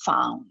been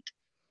found.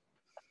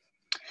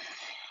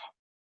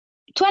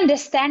 To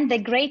understand the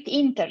great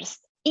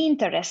interest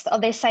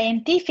of the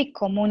scientific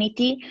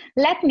community,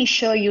 let me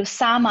show you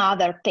some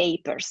other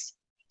papers.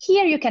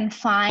 Here you can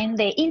find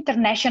the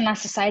International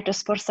Society of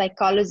Sport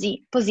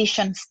Psychology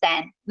position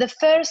stand, the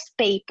first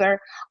paper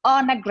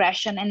on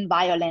aggression and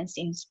violence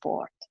in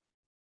sport.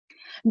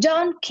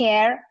 John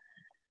Kerr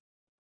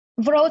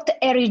wrote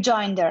a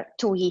rejoinder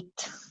to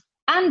it,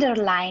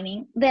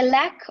 underlining the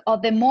lack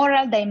of the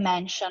moral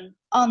dimension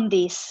on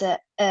this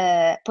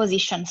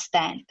position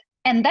stand.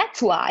 And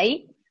that's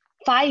why,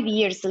 5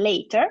 years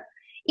later,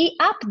 he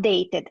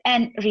updated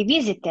and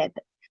revisited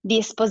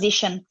this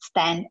position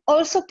stand,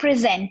 also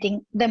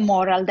presenting the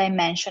moral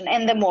dimension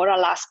and the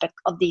moral aspect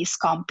of this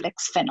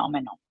complex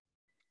phenomenon.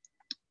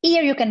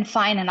 Here you can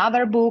find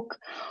another book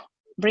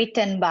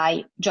written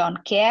by John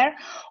Kerr,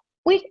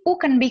 who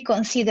can be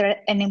considered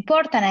an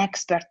important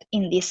expert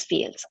in these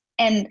fields,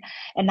 and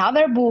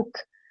another book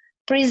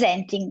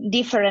presenting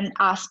different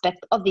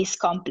aspects of this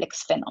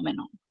complex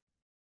phenomenon.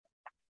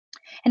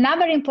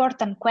 Another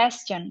important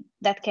question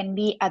that can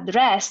be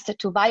addressed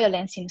to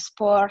violence in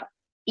sport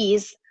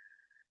is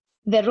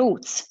the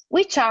roots.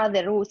 Which are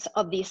the roots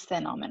of this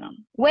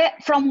phenomenon?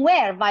 From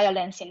where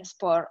violence in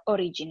sport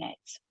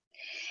originates?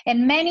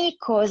 And many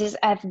causes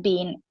have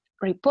been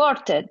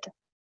reported.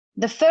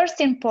 The first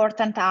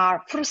important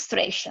are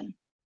frustration,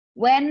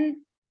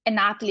 when an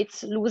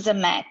athlete loses a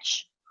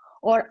match,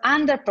 or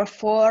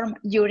underperform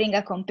during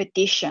a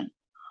competition,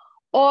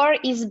 or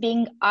is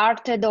being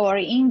hurted or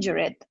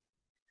injured,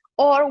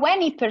 or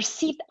when he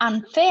perceives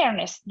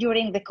unfairness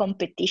during the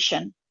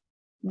competition,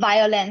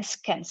 violence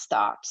can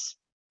start.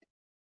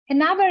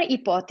 Another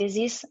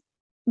hypothesis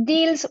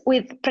deals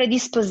with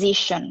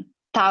predisposition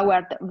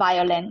toward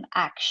violent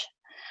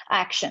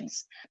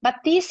actions, but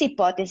this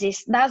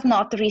hypothesis does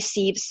not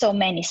receive so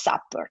many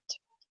support.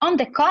 On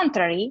the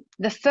contrary,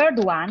 the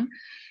third one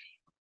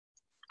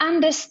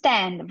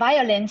understands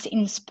violence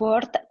in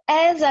sport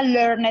as a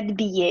learned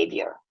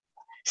behavior.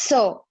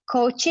 So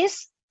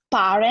coaches,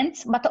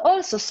 parents, but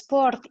also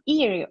sport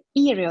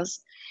heroes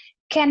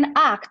can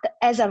act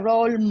as a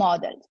role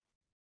model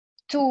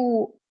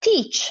to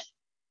teach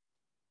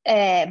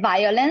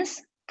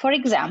violence, for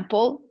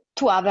example,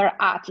 to other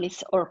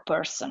athletes or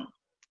person.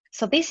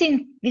 So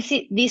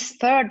this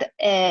third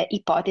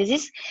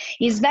hypothesis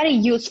is very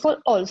useful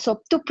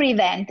also to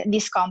prevent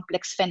this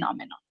complex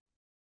phenomenon.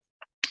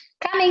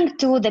 Coming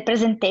to the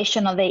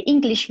presentation of the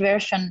English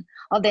version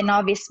of the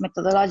Novis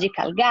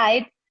Methodological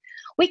Guide,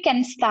 we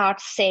can start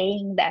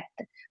saying that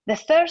the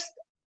first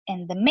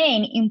and the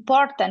main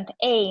important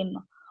aim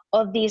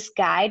of this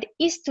guide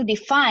is to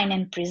define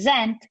and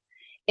present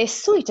a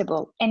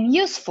suitable and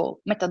useful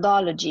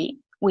methodology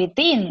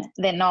within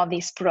the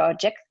Novis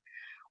project,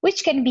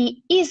 which can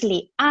be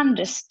easily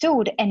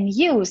understood and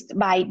used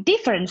by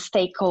different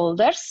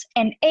stakeholders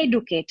and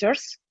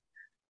educators,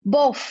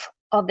 both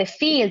of the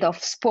field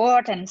of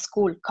sport and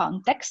school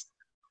context,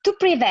 to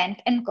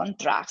prevent and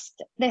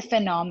contrast the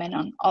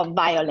phenomenon of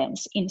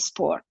violence in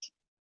sport.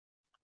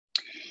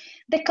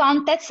 The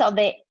context of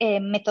the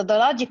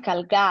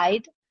methodological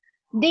guide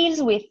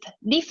deals with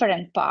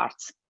different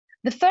parts.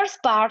 The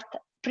first part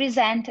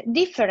presents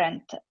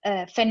different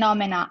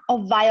phenomena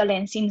of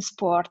violence in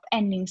sport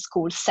and in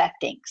school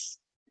settings.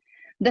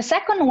 The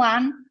second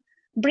one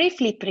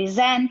briefly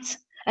presents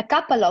a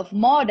couple of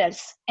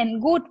models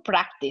and good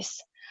practice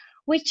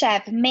which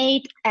have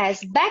made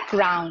as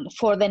background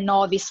for the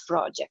Novis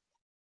project,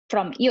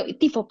 from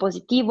Tifo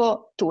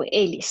Positivo to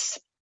ELIS.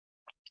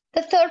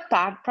 The third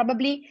part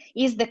probably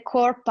is the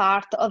core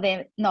part of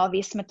the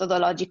Novis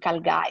Methodological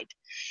Guide.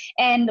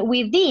 And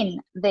within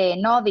the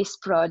Novis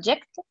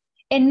project,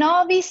 a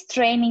Novis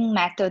training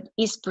method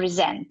is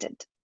presented.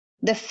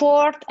 The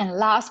fourth and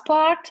last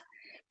part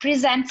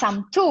presents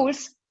some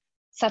tools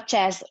such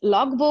as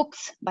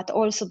logbooks, but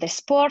also the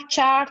sport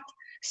chart,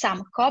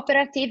 some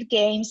cooperative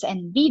games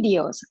and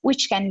videos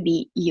which can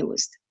be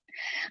used.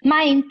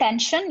 My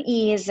intention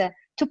is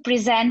to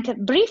present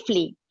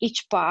briefly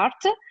each part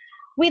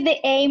with the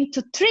aim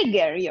to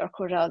trigger your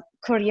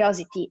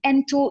curiosity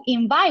and to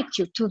invite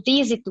you to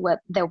visit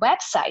the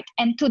website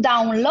and to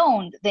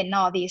download the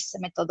Novis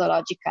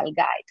Methodological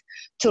Guide,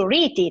 to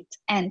read it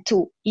and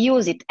to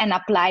use it and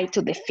apply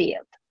to the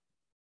field.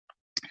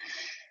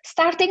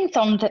 Starting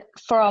from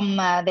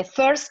the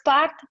first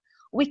part,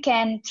 we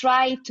can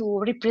try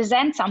to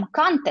represent some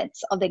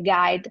contents of the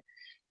guide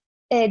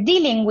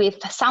dealing with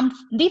some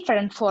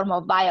different form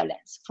of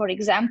violence. For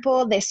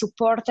example, the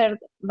supporter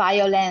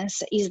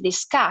violence is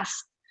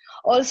discussed,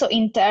 also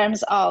in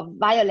terms of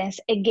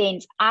violence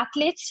against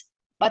athletes,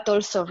 but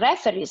also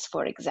referees,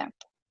 for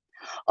example.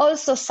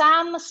 Also,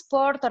 some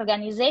sport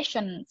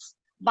organizations'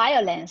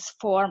 violence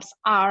forms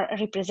are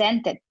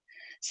represented,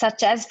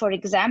 such as, for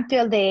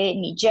example, the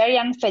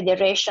Nigerian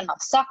Federation of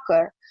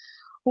Soccer,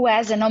 who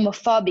has an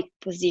homophobic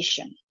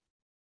position.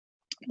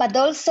 But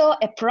also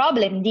a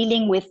problem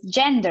dealing with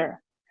gender,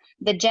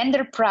 the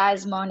gender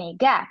prize money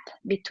gap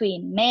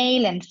between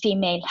male and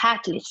female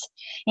athletes.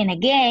 And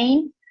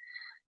again,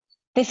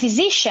 the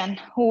physician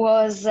who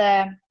was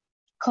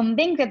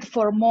convicted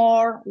for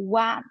more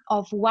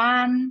of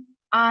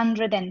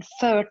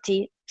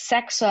 130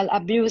 sexual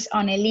abuse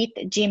on elite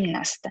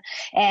gymnasts,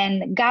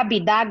 and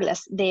Gabby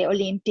Douglas, the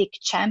Olympic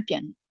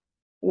champion,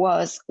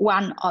 was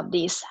one of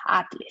these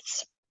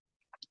athletes.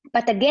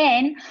 But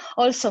again,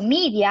 also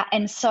media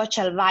and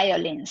social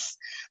violence.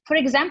 For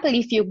example,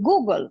 if you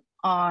Google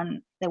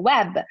on the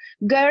web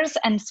girls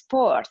and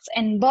sports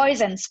and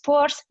boys and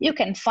sports, you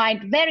can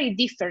find very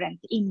different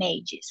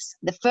images,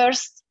 the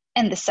first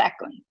and the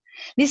second.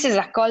 This is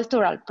a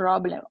cultural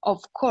problem,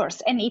 of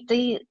course, and it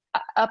is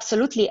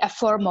absolutely a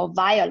form of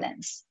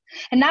violence.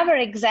 Another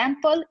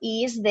example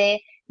is the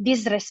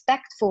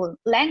disrespectful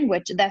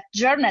language that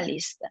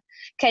journalists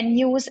can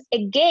use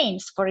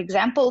against, for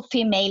example,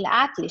 female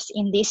athletes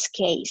in this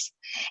case.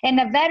 And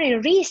a very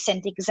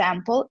recent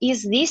example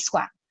is this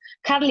one.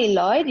 Carly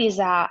Lloyd is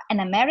an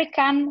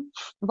American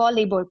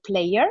volleyball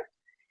player.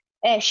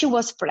 She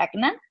was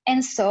pregnant,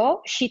 and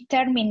so she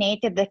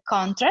terminated the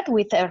contract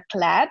with her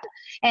club.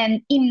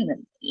 And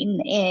in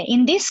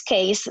this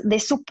case, the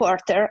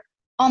supporter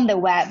on the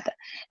web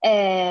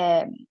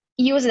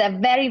used a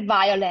very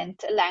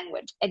violent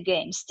language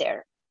against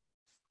her.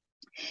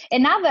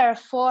 Another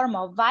form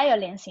of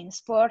violence in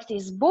sport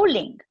is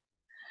bullying,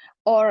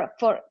 or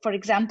for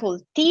example,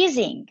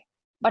 teasing,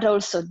 but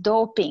also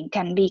doping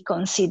can be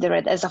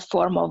considered as a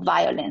form of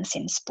violence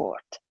in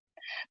sport.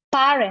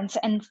 Parents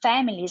and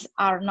families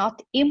are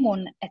not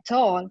immune at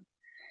all.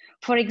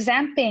 For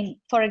example,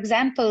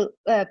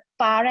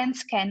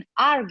 parents can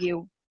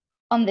argue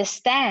on the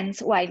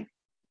stands while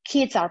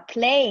kids are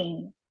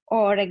playing,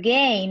 or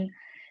again,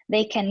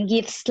 they can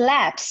give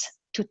slaps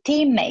to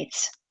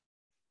teammates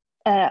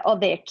of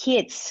their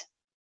kids,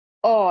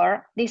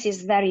 or this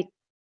is very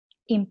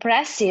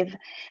impressive,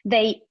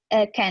 they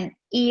can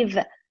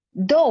even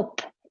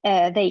dope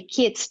their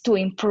kids to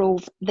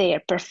improve their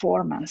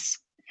performance.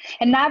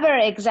 Another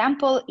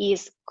example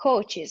is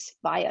coaches'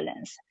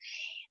 violence.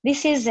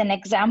 This is an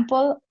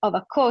example of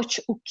a coach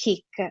who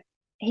kicked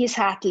his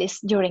athletes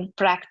during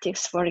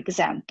practice, for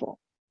example.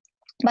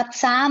 But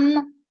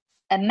some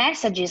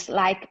messages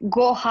like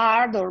go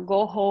hard or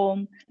go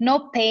home,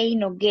 no pain,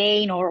 no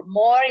gain, or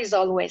more is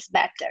always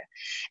better,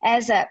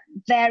 as a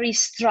very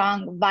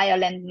strong,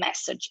 violent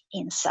message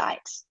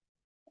inside.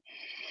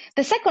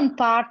 The second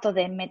part of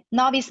the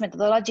Novis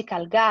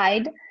Methodological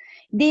Guide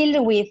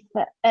deal with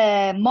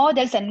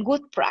models and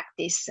good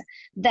practice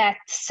that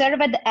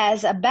served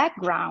as a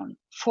background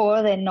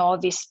for the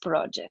Novis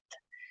project.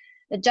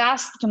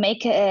 just to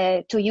make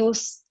to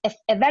use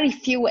a very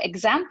few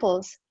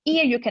examples,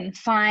 here you can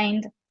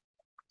find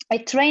a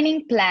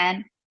training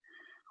plan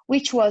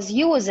which was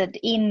used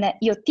in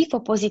Io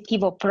Tifo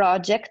Positivo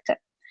project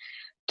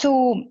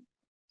to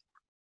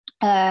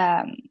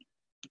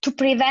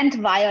prevent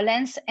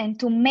violence and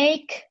to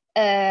make,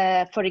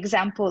 for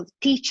example,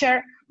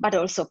 teachers, but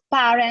also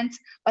parents,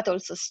 but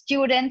also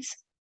students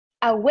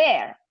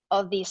aware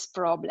of this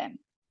problem.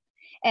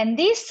 And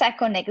this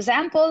second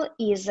example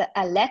is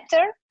a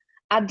letter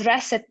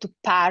addressed to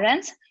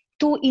parents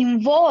to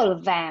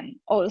involve them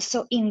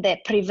also in the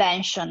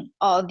prevention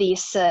of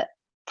this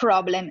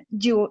problem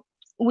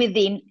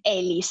within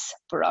NOVIS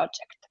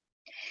project.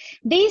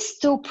 These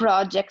two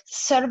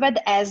projects served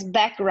as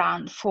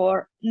background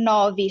for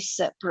NOVIS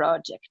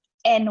project,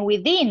 and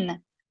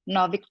within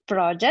NOVIS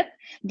project,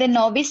 the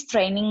NOVIS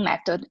training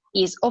method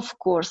is of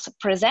course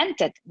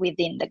presented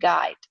within the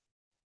guide.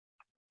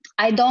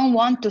 I don't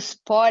want to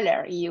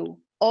spoiler you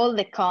all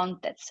the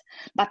contents,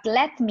 but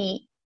let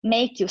me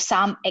make you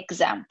some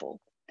example.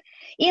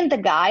 In the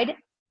guide,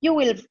 you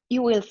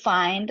will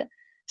find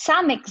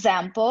some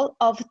example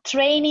of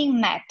training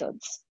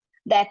methods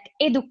that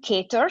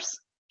educators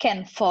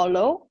can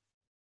follow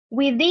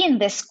within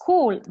the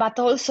school, but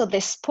also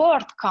the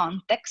sport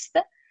context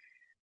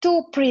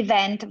to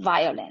prevent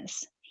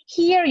violence.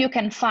 Here you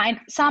can find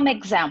some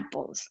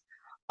examples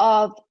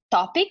of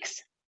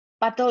topics,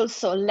 but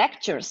also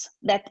lectures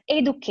that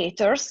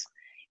educators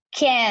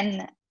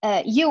can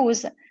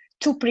use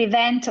to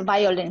prevent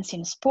violence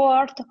in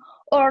sport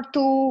or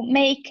to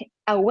make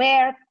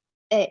aware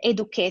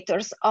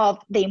educators of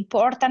the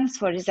importance,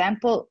 for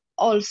example,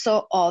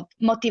 also of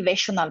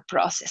motivational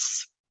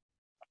process.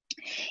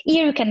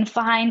 Here you can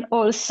find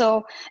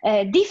also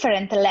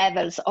different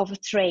levels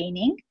of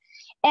training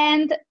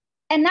and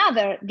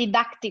another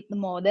didactic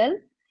model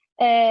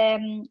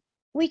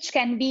which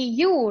can be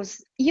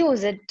used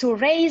to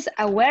raise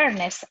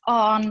awareness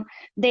on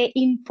the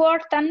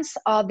importance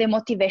of the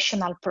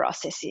motivational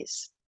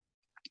processes.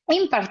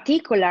 In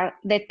particular,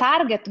 the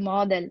target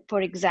model,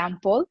 for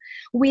example,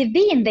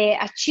 within the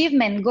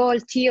achievement goal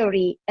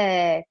theory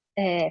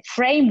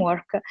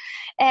framework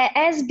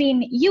has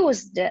been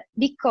used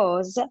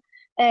because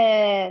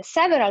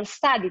several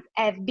studies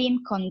have been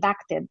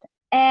conducted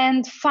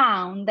and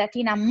found that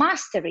in a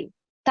mastery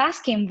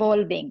task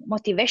involving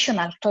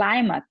motivational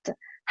climate,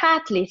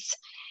 athletes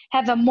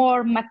have a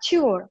more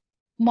mature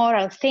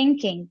moral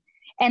thinking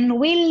and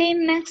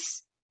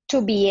willingness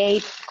to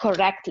behave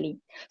correctly.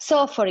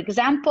 So, for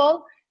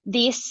example,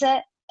 this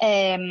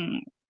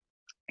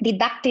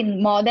didactic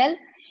model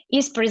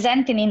is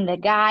presented in the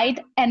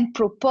guide and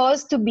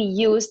proposed to be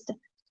used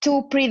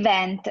to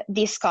prevent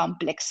this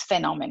complex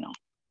phenomenon.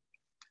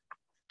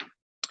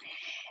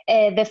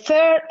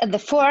 The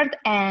fourth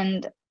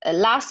and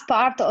last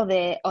part of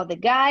the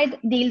guide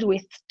deals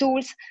with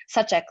tools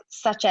such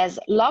as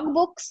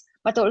logbooks,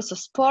 but also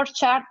sport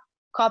chart,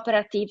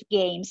 cooperative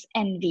games,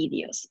 and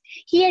videos.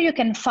 Here you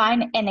can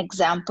find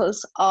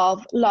examples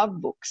of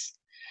logbooks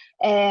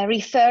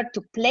referred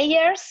to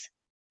players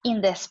in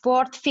the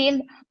sport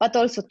field, but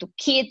also to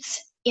kids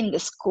in the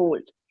school.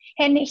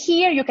 And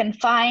here you can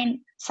find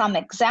some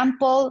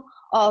example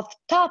of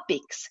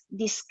topics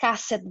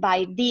discussed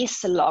by these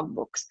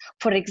logbooks.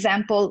 For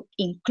example,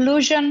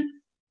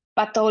 inclusion,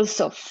 but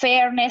also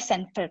fairness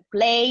and fair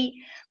play,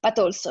 but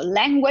also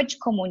language,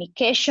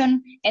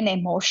 communication, and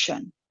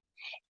emotion.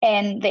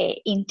 And the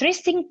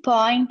interesting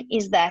point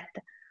is that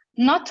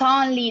not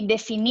only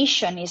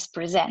definition is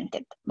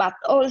presented, but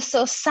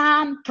also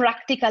some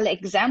practical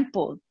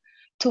example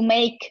to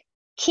make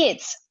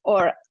kids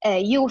or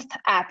youth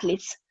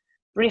athletes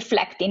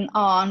reflecting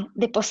on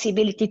the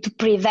possibility to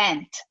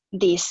prevent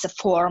this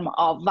form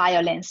of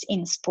violence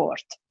in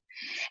sport.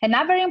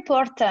 Another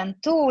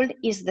important tool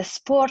is the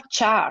sport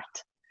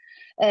chart.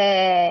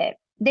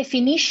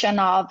 Definition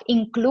of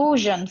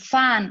inclusion,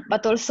 fun,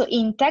 but also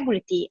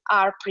integrity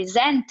are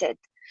presented.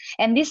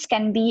 And this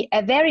can be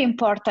a very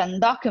important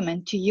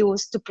document to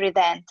use to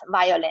prevent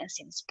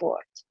violence in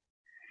sport.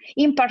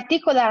 In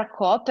particular,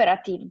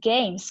 cooperative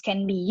games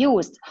can be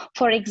used.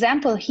 For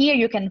example, here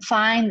you can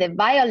find the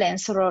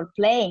violence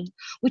role-playing,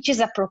 which is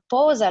a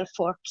proposal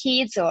for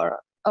kids or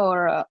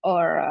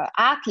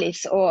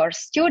athletes or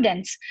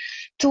students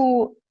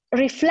to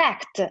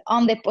reflect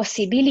on the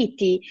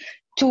possibility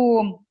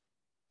to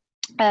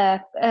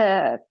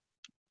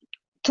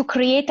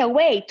create a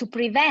way to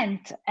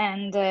prevent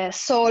and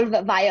solve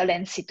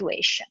violent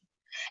situation.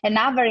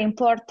 Another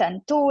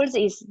important tool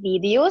is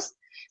videos,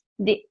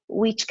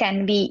 which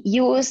can be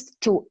used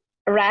to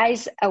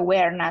raise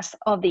awareness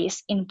of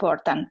this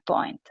important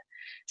point.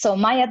 So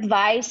my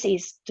advice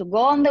is to go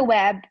on the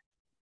web,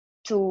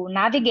 to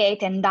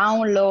navigate and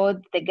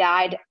download the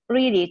guide,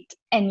 read it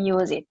and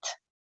use it.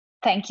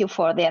 Thank you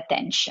for the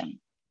attention.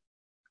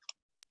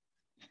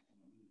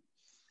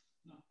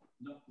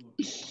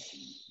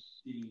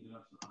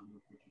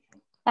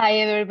 Hi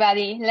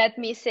everybody, let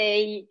me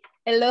say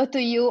hello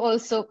to you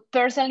also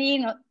personally,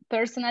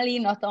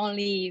 not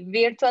only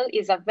virtual.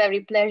 It's a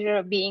very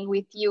pleasure being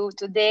with you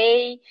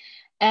today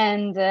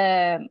And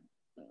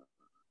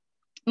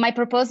my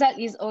proposal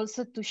is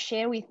also to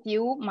share with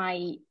you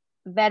my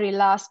very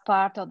last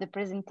part of the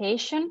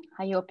presentation.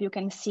 I hope you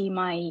can see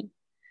my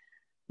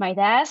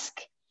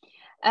desk.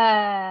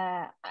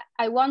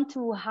 I want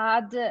to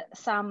add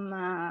some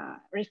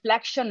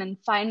reflection and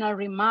final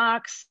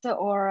remarks,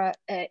 or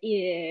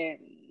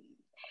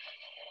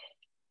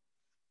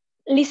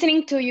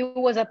listening to you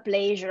was a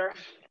pleasure.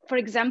 For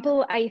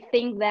example, I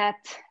think that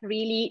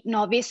really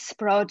NOVIS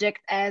Project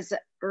has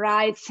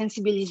right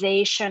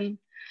sensibilization,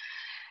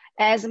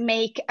 as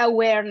make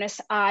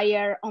awareness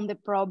higher on the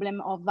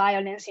problem of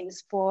violence in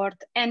sport,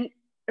 and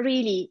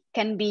really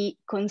can be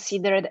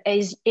considered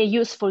as a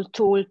useful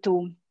tool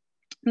to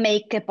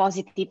make a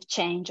positive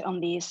change on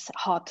this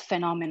hot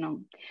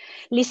phenomenon.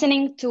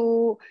 Listening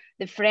to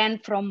the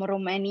friend from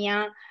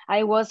Romania,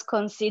 I was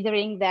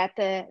considering that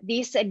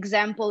this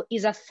example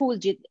is a full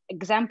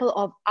example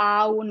of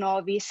how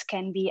NOVIS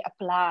can be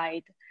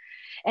applied.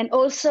 And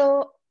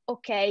also,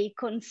 okay,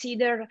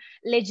 consider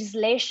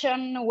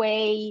legislation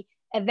way.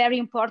 A very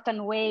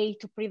important way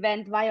to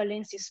prevent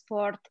violence in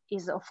sport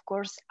is, of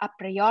course, a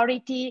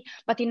priority.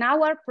 But in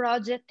our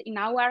project, in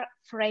our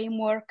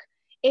framework,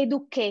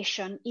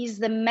 education is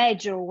the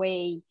major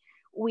way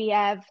we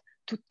have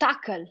to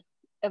tackle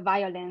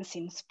violence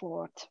in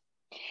sport.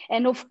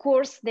 And of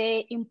course,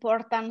 the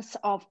importance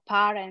of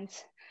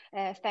parents,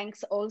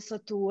 thanks also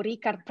to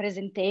Ricard's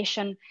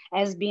presentation,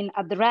 has been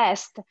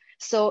addressed.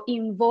 So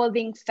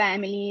involving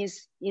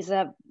families is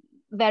a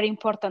very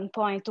important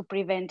point to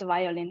prevent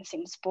violence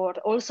in sport,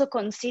 also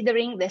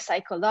considering the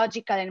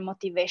psychological and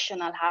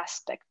motivational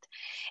aspect.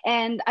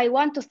 And I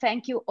want to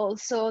thank you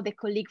also, the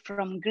colleague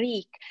from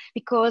Greek,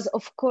 because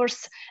of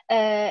course,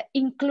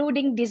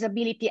 including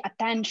disability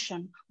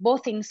attention,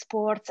 both in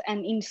sports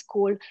and in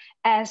school,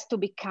 has to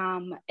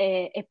become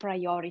a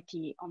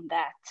priority on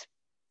that.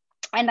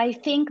 And I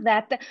think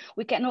that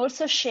we can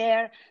also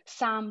share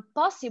some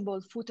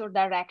possible future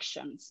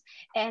directions,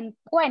 and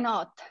why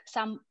not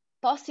some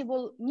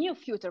possible new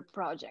future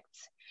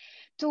projects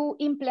to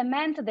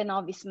implement the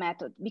NOVIS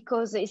method,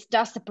 because it's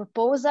just a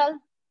proposal,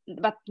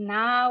 but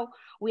now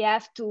we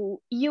have to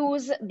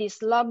use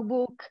this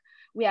logbook,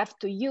 we have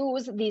to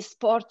use this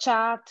sport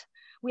chart,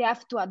 we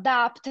have to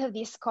adapt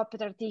these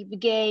cooperative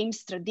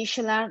games,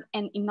 traditional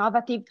and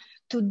innovative,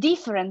 to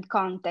different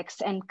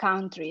contexts and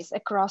countries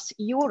across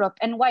Europe,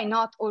 and why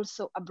not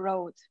also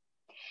abroad.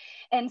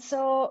 And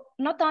so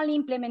not only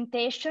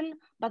implementation,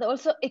 but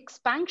also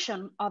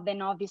expansion of the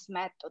NOVIS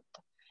method,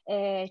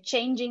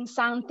 changing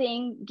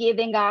something,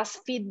 giving us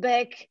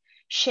feedback,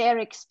 share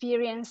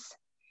experience,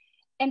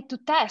 and to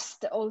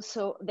test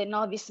also the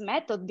NOVIS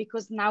method,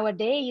 because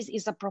nowadays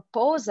is a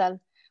proposal,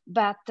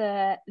 but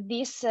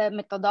this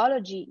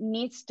methodology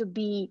needs to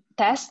be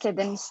tested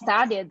and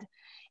studied.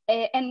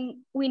 And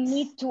we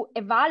need to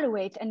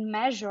evaluate and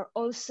measure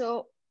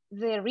also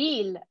the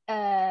real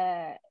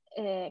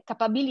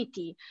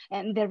capability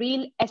and the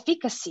real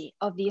efficacy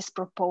of this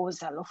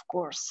proposal, of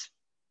course.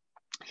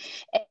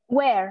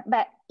 Where,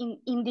 but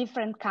in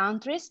different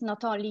countries,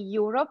 not only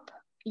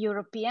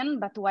European,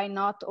 but why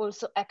not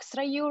also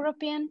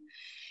extra-European,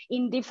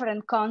 in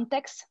different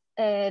contexts.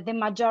 The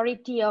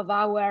majority of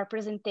our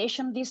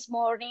presentation this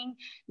morning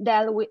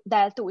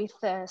dealt with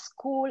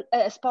school,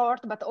 sport,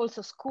 but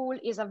also school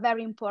is a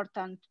very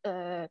important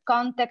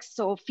context.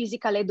 So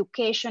physical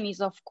education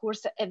is, of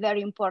course, a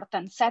very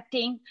important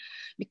setting,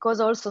 because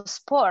also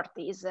sport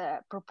is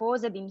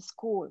proposed in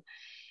school,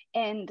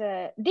 and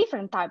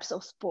different types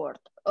of sport.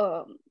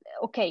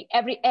 Okay,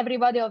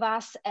 everybody of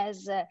us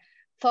has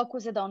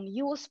focused on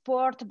youth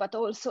sport, but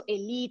also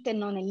elite and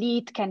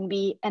non-elite can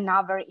be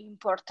another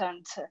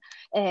important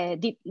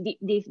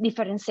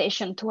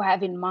differentiation to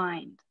have in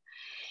mind.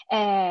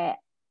 I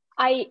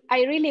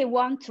really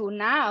want to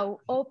now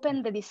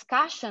open the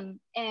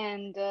discussion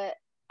and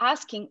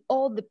asking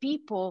all the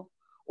people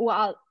who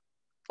are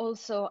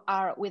also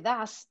with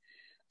us,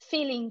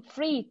 feeling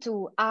free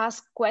to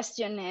ask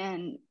questions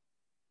and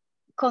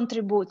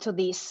contribute to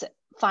this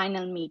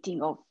final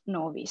meeting of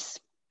NOVIS.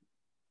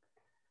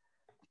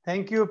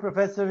 Thank you,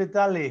 Professor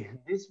Vitali.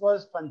 This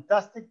was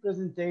fantastic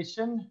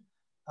presentation.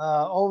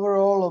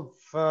 Overall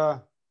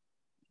of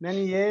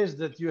many years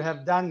that you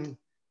have done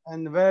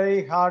and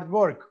very hard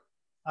work.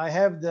 I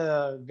have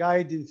the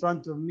guide in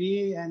front of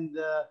me, and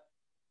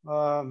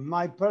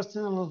my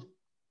personal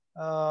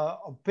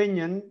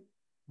opinion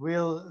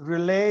will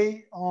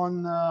relay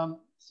on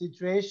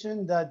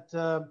situation that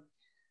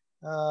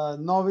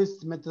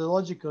Novis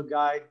Methodological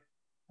Guide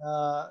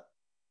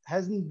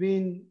hasn't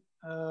been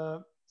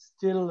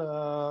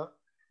still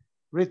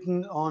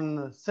written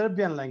on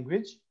Serbian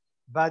language,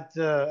 but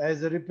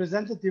as a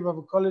representative of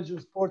a College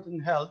of Sport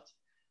and Health,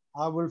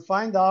 I will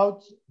find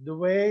out the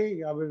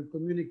way I will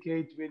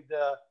communicate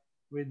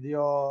with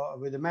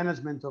the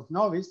management of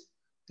Novis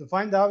to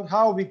find out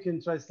how we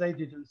can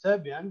translate it in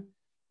Serbian,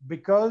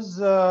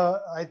 because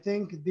I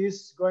think this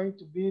is going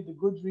to be the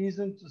good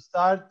reason to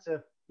start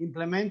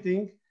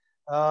implementing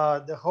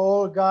the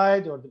whole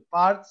guide or the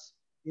parts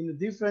in the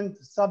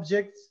different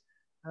subjects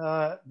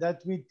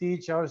that we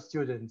teach our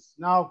students.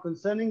 Now,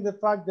 concerning the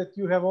fact that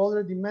you have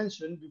already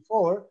mentioned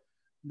before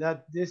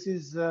that this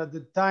is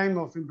the time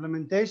of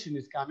implementation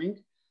is coming,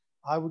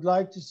 I would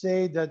like to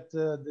say that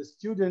the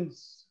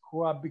students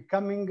who are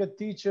becoming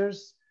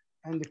teachers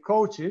and the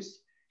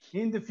coaches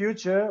in the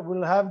future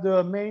will have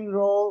the main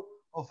role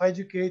of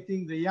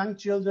educating the young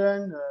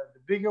children, the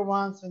bigger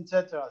ones,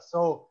 etc.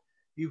 So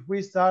if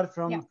we start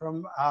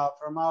from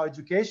our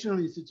educational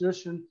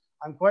institution,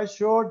 I'm quite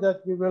sure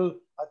that we will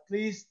at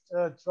least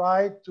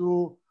try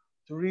to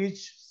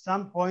reach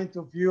some point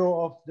of view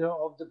of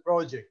the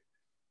project.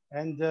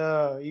 And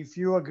if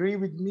you agree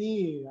with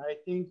me, I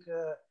think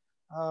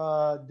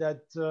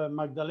that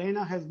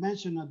Magdalena has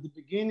mentioned at the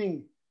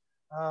beginning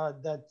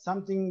that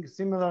something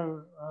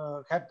similar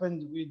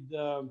happened with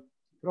the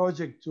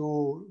project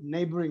to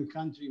neighboring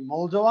country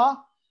Moldova.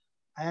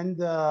 And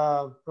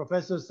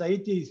Professor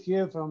Saiti is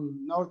here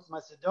from North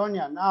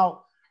Macedonia.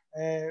 Now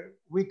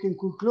we can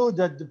conclude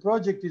that the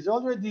project is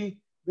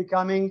already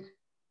becoming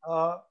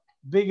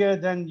bigger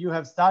than you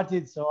have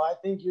started. So I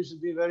think you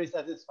should be very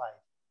satisfied.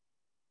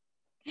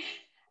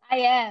 I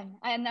am,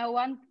 and I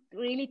want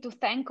really to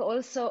thank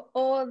also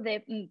all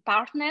the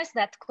partners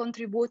that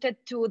contributed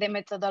to the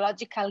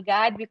methodological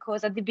guide,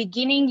 because at the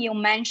beginning you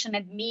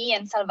mentioned me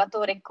and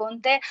Salvatore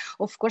Conte.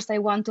 Of course, I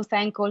want to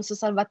thank also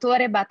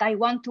Salvatore, but I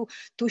want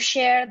to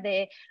share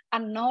the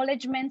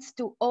acknowledgements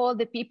to all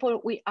the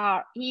people we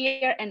are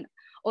here, and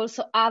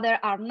also others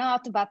are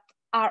not, but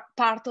are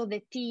part of the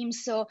team.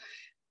 So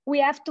we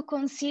have to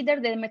consider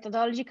the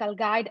methodological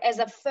guide as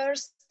a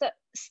first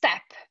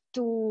step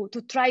to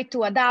try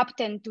to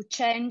adapt and to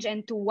change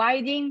and to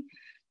widen,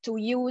 to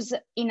use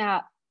in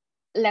a,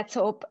 let's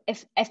hope,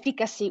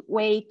 efficacy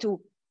way to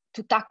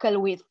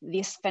tackle with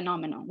this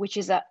phenomenon, which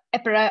is a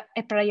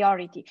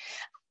priority.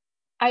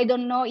 I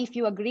don't know if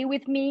you agree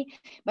with me,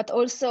 but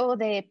also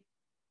the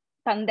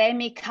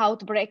pandemic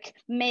outbreak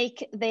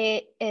make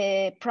the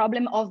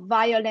problem of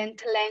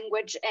violent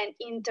language and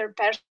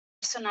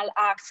interpersonal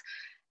acts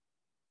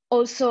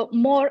also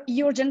more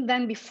urgent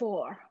than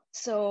before.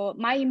 So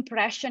my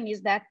impression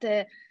is that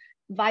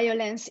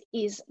violence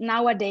is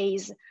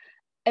nowadays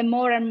a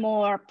more and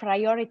more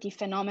priority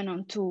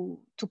phenomenon to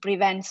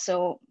prevent.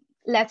 So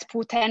let's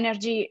put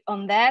energy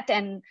on that,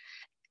 and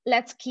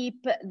let's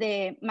keep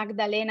the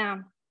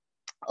Magdalena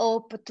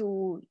hope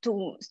to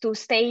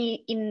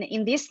stay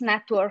in this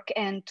network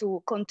and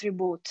to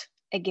contribute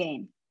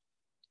again.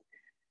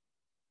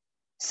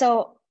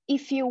 So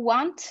if you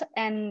want,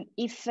 and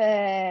if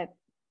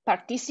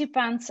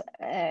participants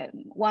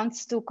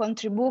wants to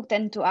contribute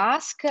and to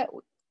ask,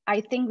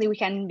 I think that we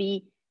can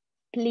be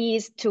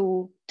pleased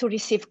to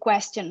receive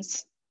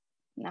questions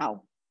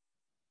now.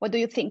 What do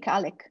you think,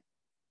 Alec?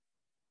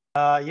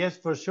 Yes,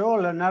 for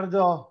sure.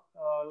 Leonardo,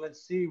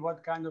 let's see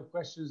what kind of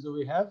questions do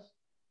we have?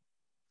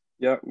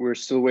 Yeah, we're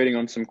still waiting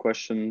on some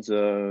questions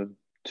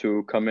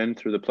to come in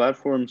through the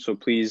platform. So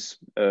please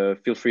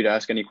feel free to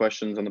ask any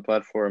questions on the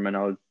platform,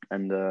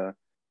 and the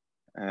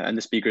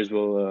speakers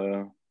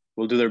will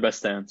do their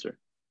best to answer.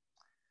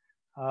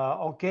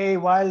 Okay,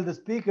 while the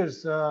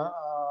speakers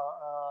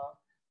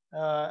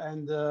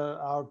and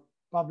our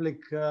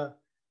public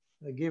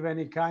give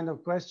any kind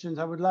of questions,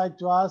 I would like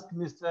to ask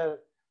Mr.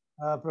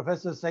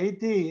 Professor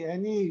Saiti,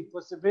 any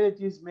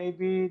possibilities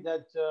maybe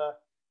that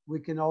we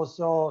can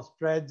also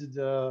spread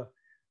the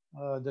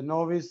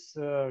Novis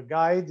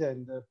guide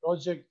and the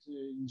project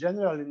in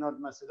general in North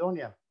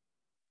Macedonia?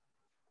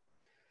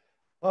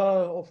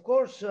 Of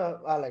course,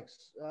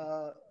 Alex.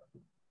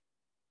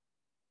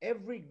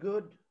 Every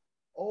good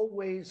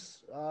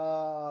always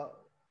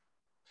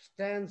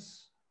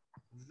stands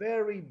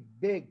very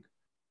big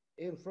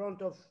in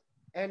front of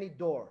any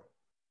door,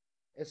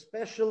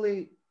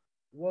 especially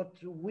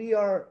what we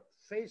are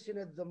facing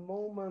at the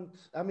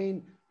moment. I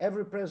mean,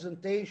 every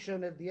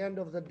presentation at the end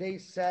of the day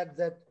said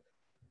that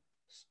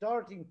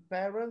starting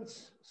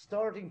parents,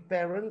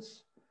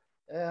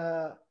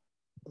 the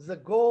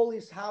goal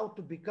is how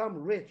to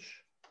become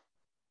rich.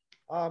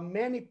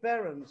 Many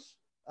parents,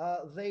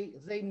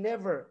 they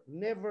never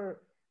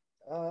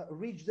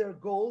reach their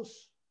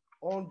goals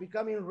on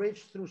becoming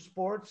rich through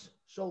sports,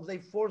 so they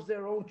force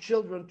their own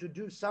children to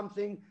do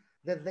something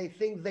that they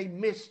think they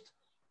missed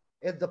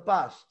at the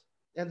past.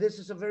 And this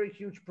is a very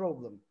huge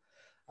problem.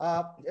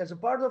 As a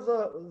part of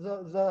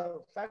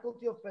the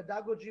Faculty of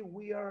Pedagogy,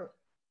 we are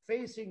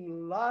facing a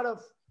lot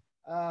of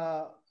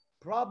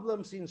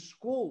problems in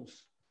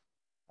schools,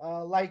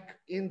 like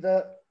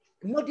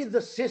not in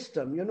the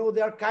system, you know,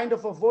 they are kind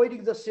of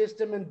avoiding the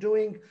system and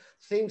doing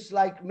things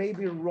like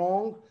maybe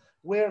wrong,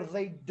 where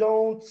they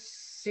don't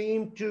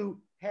seem to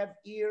have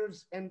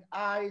ears and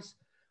eyes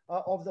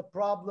of the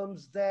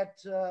problems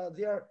that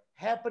they are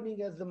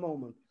happening at the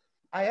moment.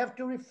 I have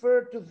to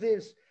refer to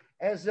this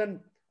as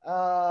an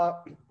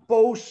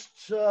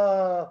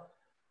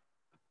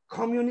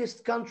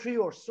post-communist country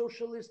or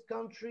socialist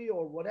country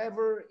or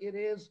whatever it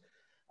is.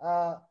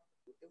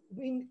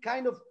 We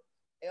kind of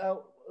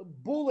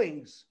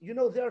Bullyings, you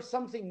know, there's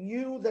something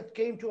new that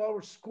came to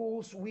our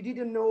schools. We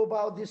didn't know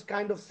about this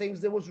kind of things.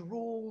 There was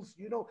rules,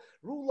 you know,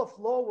 rule of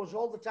law was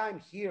all the time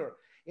here.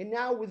 And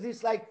now with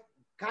this like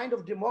kind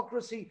of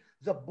democracy,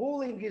 the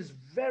bullying is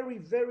very,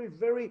 very,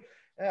 very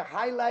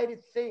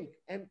highlighted thing.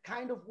 And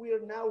kind of we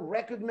are now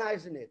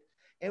recognizing it.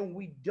 And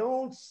we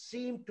don't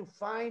seem to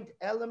find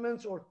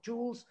elements or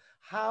tools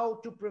how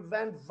to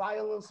prevent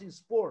violence in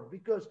sport,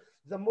 because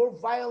the more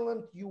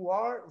violent you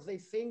are, they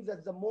think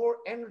that the more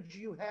energy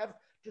you have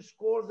to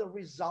score the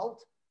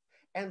result,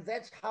 and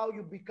that's how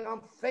you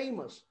become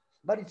famous.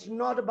 But it's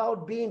not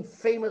about being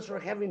famous or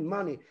having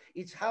money.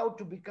 It's how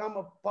to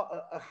become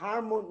a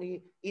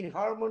harmony, in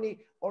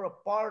harmony, or a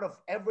part of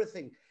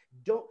everything.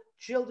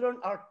 Children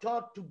are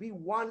taught to be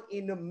one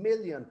in a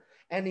million.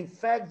 And in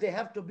fact, they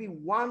have to be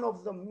one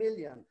of the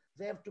million.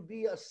 They have to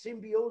be a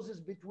symbiosis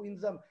between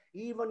them,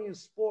 even in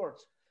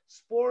sports.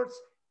 Sports,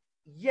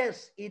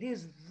 yes, it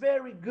is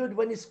very good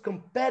when it's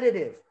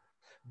competitive,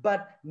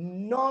 but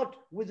not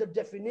with the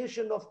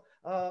definition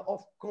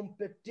of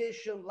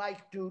competition,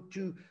 like to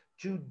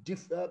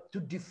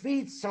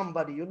defeat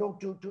somebody, you know,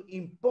 to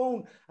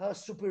impose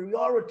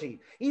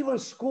superiority. Even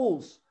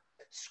schools,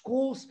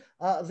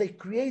 they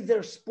create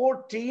their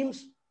sport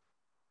teams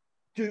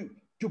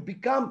to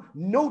become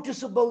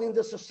noticeable in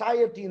the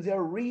society, in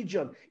their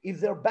region. If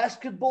their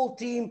basketball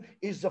team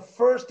is the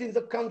first in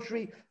the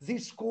country,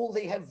 this school,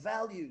 they have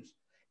values.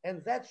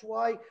 And that's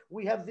why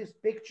we have these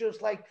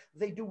pictures like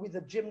they do with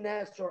the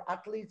gymnasts or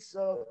athletes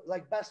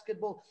like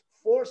basketball,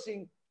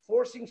 forcing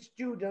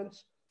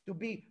students to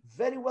be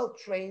very well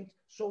trained,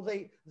 so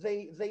they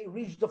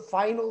reach the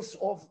finals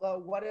of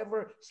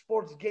whatever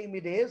sports game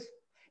it is.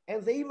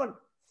 And they even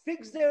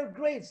fix their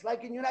grades,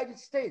 like in the United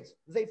States.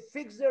 They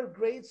fix their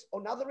grades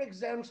on other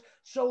exams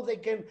so they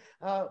can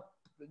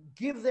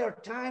give their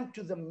time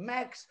to the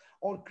max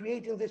on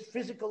creating these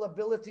physical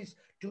abilities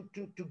to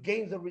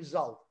gain the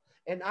result.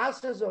 And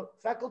us as a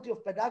faculty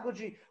of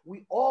pedagogy,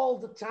 we all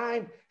the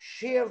time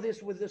share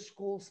this with the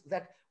schools,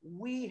 that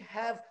we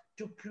have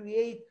to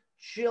create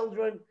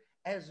children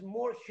as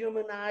more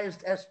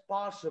humanized as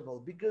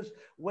possible. Because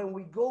when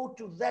we go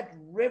to that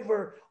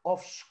river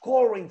of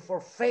scoring for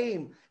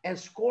fame and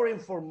scoring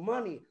for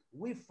money,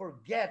 we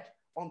forget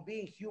on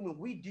being human.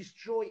 We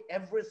destroy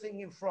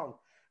everything in front.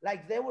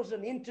 Like there was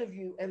an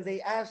interview and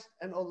they asked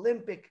an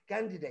Olympic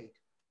candidate,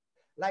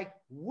 like,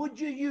 would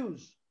you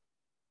use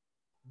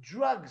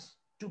drugs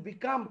to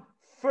become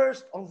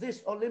first on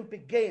these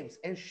Olympic Games?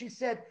 And she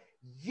said,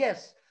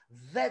 yes,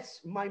 that's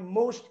my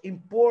most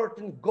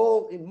important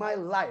goal in my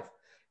life.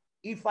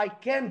 If I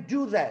can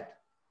do that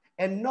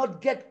and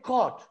not get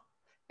caught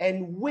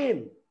and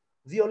win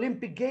the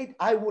Olympic Gate,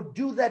 I would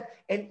do that.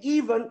 And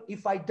even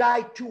if I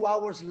die 2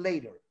 hours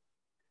later.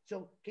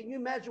 So can you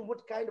imagine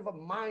what kind of a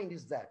mind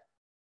is that?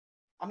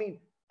 I mean,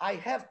 I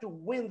have to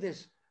win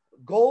this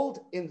gold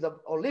in the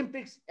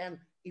Olympics, and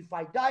if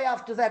I die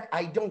after that,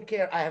 I don't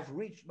care. I have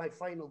reached my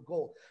final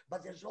goal.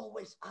 But there's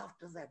always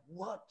after that,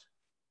 what?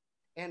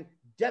 And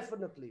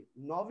definitely,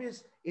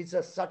 Novis is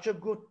such a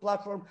good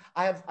platform.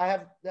 I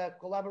have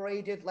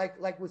collaborated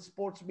like with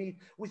Sports Meet,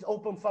 with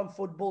Open Fun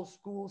Football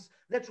schools.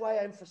 That's why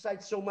I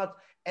emphasize so much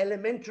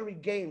elementary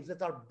games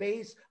that are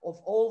base of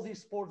all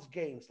these sports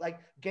games, like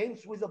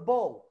games with a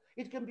ball.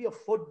 It can be a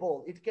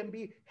football, it can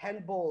be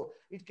handball,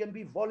 it can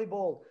be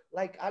volleyball.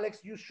 Like Alex,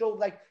 you showed,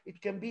 like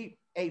it can be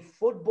a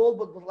football,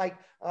 but with like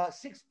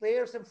 6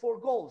 players and 4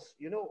 goals,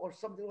 you know, or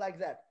something like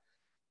that.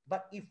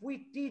 But if we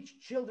teach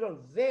children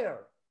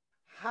there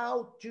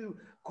how to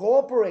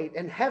cooperate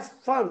and have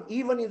fun,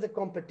 even in the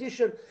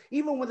competition,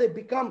 even when they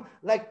become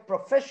like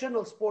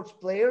professional sports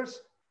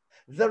players,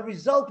 the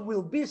result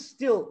will be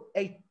still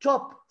a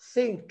top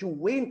thing to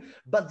win,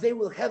 but they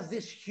will have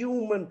this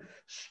human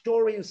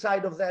story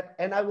inside of that.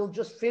 And I will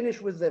just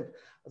finish with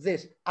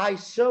this. I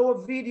saw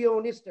a video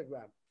on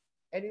Instagram,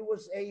 and it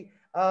was a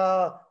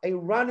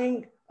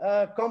running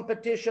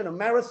competition, a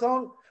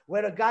marathon,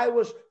 where a guy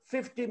was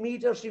 50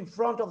 meters in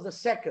front of the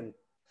second.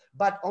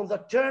 But on the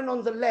turn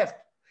on the left,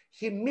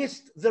 he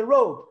missed the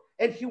road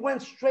and he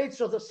went straight.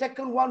 So the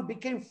second one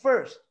became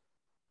first.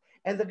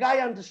 And the guy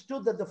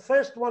understood that the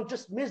first one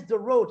just missed the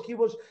road. He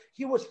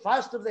was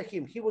faster than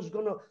him. He was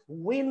going to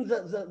win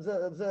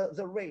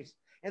the race.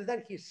 And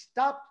then he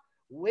stopped,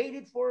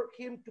 waited for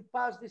him to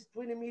pass these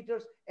 20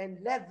 meters and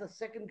let the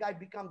second guy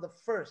become the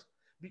first,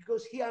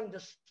 because he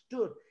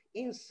understood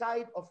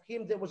inside of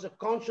him there was a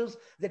conscience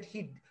that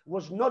he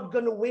was not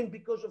going to win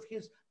because of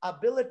his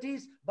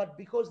abilities, but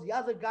because the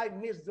other guy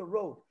missed the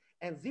road.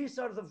 And these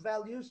are the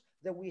values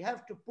that we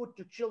have to put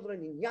to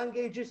children in young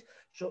ages.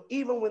 So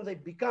even when they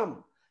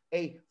become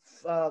a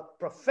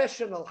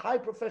professional, high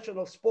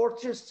professional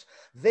sportists,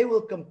 they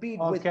will compete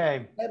with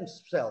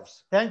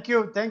themselves. Thank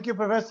you,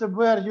 Professor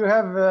Bujar. You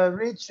have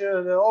reached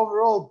the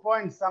overall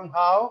point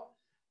somehow,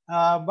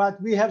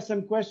 but we have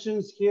some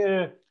questions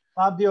here.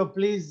 Fabio,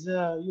 please,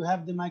 you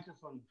have the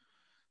microphone.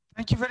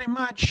 Thank you very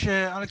much,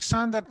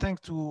 Aleksandar.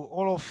 Thanks to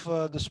all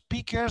of the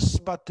speakers.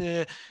 But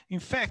in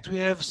fact, we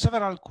have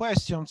several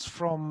questions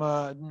from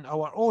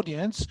our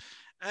audience.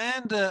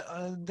 and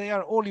they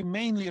are only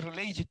mainly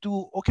related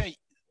to, okay,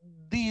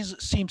 this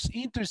seems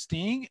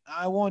interesting,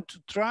 I want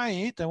to try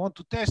it, I want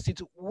to test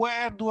it.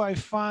 Where do I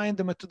find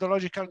the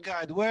methodological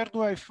guide? Where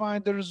do I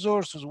find the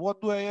resources?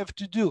 What do I have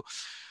to do?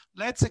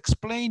 Let's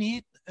explain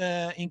it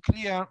in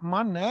clear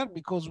manner,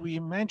 because we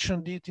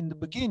mentioned it in the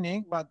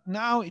beginning, but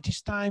now it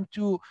is time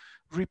to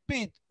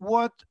repeat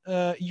what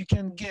you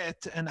can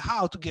get and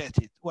how to get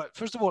it. Well,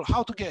 first of all,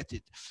 how to get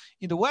it.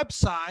 In the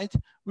website,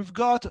 we've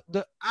got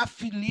the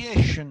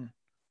affiliation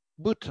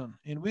button,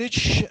 in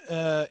which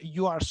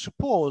you are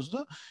supposed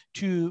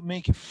to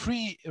make a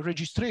free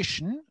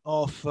registration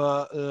of,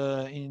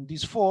 in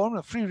this form,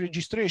 a free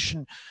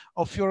registration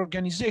of your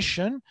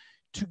organization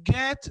to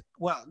get,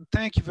 well,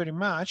 thank you very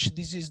much.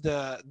 This is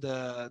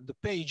the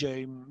page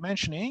I'm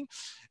mentioning.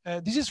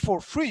 This is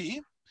for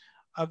free,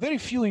 a very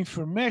few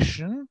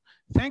information,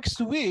 thanks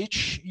to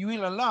which you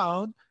will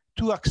allow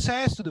to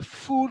access to the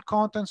full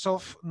contents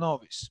of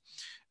Novis.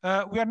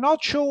 We are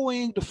not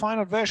showing the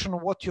final version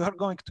of what you are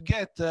going to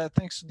get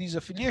thanks to this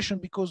affiliation,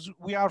 because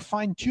we are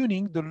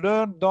fine-tuning the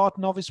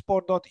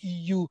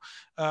learn.novisport.eu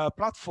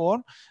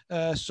platform.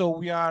 So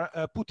we are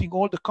putting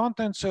all the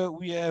contents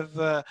we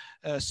have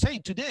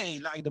said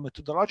today, like the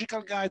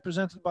methodological guide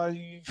presented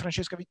by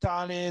Francesca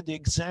Vitali, the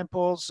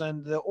examples,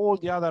 and all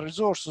the other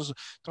resources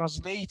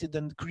translated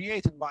and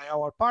created by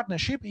our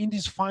partnership in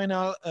this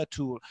final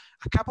tool.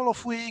 A couple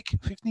of weeks,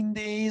 15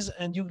 days,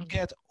 and you will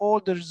get all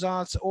the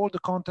results, all the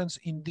contents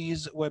in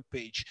this web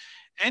page.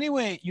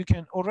 Anyway, you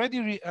can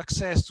already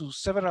access to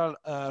several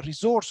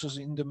resources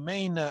in the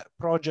main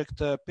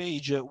project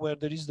page where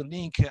there is the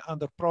link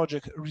under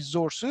project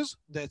resources.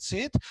 That's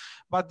it.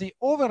 But the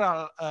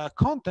overall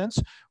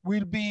contents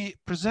will be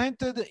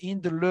presented in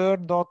the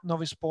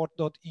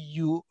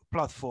learn.novisport.eu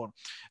platform.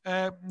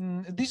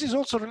 This is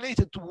also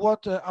related to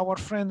what our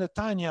friend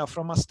Tanya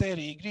from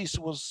Asteri, Greece,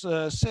 was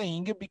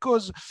saying,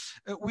 because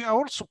we are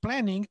also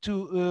planning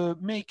to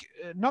make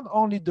not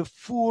only the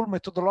full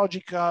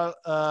methodological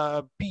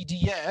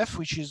PDF,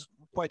 which is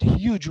quite a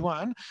huge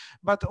one,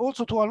 but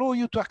also to allow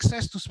you to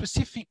access to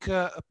specific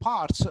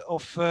parts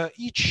of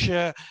each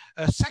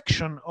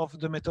section of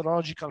the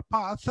methodological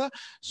path,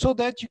 so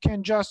that you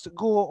can just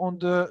go on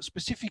the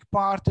specific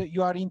part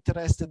you are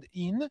interested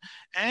in,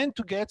 and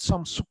to get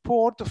some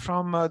support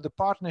from the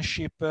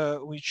partnership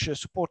which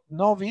support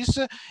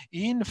Novis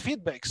in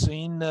feedbacks,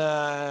 in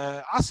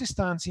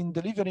assistance in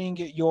delivering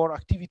your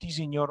activities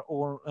in your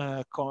own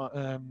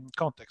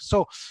context.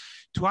 So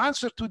to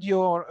answer to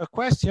your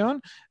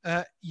question,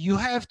 you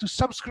have to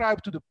subscribe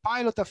to the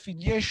pilot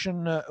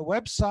affiliation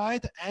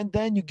website, and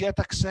then you get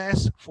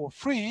access for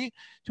free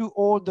to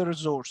all the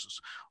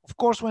resources. Of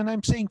course, when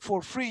I'm saying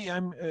for free,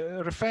 I'm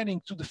referring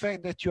to the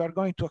fact that you are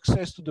going to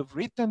access to the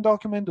written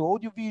document, the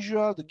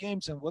audiovisual, the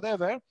games, and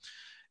whatever.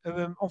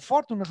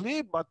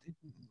 Unfortunately, but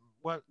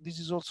well, this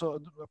is also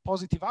a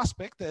positive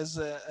aspect, as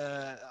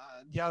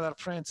the other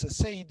friends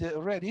said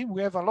already.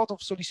 We have a lot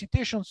of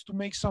solicitations to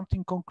make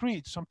something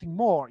concrete, something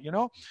more, you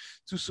know,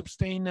 to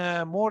sustain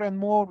more and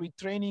more with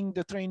training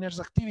the trainers'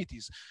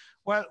 activities.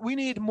 Well, we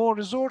need more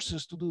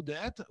resources to do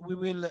that. We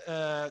will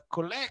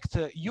collect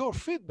your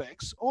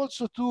feedbacks,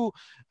 also to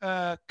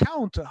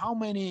count how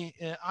many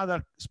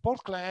other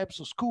sport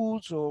clubs or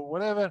schools or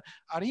whatever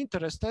are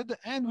interested,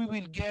 and we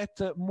will get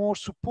more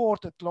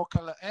support at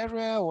local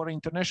area or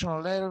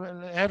international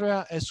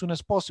area as soon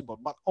as possible.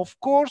 But of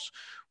course,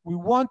 we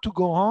want to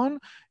go on.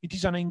 It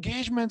is an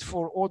engagement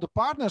for all the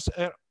partners.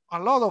 A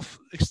lot of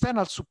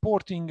external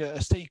supporting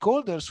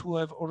stakeholders who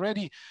have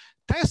already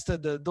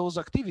tested those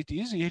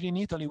activities. Here in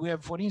Italy, we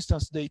have, for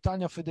instance, the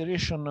Italian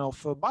Federation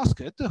of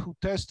Basket, who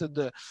tested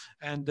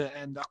and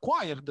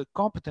acquired the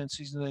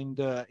competencies in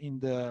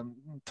the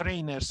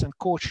trainers and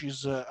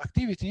coaches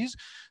activities.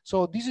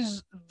 So this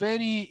is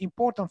very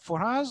important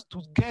for us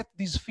to get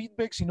these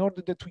feedbacks in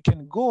order that we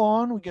can go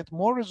on, we get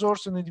more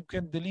resources, and we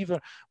can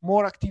deliver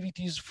more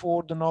activities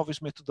for the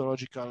Novis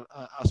methodological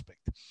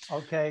aspect.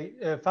 Okay,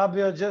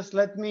 Fabio, just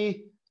let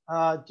me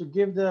to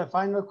give the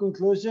final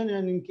conclusion,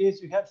 and in case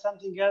you have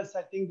something else,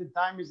 I think the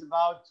time is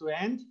about to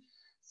end.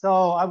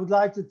 So I would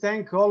like to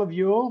thank all of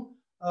you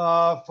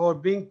for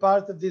being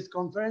part of this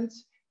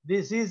conference.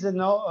 This is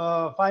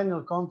a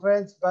final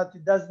conference, but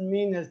it doesn't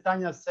mean, as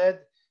Tanya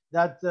said,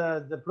 that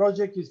the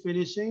project is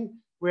finishing.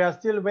 We are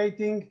still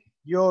waiting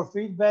your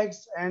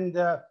feedbacks, and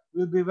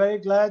we'll be very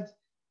glad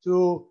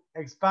to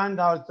expand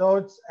our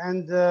thoughts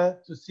and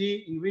to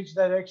see in which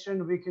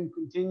direction we can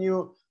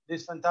continue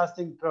this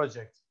fantastic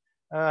project.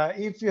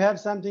 If you have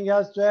something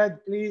else to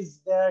add,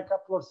 please, there are a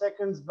couple of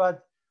seconds,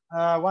 but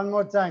one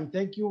more time,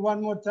 thank you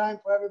one more time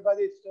for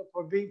everybody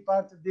for being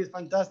part of this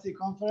fantastic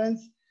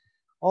conference.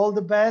 All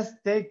the best,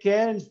 take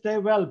care and stay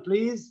well,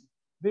 please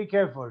be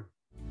careful.